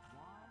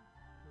 Why?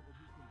 So that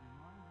he can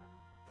remind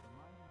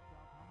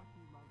himself how much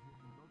he loves her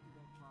and go through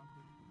that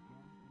process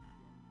again and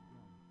again and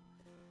again.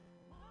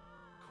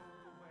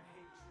 Cobra with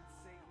hatred,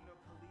 Satan, a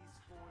police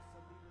force,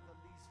 a leader, the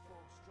least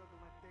folks,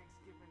 struggling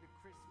Thanksgiving to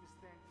Christmas,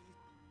 then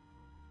Easter.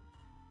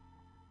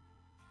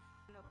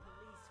 A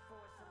police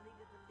force, a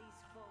leader, the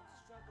least folks,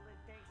 struggling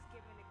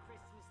Thanksgiving to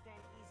Christmas,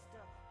 then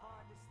Easter.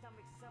 Hard to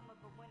stomach summer,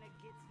 but winter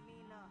gets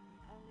meaner.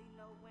 Only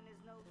no winners,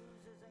 no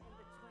losers, or in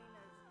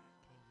betweeners.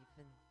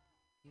 Okay,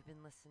 you've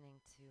been listening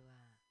to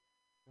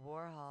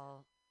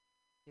Warhol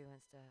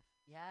doing stuff.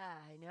 Yeah,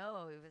 I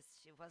know. It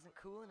wasn't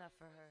cool enough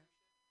for her.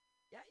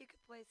 Yeah, you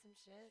could play some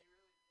shit,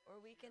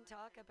 or we can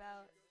talk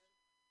about.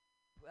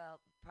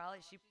 Well, probably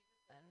she.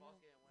 I don't know.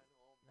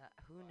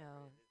 Who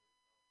knows?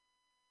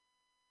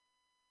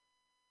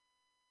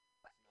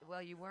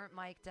 Well, you weren't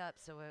mic'd up,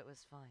 so it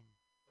was fine.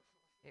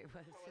 It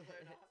was.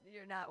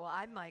 You're not. Well,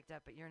 I'm mic'd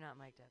up, but you're not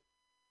mic'd up.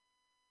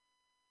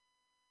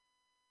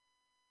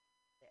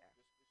 There.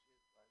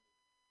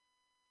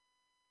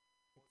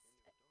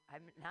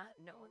 I'm not.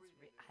 No one's.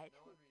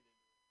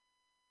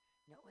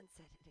 No one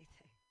said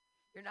anything.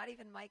 You're not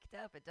even mic'd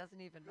up. It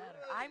doesn't even matter.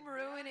 I'm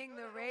ruining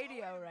the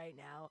radio right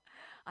now.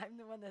 I'm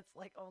the one that's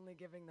like only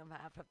giving them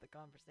half of the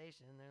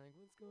conversation. And they're like,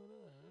 what's going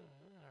on? I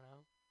don't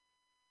know.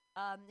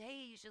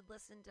 Hey, you should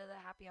listen to the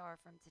happy hour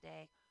from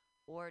today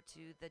or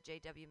to the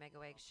JW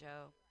Megaweg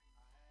Show.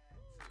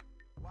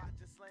 Watch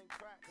it sling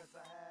crack, cause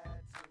I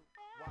had to.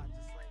 Watch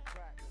it sling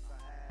crack, cause I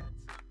had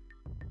to.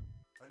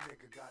 A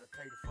nigga gotta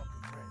pay the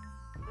fucking rent.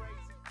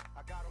 Crazy,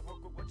 I gotta work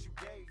with what you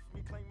gave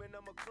me. Claiming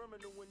I'm a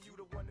criminal when you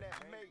the one that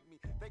made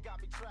me. They got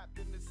me trapped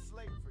in this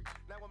slavery.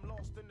 Now I'm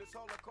lost in this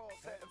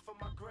Holocaust, heading for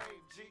my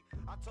grave, G.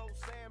 I told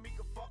Sam he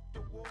could fuck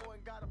the war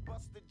and got a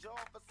busted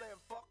jaw for saying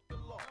fuck the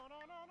law.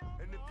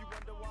 And if you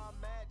wonder why I'm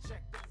mad,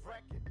 check the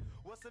record.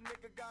 What's a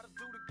nigga gotta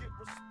do to get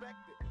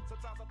respected?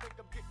 Sometimes I think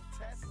I'm getting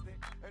tested.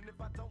 And if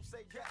I don't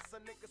say yes,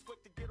 a nigga's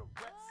quick to get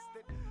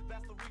arrested.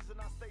 That's the reason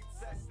I stay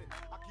tested.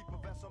 I keep a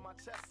vest on my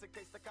chest in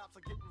case the cops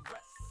are getting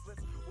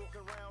restless.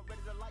 Walking around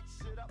ready to light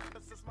shit up.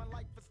 But since my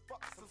life is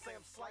fucked, some say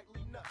I'm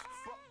slightly nuts.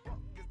 Buck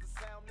is the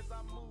sound as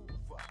I move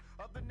up.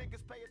 Other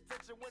niggas pay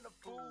attention when a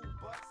fool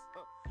busts.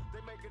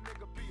 They make a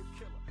nigga be a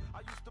killer.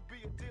 I used to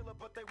be a dealer,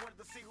 but they wanted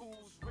to see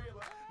who's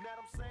realer. Now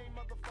them same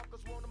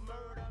motherfuckers wanna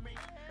murder me.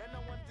 And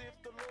I wonder if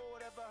the Lord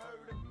ever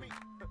heard of me.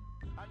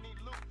 I need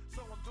loot,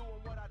 so I'm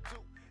doing what I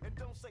do. And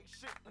don't say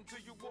shit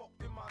until you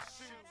walked in my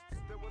shoes.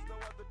 There was no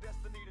other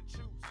destiny to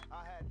choose.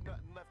 I had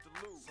nothing left to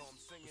lose. So I'm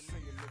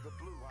singing nigga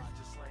blue. Why I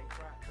just slang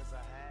crack, cause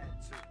I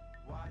had to.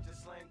 Why I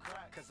just slang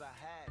crack, cause I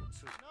had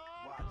to.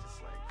 Why I just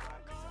slang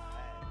crack, cause I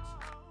had to.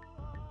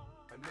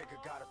 A nigga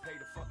gotta pay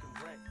the fucking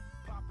rent.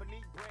 Papa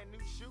need brand new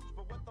shoes,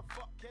 but what the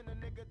fuck can a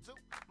nigga do?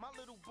 My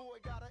little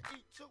boy gotta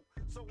eat too,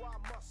 so why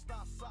must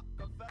I suck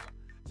a fella?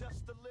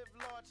 Just to live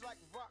large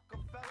like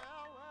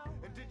Rockefeller.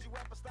 And did you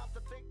ever stop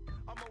to think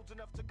I'm old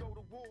enough to go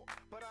to war,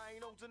 but I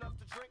ain't old enough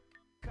to drink?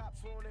 Cops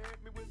wanna hit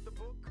me with the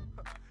book,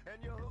 and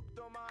you're hooked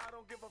on my I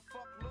don't give a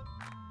fuck look.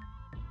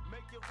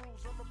 Make your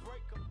rules, I'ma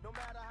break them. No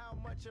matter how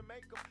much you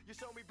make them. You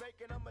show me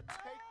bacon, I'ma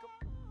take them.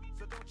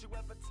 So don't you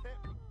ever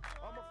tempt me.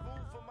 I'm a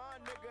fool for my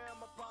nigga and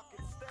my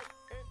pocket stay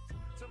empty.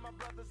 To my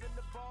brothers in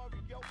the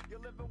barrio,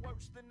 you're living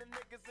worse than the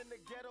niggas in the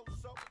ghetto,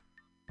 so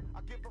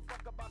I give a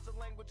fuck about your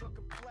language or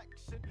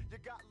complexion. You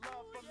got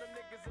love from the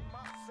niggas in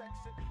my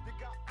section. You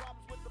got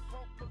problems with the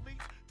punk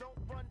police. Don't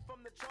run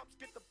from the trumps,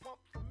 get the pump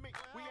from me.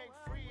 We ain't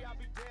free, I'll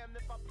be damned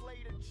if I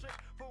played a trick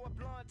for a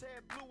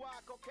blonde-haired,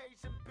 blue-eyed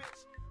Caucasian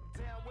bitch.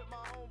 Down with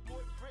my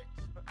homeboy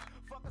Rich.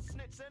 Fuck a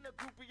snitch and a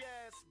groupie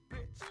ass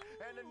bitch.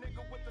 And a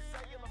nigga with a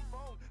cellular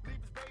phone. Leave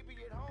his baby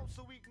at home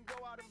so he can go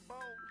out and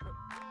bone.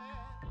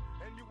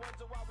 And you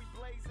wonder why we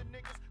blazing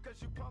niggas, cause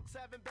you punks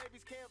having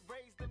babies can't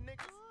raise the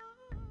niggas.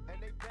 And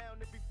they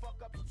bound to be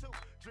fuck-ups too,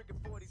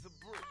 drinking 40s of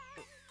brew.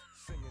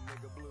 Singing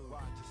nigga blue.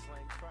 Why I just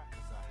slang crack,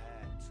 cause I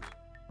had to.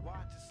 Why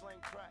I just slang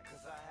crack,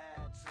 cause I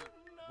had to.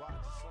 Why I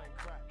just slang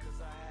crack,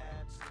 cause I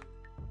had to.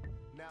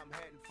 Now I'm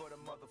heading for the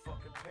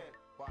motherfucking pen.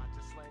 Why I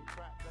just slang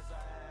crack, cause I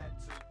had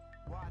to.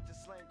 Why I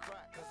just slang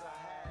crack, cause I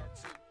had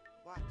to.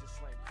 Why I just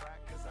slang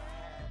crack, cause I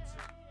had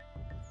to.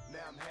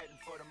 Now I'm heading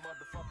for the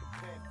motherfucking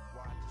pen.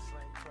 Why I just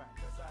slang crack,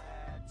 cause I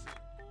had to.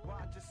 Why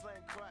I just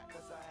slang crack,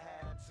 cause I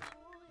had to.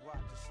 Why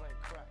I just slang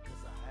crack,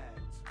 cause I had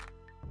to.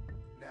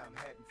 Now I'm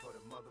heading for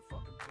the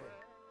motherfucking pen.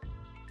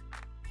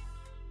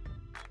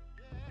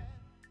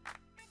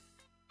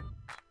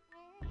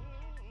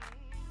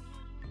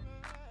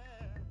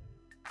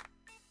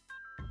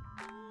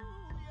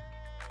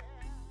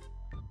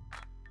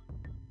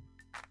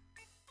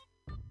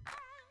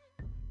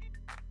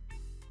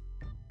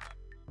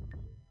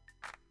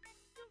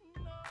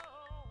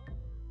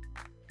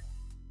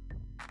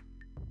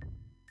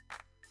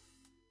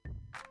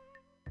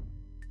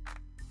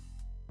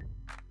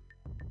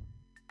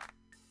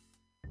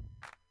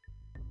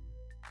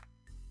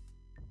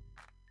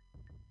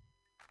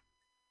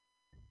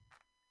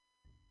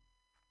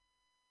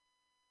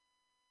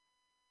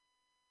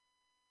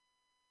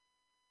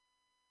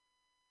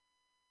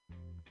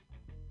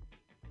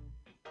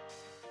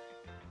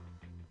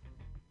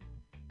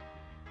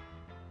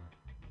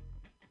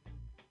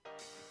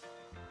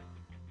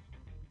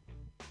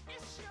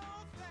 It's your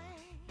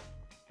thing.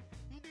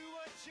 Do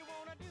what you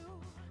wanna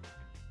do.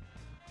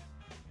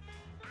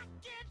 I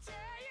can't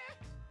tell you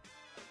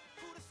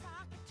who to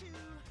sock it to.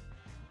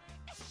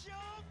 It's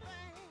your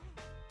thing.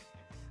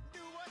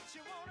 Do what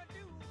you wanna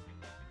do.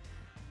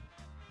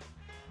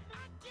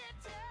 I can't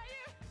tell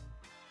you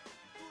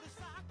who to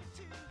sock it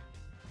to.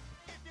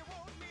 If you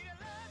want me to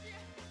love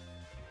you,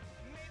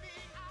 maybe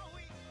I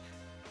will.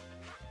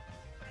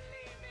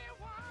 Believe me,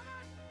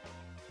 woman,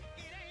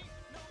 it ain't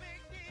no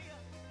big deal.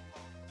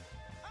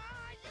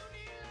 Oh, you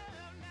need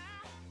love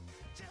now,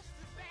 just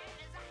as bad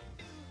as I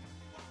do.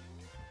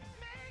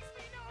 Makes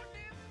me no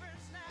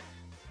difference now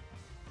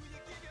who you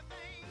give your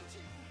thing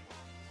to.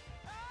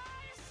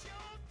 Oh, it's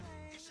your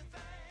thing. It's your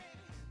thing.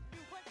 Do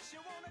what you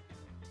wanna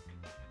do.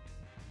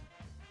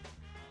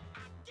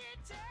 I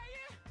can't tell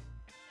you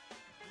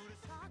who to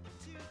talk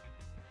to.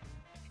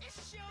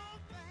 It's your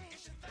thing.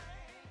 It's your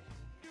thing.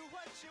 Do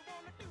what you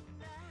wanna do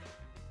now.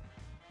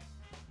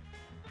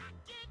 I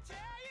can't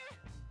tell you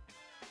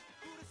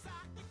who to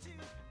sock it to.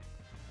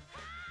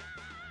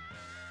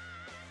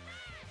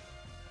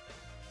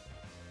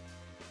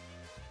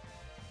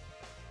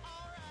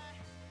 All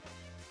right.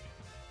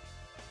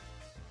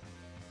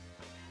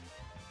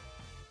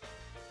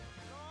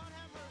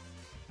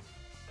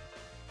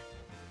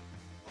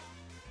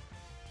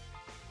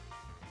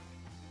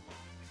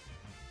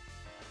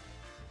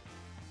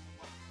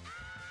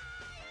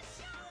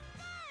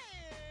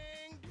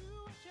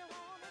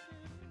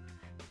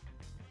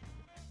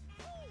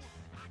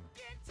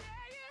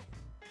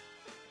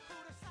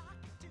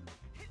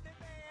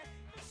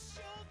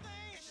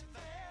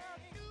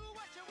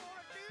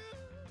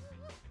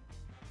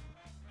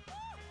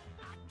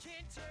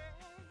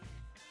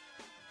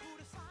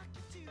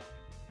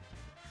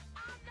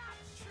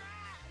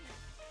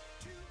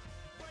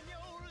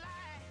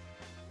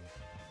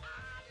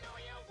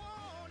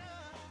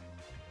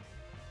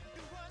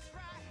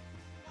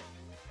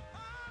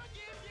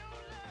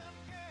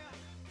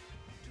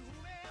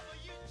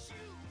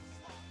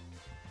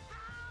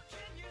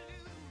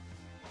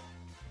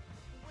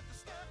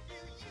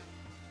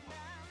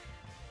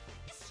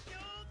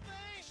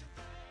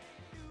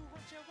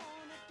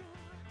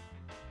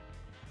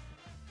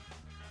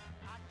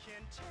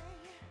 tell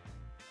you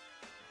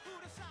who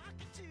to sock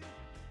it to.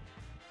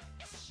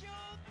 It's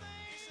your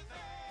thing,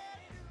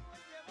 baby. Do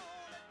what you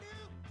wanna do.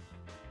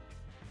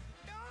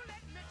 Don't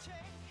let me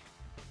tell you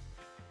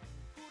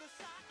who to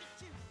sock it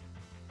to.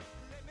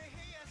 Let me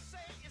hear you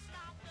say it's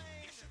my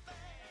thing. It's your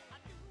thing. I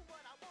do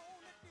what I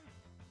wanna do.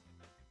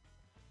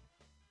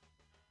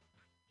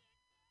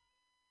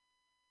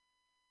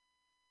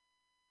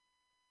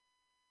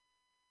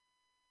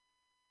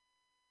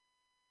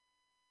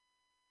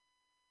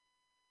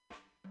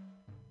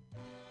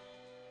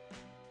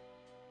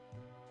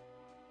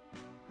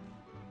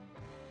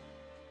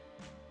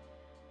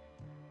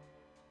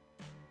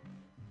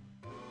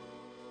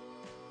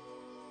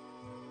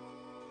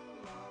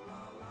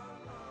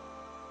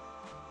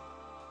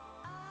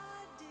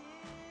 I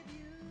did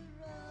you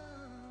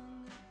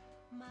wrong.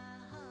 My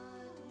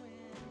heart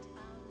went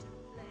out to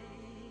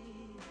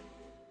play,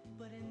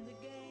 but in the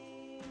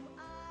game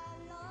I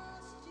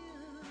lost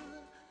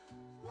you.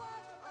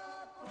 What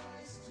a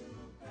price to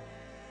pay!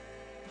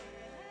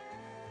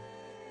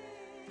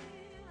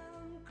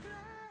 I'm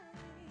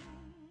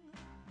crying.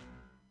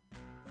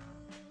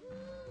 Ooh,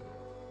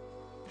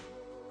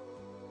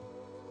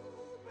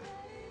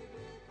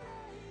 baby,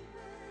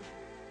 baby.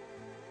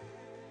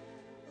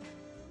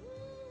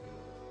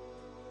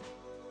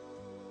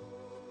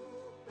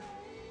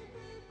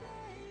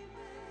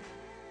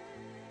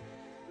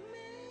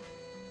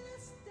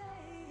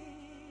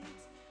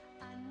 Mistakes,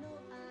 I know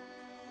I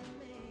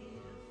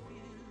made a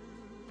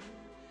few,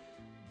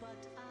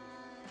 but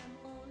I'm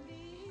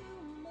only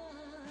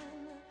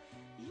human.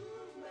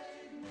 You've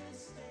made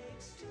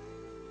mistakes too.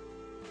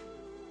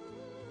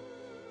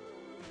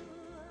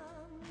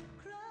 I'm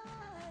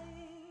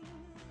crying.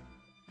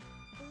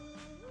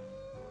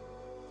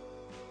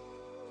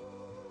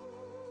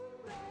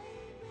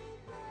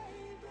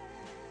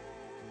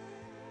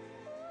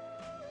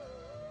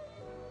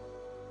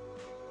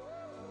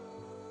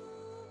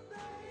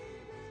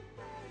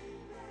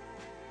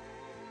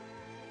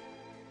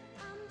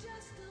 I'm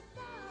just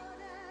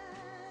about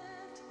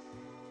at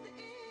the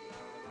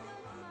end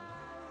of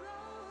my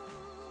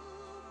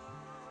rope,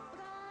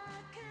 but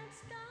I can't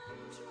stop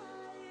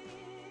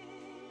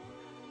trying.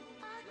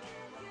 I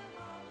can't give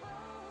up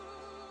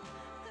hope,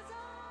 'cause I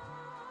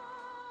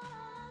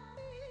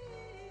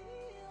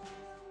feel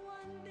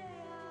one day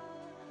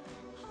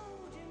I'll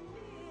hold you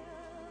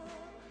near,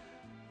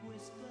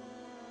 whisper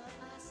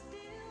I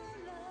still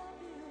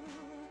love you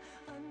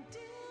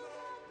until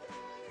that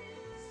day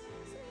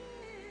is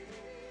here.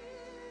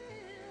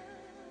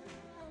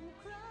 I'm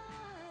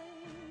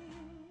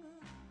crying.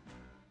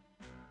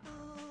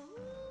 Ooh,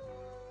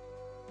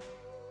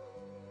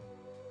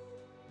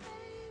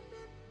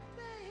 baby,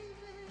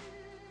 baby.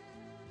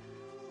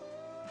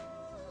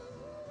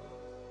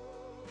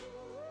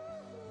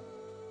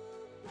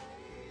 Ooh,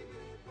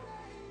 baby,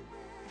 baby.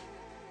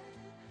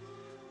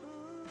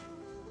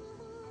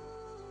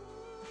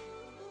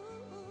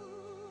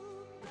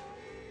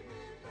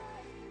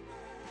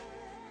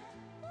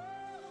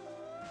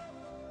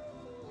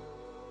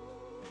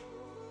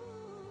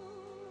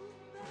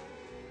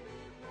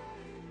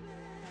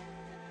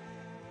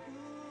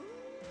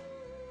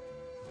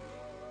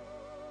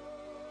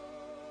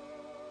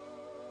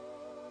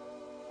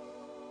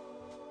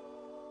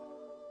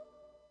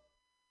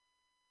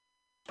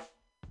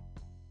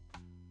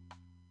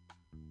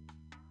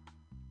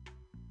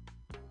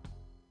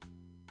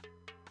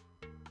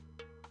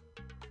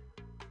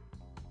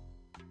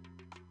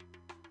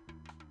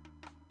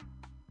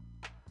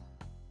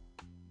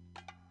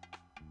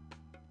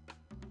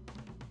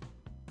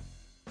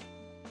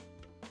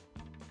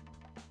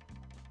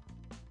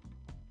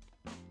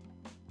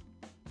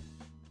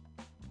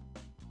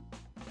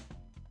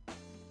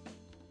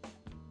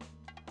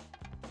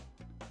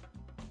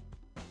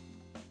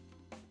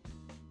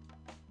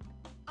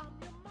 I'm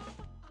your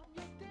mama, I'm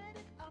your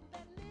daddy, I'm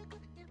that nigga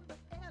in the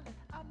alley.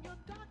 I'm your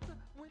doctor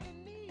when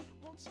in need.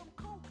 Want some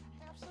coke,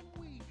 have some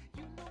weed.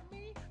 You know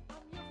me,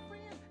 I'm your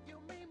friend, your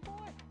main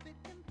boy, thick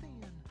and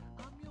thin.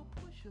 I'm your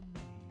pusher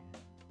man.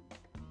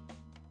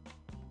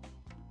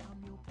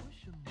 I'm your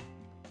pusher man.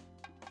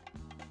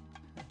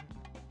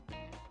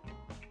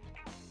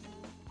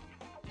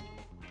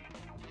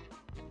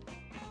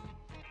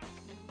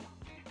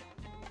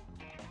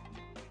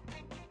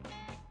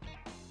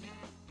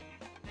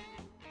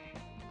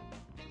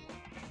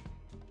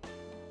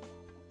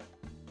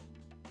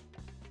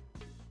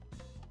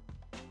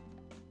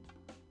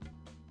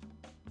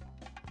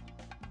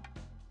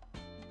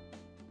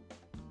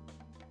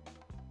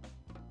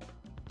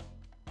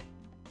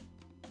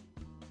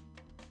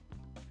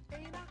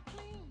 Ain't I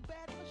clean,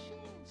 bad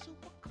machine,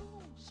 super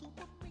cool,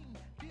 super mean,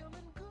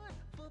 feeling good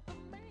for the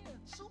man,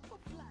 super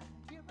fly,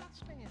 here I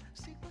stand,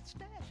 secret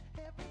stash,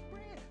 heavy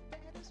bread,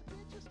 baddest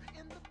bitches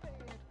in the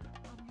bed.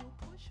 I'm your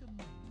pusher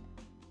man.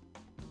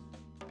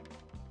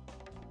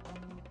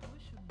 I'm your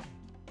pusher man.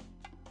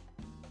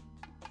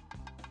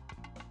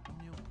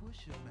 I'm your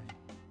pusher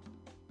man.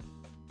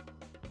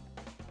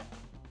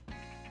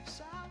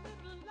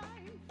 Solid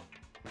life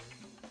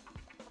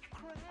of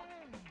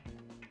crime.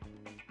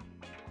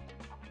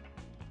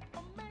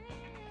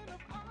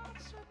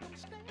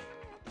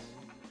 circumstance,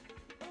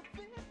 a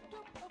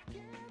victim of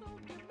ghetto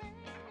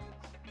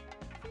demands.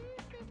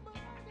 Feed me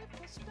money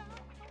for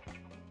style,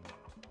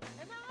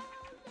 and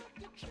I'll let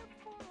you trip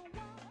for a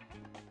while.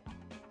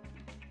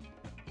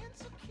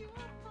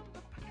 Insecure from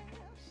the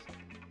past,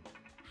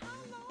 how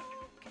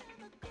long can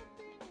a good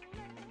thing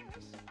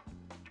last?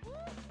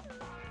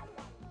 Got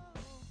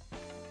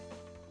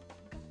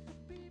to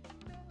be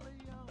mellow,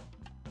 y'all.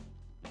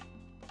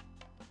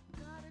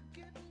 Gotta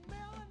get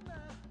mellow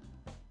now.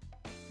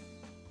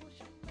 Push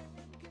a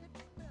man, get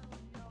mellow,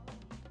 y'all.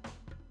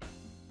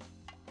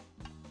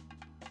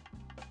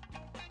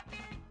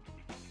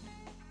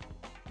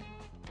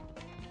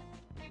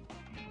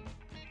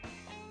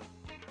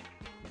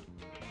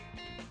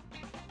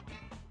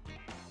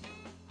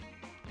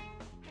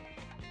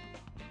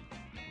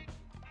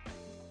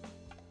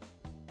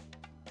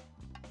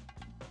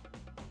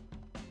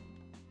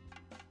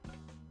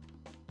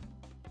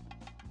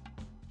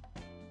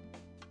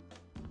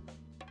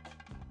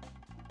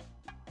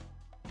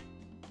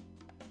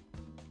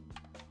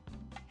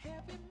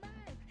 Heavy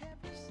mind,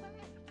 heavy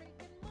sight,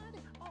 making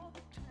money all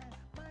the time.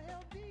 My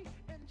LD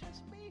and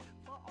just me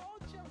for all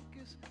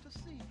junkies to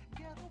see.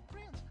 Ghetto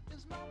Prince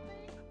is my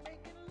thing,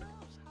 making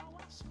love's how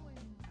I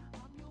swing.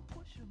 I'm your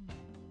pusher man.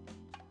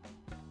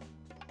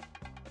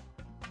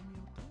 I'm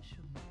your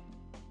pusher man.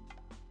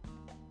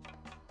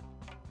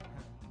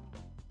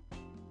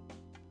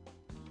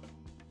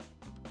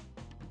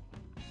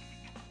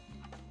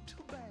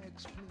 Two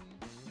bags,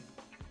 please,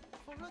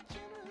 for a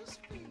generous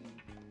fee.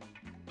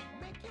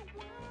 Make your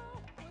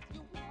world what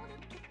you want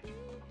it to be.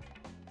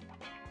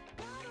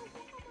 Got a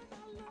woman I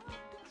love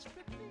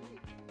desperately.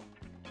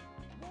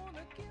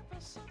 Wanna give her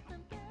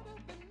something better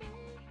than me.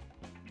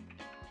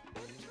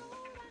 Been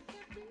told I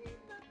can be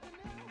nothing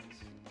else.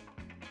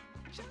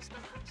 Just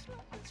a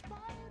hustler in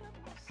spite of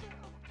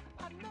myself.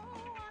 I know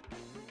I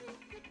can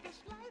make it. This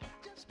life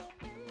just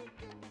don't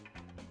make it.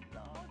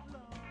 Lord,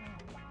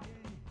 Lord,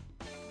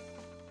 yeah.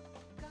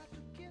 Got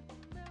to get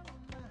mellow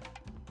now.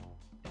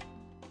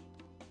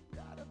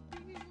 Gotta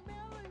be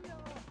mellow,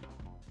 y'all.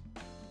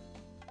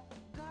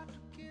 Got to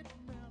get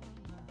mellow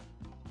now.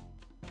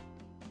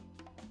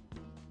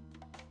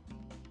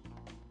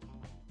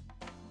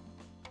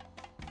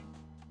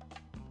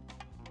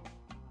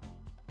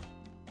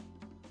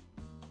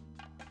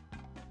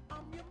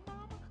 I'm your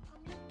mama,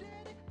 I'm your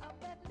daddy, I'm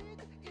that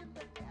nigga in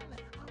the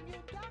alley. I'm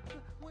your doctor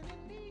when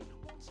in need.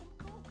 Want some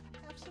coke,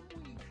 have some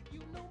weed. You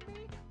know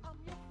me, I'm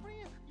your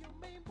friend, your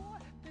main boy,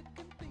 thick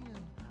and thin.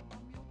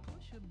 I'm your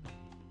pusher man.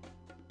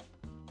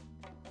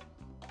 I'm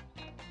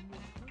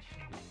your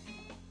pusher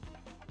man.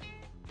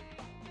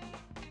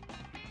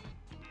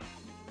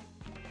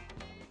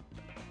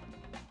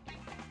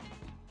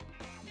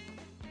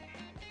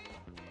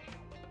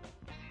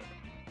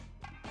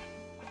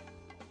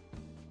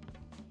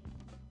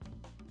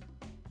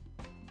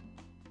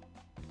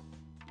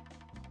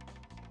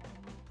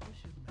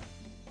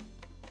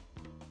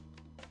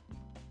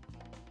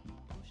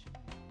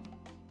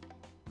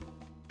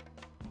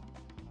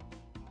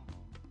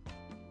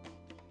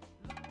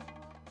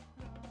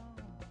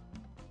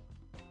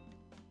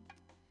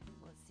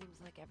 Well, it seems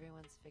like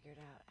everyone's figured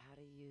out how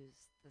to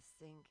use the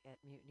sync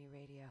at Mutiny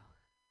Radio.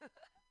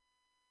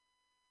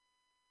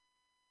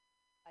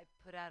 I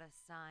put out a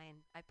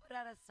sign.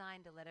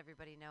 To let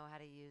everybody know how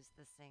to use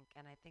the sync,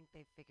 and I think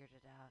they figured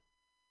it out.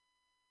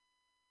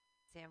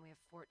 Sam, we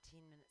have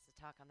 14 minutes to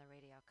talk on the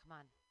radio. Come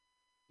on.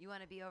 You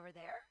want to be over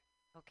there?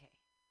 Okay.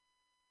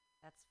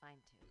 That's fine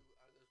too.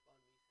 Are those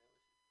banh mi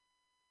sandwiches?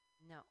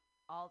 No.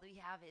 All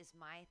we have is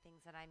my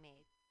things that I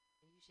made.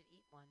 And you should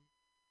eat one.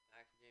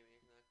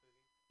 Macadamia nut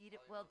cookie? Eat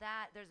it. All you Well,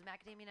 want? there's a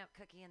macadamia nut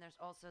cookie, and there's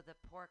also the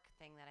pork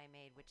thing that I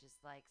made, which is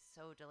like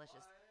so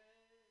delicious.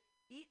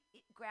 Eat,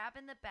 grab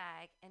in the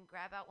bag and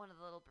grab out one of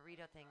the little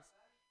burrito things.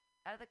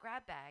 Out of the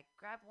grab bag,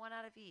 grab one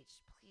out of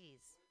each,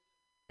 please.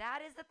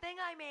 That is the thing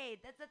I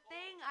made. That's the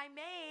thing I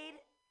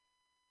made.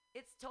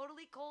 It's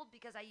totally cold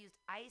because I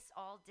used ice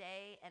all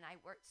day and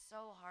I worked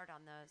so hard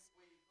on those.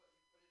 Wait, you put it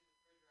in the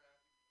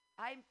refrigerator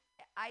after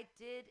you I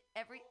did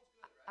every. Cold's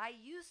good, right? I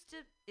used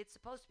to. It's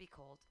supposed to be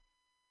cold,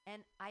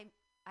 and I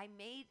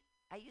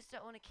used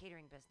to own a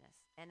catering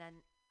business, and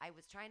then I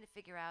was trying to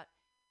figure out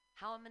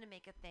how I'm gonna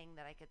make a thing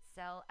that I could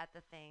sell at the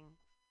thing,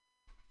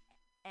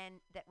 and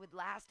that would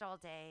last all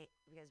day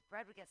because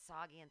bread would get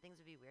soggy and things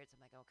would be weird. So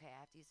I'm like, okay, I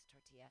have to use a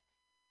tortilla.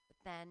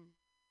 But then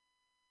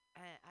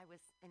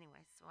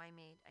so I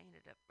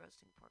ended up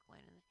roasting pork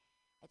loin, and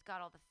I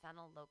got all the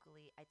fennel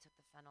locally. I took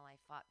the fennel. I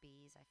fought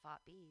bees,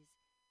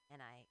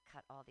 and I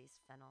cut all these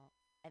fennel.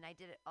 And I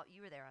did it.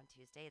 You were there on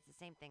Tuesday. It's the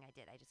same thing I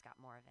did. I just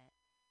got more of it.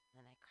 And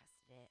then I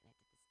crusted it, and I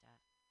did the stuff.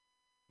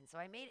 And so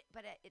I made it,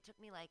 but it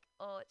took me it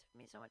took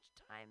me so much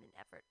time and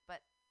effort. But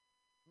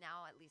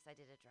now at least I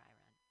did a dry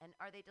run. And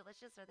are they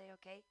delicious? Are they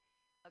okay?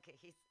 Okay,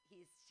 he's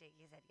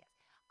shaking his head yes.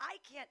 I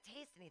can't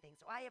taste anything,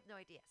 so I have no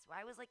idea. So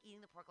I was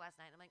eating the pork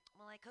last night, and I'm like,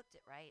 well, I cooked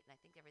it right, and I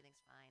think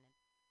everything's fine. And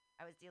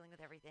I was dealing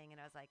with everything,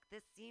 and I was like,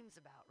 this seems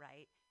about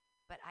right.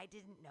 But I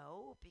didn't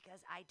know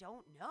because I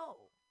don't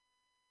know.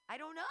 I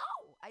don't know.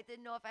 I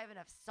didn't know if I have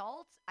enough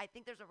salt. I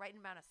think there's a right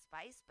amount of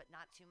spice, but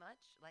not too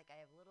much. Like I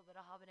have a little bit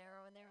of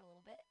habanero in there, a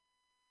little bit.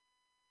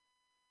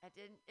 I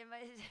didn't.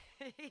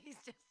 He's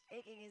just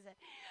shaking his head.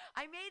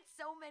 I made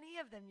so many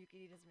of them. You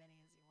can eat as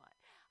many as you want.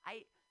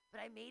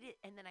 But I made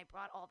it, and then I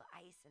brought all the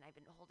ice, and I've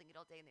been holding it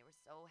all day, and they were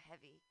so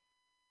heavy.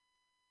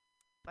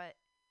 But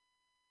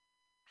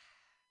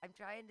I'm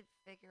trying to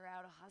figure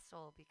out a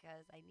hustle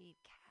because I need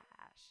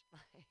cash.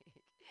 Like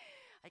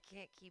I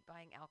can't keep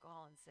buying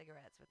alcohol and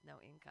cigarettes with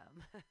no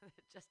income.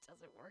 It just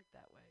doesn't work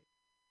that way.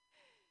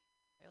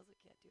 I also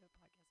can't do a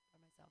podcast by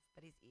myself,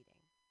 but he's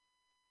eating.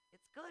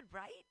 It's good,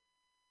 right?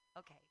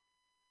 Okay.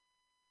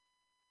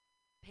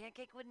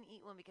 Pancake wouldn't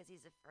eat one because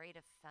he's afraid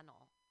of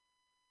fennel.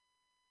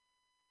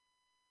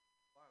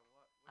 Why?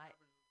 What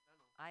happens with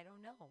fennel? I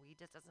don't know. He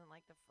just doesn't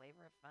like the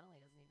flavor of fennel.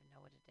 He doesn't even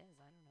know what it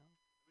is. I don't know.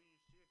 I mean, you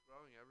see it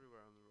growing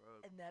everywhere on the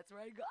road. And that's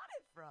where I got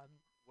it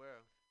from.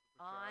 Where?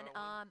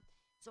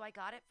 So I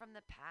got it from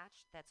the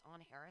patch that's on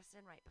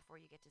Harrison right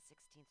before you get to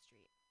 16th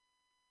Street.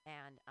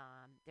 And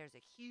there's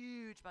a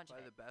huge bunch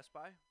By of the Best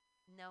Buy?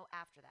 No,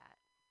 after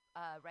that.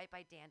 Right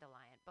by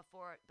Dandelion,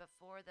 before the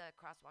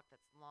crosswalk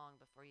that's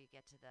long before you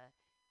get to the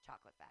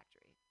chocolate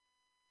factory.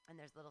 And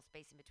there's a little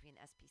space in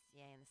between the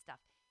SPCA and the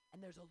stuff.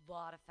 And there's a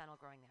lot of fennel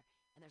growing there.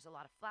 And there's a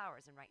lot of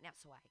flowers. And right now,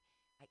 so I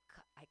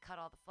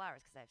cut all the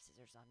flowers because I have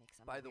scissors on me.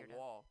 Cause I'm By a the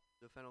weirdo. wall.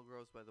 The fennel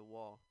grows by the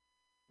wall.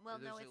 Well,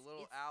 there's no, a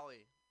little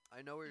alley.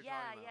 I know what you're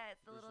talking about. Yeah,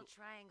 it's the little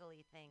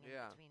triangle-y thing in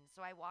Yeah. between.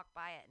 So I walked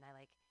by it and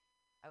I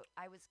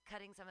was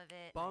cutting some of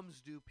it.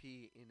 Bums do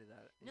pee into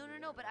that.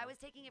 No, but I was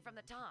taking it from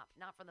the top,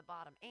 not from the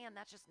bottom. And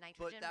that's just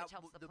nitrogen, which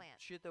helps the plant.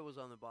 Shit that was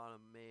on the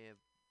bottom may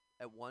have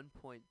at one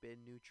point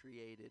been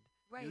nutriented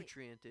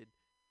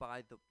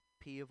by the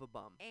pee of a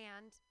bum.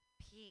 And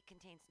pee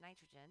contains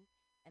nitrogen,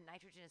 and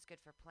nitrogen is good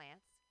for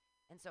plants,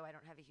 and so I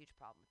don't have a huge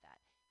problem with that.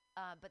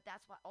 But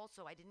that's why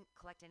also I didn't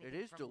collect anything. It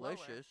is from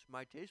delicious. lower.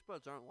 My taste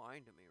buds aren't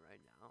lying to me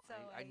right now. So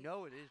I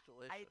know it is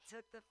delicious. I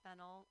took the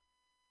fennel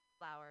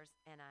flowers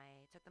and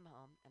I took them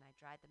home and I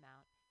dried them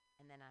out,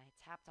 and then I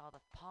tapped all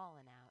the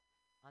pollen out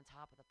on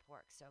top of the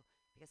pork. So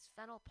because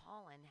fennel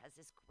pollen has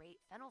this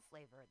great fennel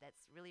flavor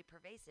that's really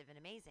pervasive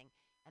and amazing,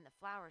 and the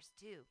flowers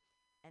too.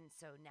 And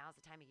so now's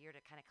the time of year to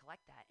kind of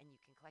collect that, and you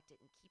can collect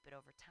it and keep it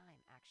over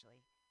time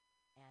actually.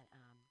 And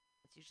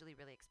it's usually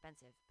really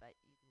expensive, but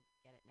you can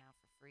get it now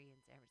for free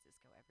in San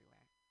Francisco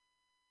everywhere.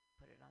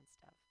 Put it on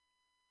stuff.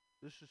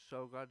 This is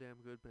so goddamn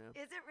good, man.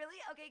 Is it really?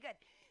 Okay, good.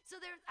 So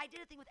I did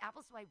a thing with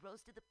apples, so I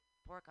roasted the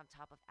pork on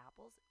top of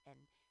apples,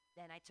 and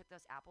then I took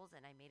those apples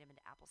and I made them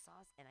into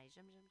applesauce, and I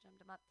jummed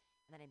them up,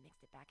 and then I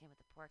mixed it back in with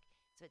the pork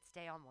so it'd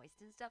stay all moist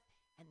and stuff,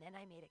 and then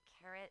I made a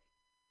carrot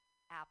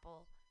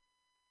apple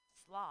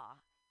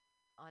slaw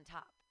on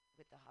top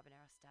with the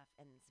habanero stuff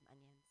and some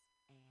onions,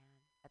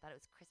 and I thought it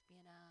was crispy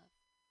enough.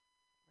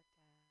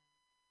 Worked out.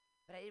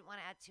 But I didn't want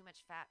to add too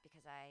much fat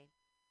because I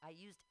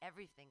used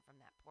everything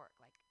from that pork,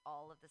 like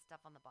all of the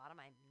stuff on the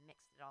bottom. I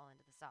mixed it all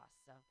into the sauce,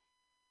 so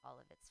all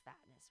of its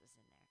fatness was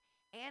in there.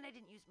 And I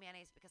didn't use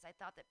mayonnaise because I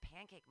thought that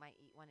Pancake might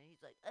eat one, and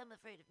he's like, I'm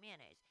afraid of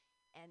mayonnaise.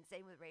 And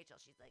same with Rachel.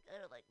 She's like, I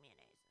don't like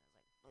mayonnaise. And I was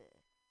like, bleh.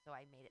 So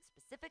I made it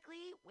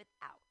specifically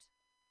without.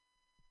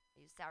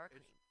 I used sour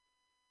cream.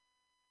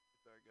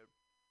 It's very good.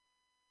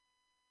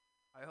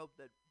 I hope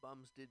that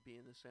bums did be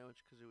in the sandwich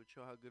because it would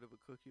show how good of a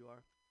cook you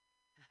are.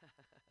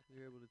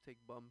 You're able to take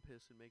bum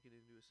piss and make it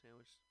into a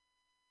sandwich.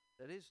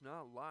 That is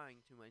not lying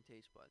to my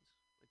taste buds.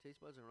 My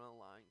taste buds are not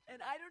lying to And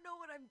me. I don't know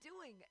what I'm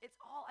doing.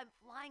 I'm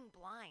flying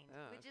blind,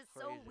 Yeah, which is that's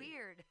so crazy.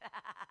 weird.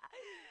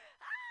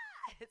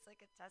 It's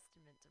like a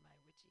testament to my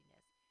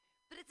witchiness.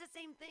 But it's the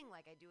same thing.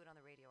 Like I do it on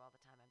the radio all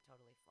the time. I'm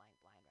totally flying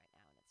blind right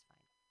now, and it's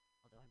fine.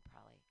 Although I'm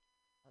probably,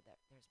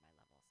 there's my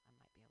levels. I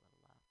might be a little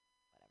low.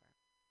 Whatever.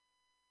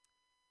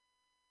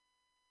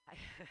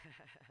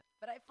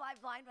 But I fly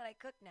blind when I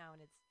cook now,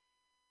 and it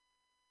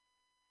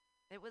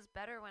was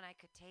better when I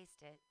could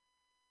taste it,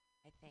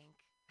 I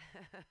think.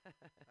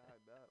 I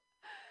bet.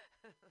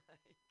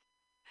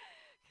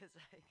 Because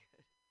I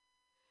could.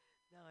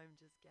 No, I'm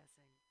just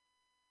guessing.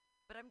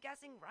 But I'm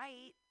guessing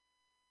right.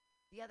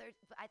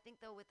 I think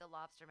though with the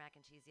lobster mac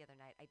and cheese the other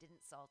night, I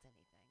didn't salt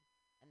anything,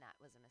 and that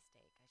was a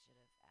mistake. I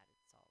should have added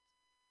salt.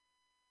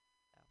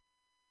 So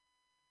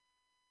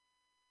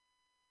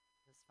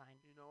it was fine.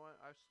 You know what?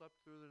 I slept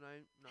through the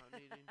night not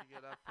needing to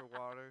get up for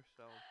water,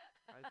 so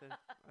I think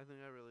I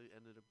really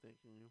ended up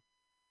thanking you.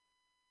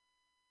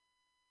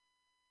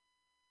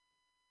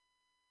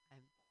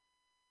 I'm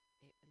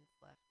 8 minutes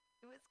left.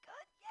 It was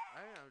good. Yeah.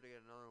 I have to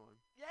get another one.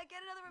 Yeah,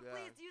 get another one, Yeah.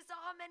 please. You saw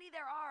how many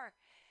there are.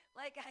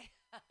 Like I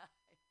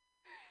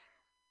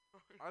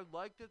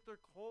like that they're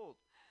cold.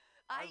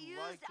 I like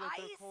used that ice.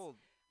 they're cold.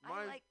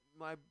 I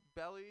My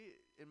belly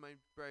and my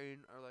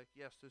brain are like,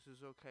 yes, this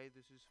is okay.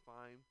 This is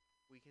fine.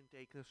 We can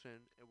take this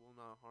in. It will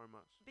not harm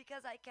us.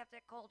 because I kept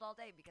it cold all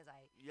day because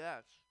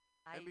Yes.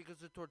 I And because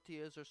the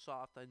tortillas are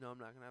soft, I know I'm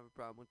not going to have a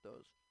problem with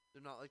those.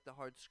 They're not like the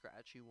hard,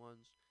 scratchy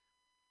ones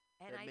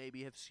and that I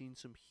maybe have seen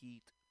some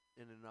heat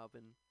in an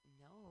oven.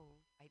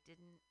 No, I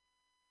didn't.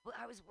 Well,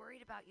 I was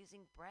worried about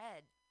using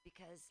bread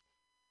because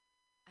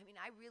I mean,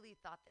 I really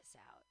thought this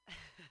out.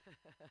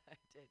 I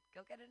did.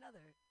 Go get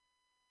another.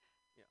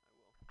 Yeah, I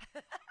will.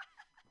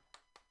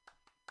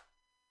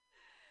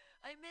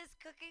 I miss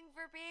cooking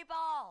for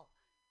people.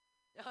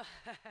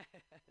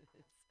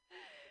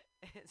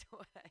 It's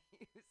what I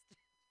used to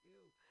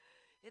do.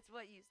 It's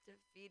what used to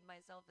feed my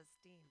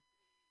self-esteem.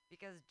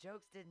 Because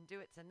jokes didn't do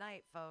it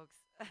tonight,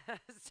 folks.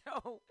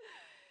 So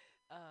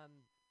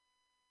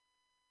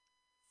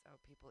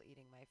people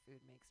eating my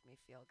food makes me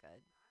feel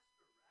good.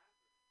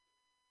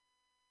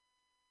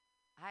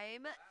 I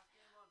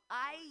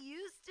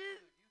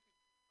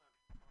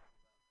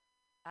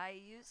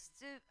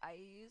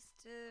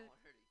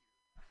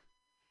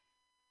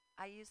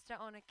used to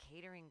own a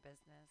catering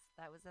business.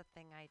 That was a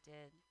thing I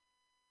did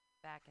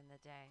back in the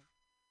day.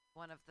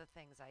 One of the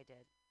things I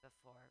did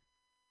before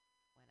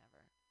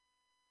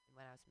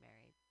when I was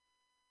married.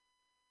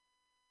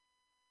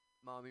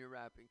 Mom, your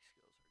rapping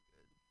skills are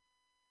good.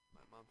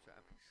 My mom's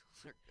rapping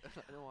skills are good.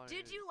 I don't want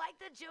Did you like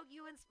the joke?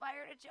 You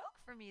inspired a joke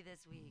for me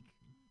this week.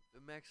 The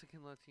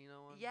Mexican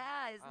Latino one?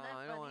 Yeah, isn't that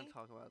funny? I don't want to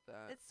talk about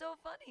that. It's so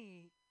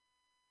funny.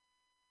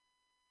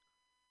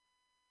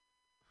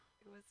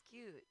 It was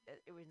cute.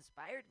 It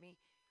inspired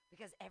me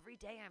because every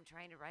day I'm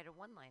trying to write a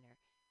one-liner.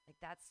 Like,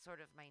 that's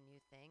sort of my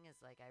new thing is,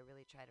 like, I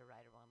really try to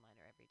write a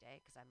one-liner every day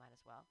because I might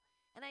as well.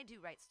 And I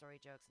do write story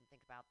jokes and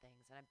think about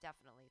things, and I'm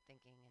definitely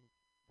thinking and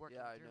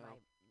working through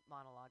my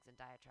monologues and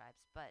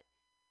diatribes. But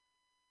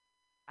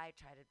I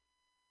try to,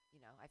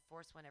 I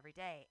force one every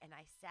day. And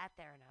I sat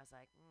there and I was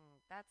like,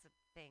 that's a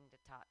thing to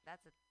talk.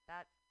 That's a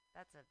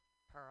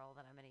pearl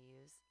that I'm going to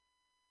use.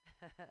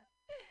 So,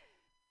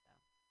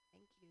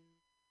 thank you.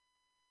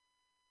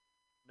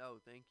 No,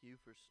 thank you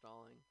for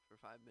stalling for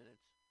 5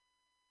 minutes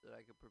so that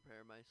I could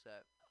prepare my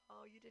set.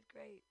 Oh, you did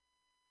great.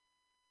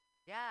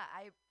 Yeah,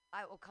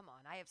 oh, come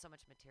on. I have so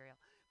much material.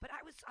 But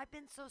I've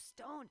been so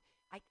stoned.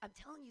 I'm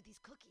telling you, these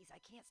cookies,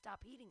 I can't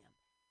stop eating them.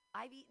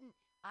 I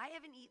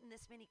haven't eaten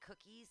this many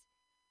cookies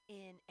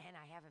and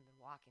I haven't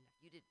been walking.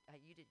 You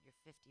did your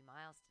 50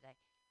 miles today.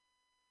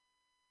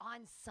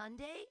 On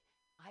Sunday,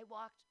 I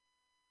walked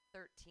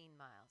 13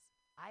 miles.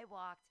 I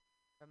walked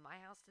from my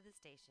house to the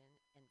station,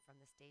 and from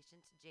the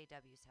station to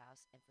JW's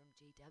house, and from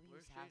JW's house.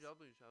 Where's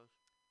JW's house?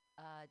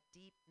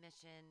 Deep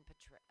Mission,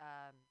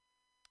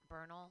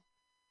 Bernal,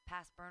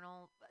 past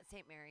Bernal,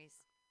 St.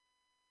 Mary's,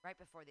 right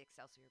before the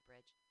Excelsior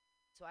Bridge.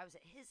 So I was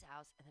at his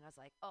house, and then I was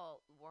like,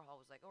 Warhol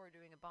was like, we're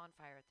doing a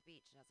bonfire at the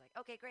beach. And I was like,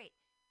 okay, great.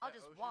 I'll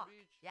just walk.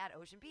 Beach? Yeah, at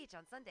Ocean Beach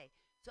on Sunday.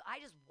 So I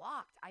just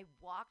walked. I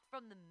walked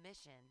from the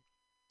Mission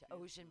to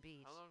Ocean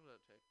Beach. How long did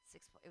that take?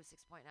 It was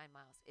 6.9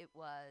 miles. It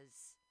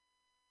was,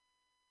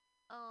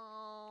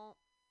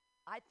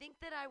 I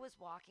think that I was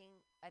walking.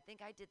 I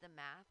think I did the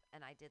math,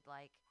 and I did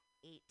like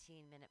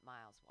 18-minute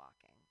miles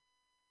walking.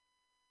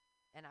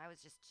 And I was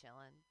just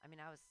chilling. I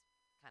mean, I was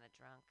kind of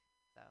drunk,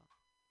 so.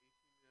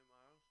 18-minute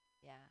miles?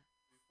 Yeah.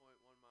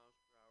 3.1 miles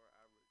per hour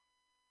average.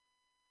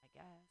 I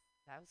guess.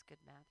 That was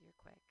good math. You're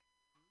quick.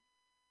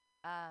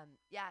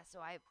 Yeah, so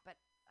I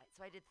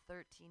did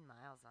 13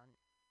 miles on,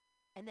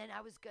 and then I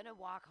was gonna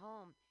walk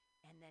home,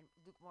 and then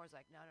Luke Moore's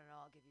like, no,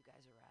 I'll give you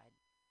guys a ride,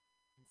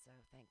 and so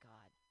thank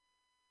God.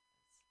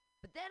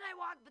 But then I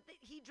walked,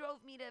 he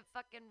drove me to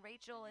fucking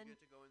Rachel and. Did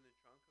you get to go in the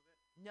trunk of it?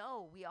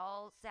 No, we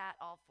all sat,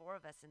 all four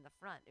of us in the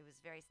front. It was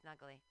very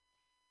snuggly,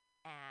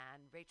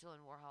 and Rachel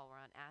and Warhol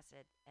were on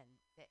acid, and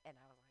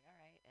I was like, all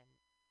right, and.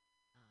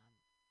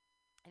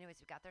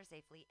 Anyways, we got there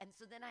safely, and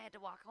so then I had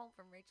to walk home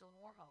from Rachel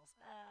and Warhol's.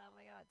 Oh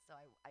my God! So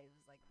I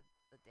was like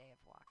the day of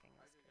walking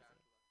was crazy.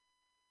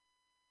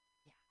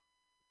 Yeah,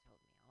 you told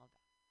me all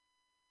about it.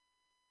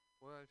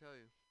 What did I tell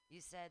you?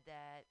 You said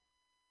that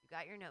you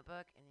got your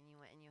notebook, and then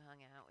you went and you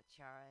hung out with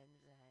Chara and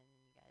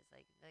you guys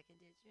like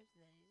did trips,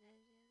 and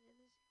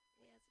then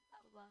yes,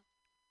 blah blah blah.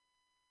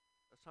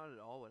 That's not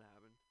at all what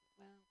happened.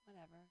 Well,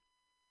 whatever.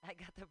 I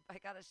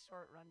got a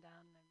short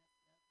rundown. And I messed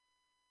it up.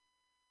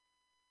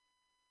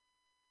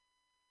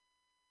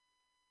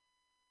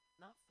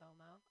 Not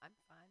FOMO. I'm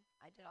fine.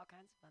 I did all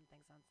kinds of fun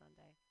things on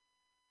Sunday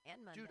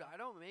and Monday. Dude, I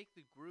don't make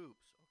the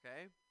groups,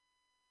 okay?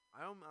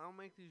 I don't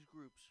make these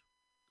groups.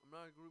 I'm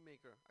not a group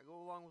maker. I go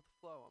along with the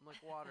flow. I'm like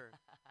water.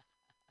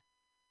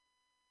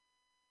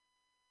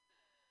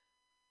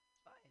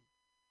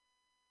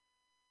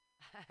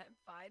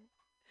 It's fine.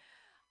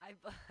 I'm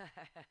fine.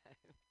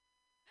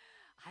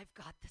 I've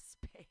got the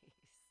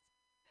space.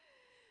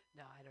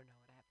 No, I don't know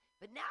what happened.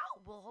 But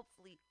now we'll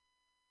hopefully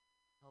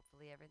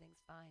everything's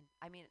fine.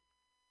 I mean,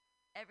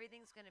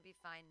 everything's going to be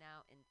fine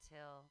now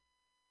until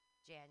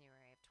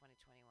January of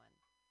 2021.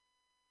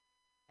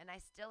 And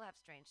I still have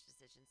strange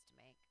decisions to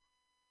make.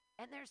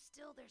 And there's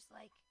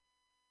like...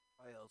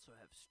 I also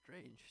have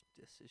strange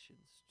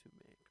decisions to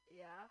make.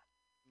 Yeah?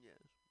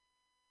 Yes.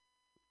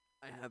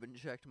 I haven't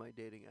checked my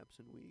dating apps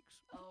in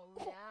weeks. Oh,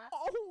 yeah?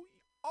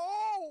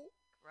 Oh!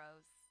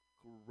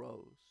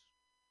 Gross.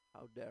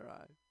 How dare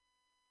I?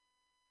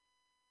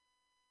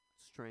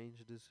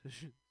 Strange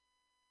decisions.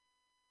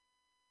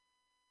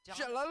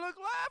 Shall I look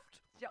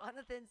left?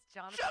 Jonathan.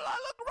 Shall I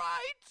look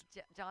right?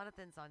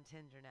 Jonathan's on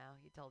Tinder now.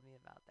 He told me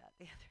about that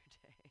the other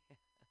day.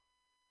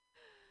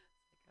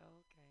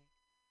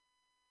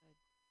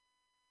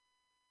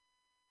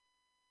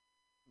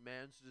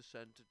 man's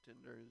descent to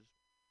Tinder is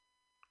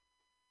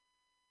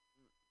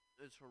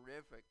it's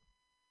horrific.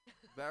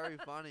 Very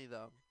funny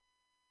though.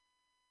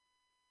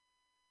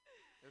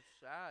 It's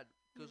sad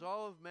because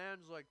all of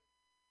man's like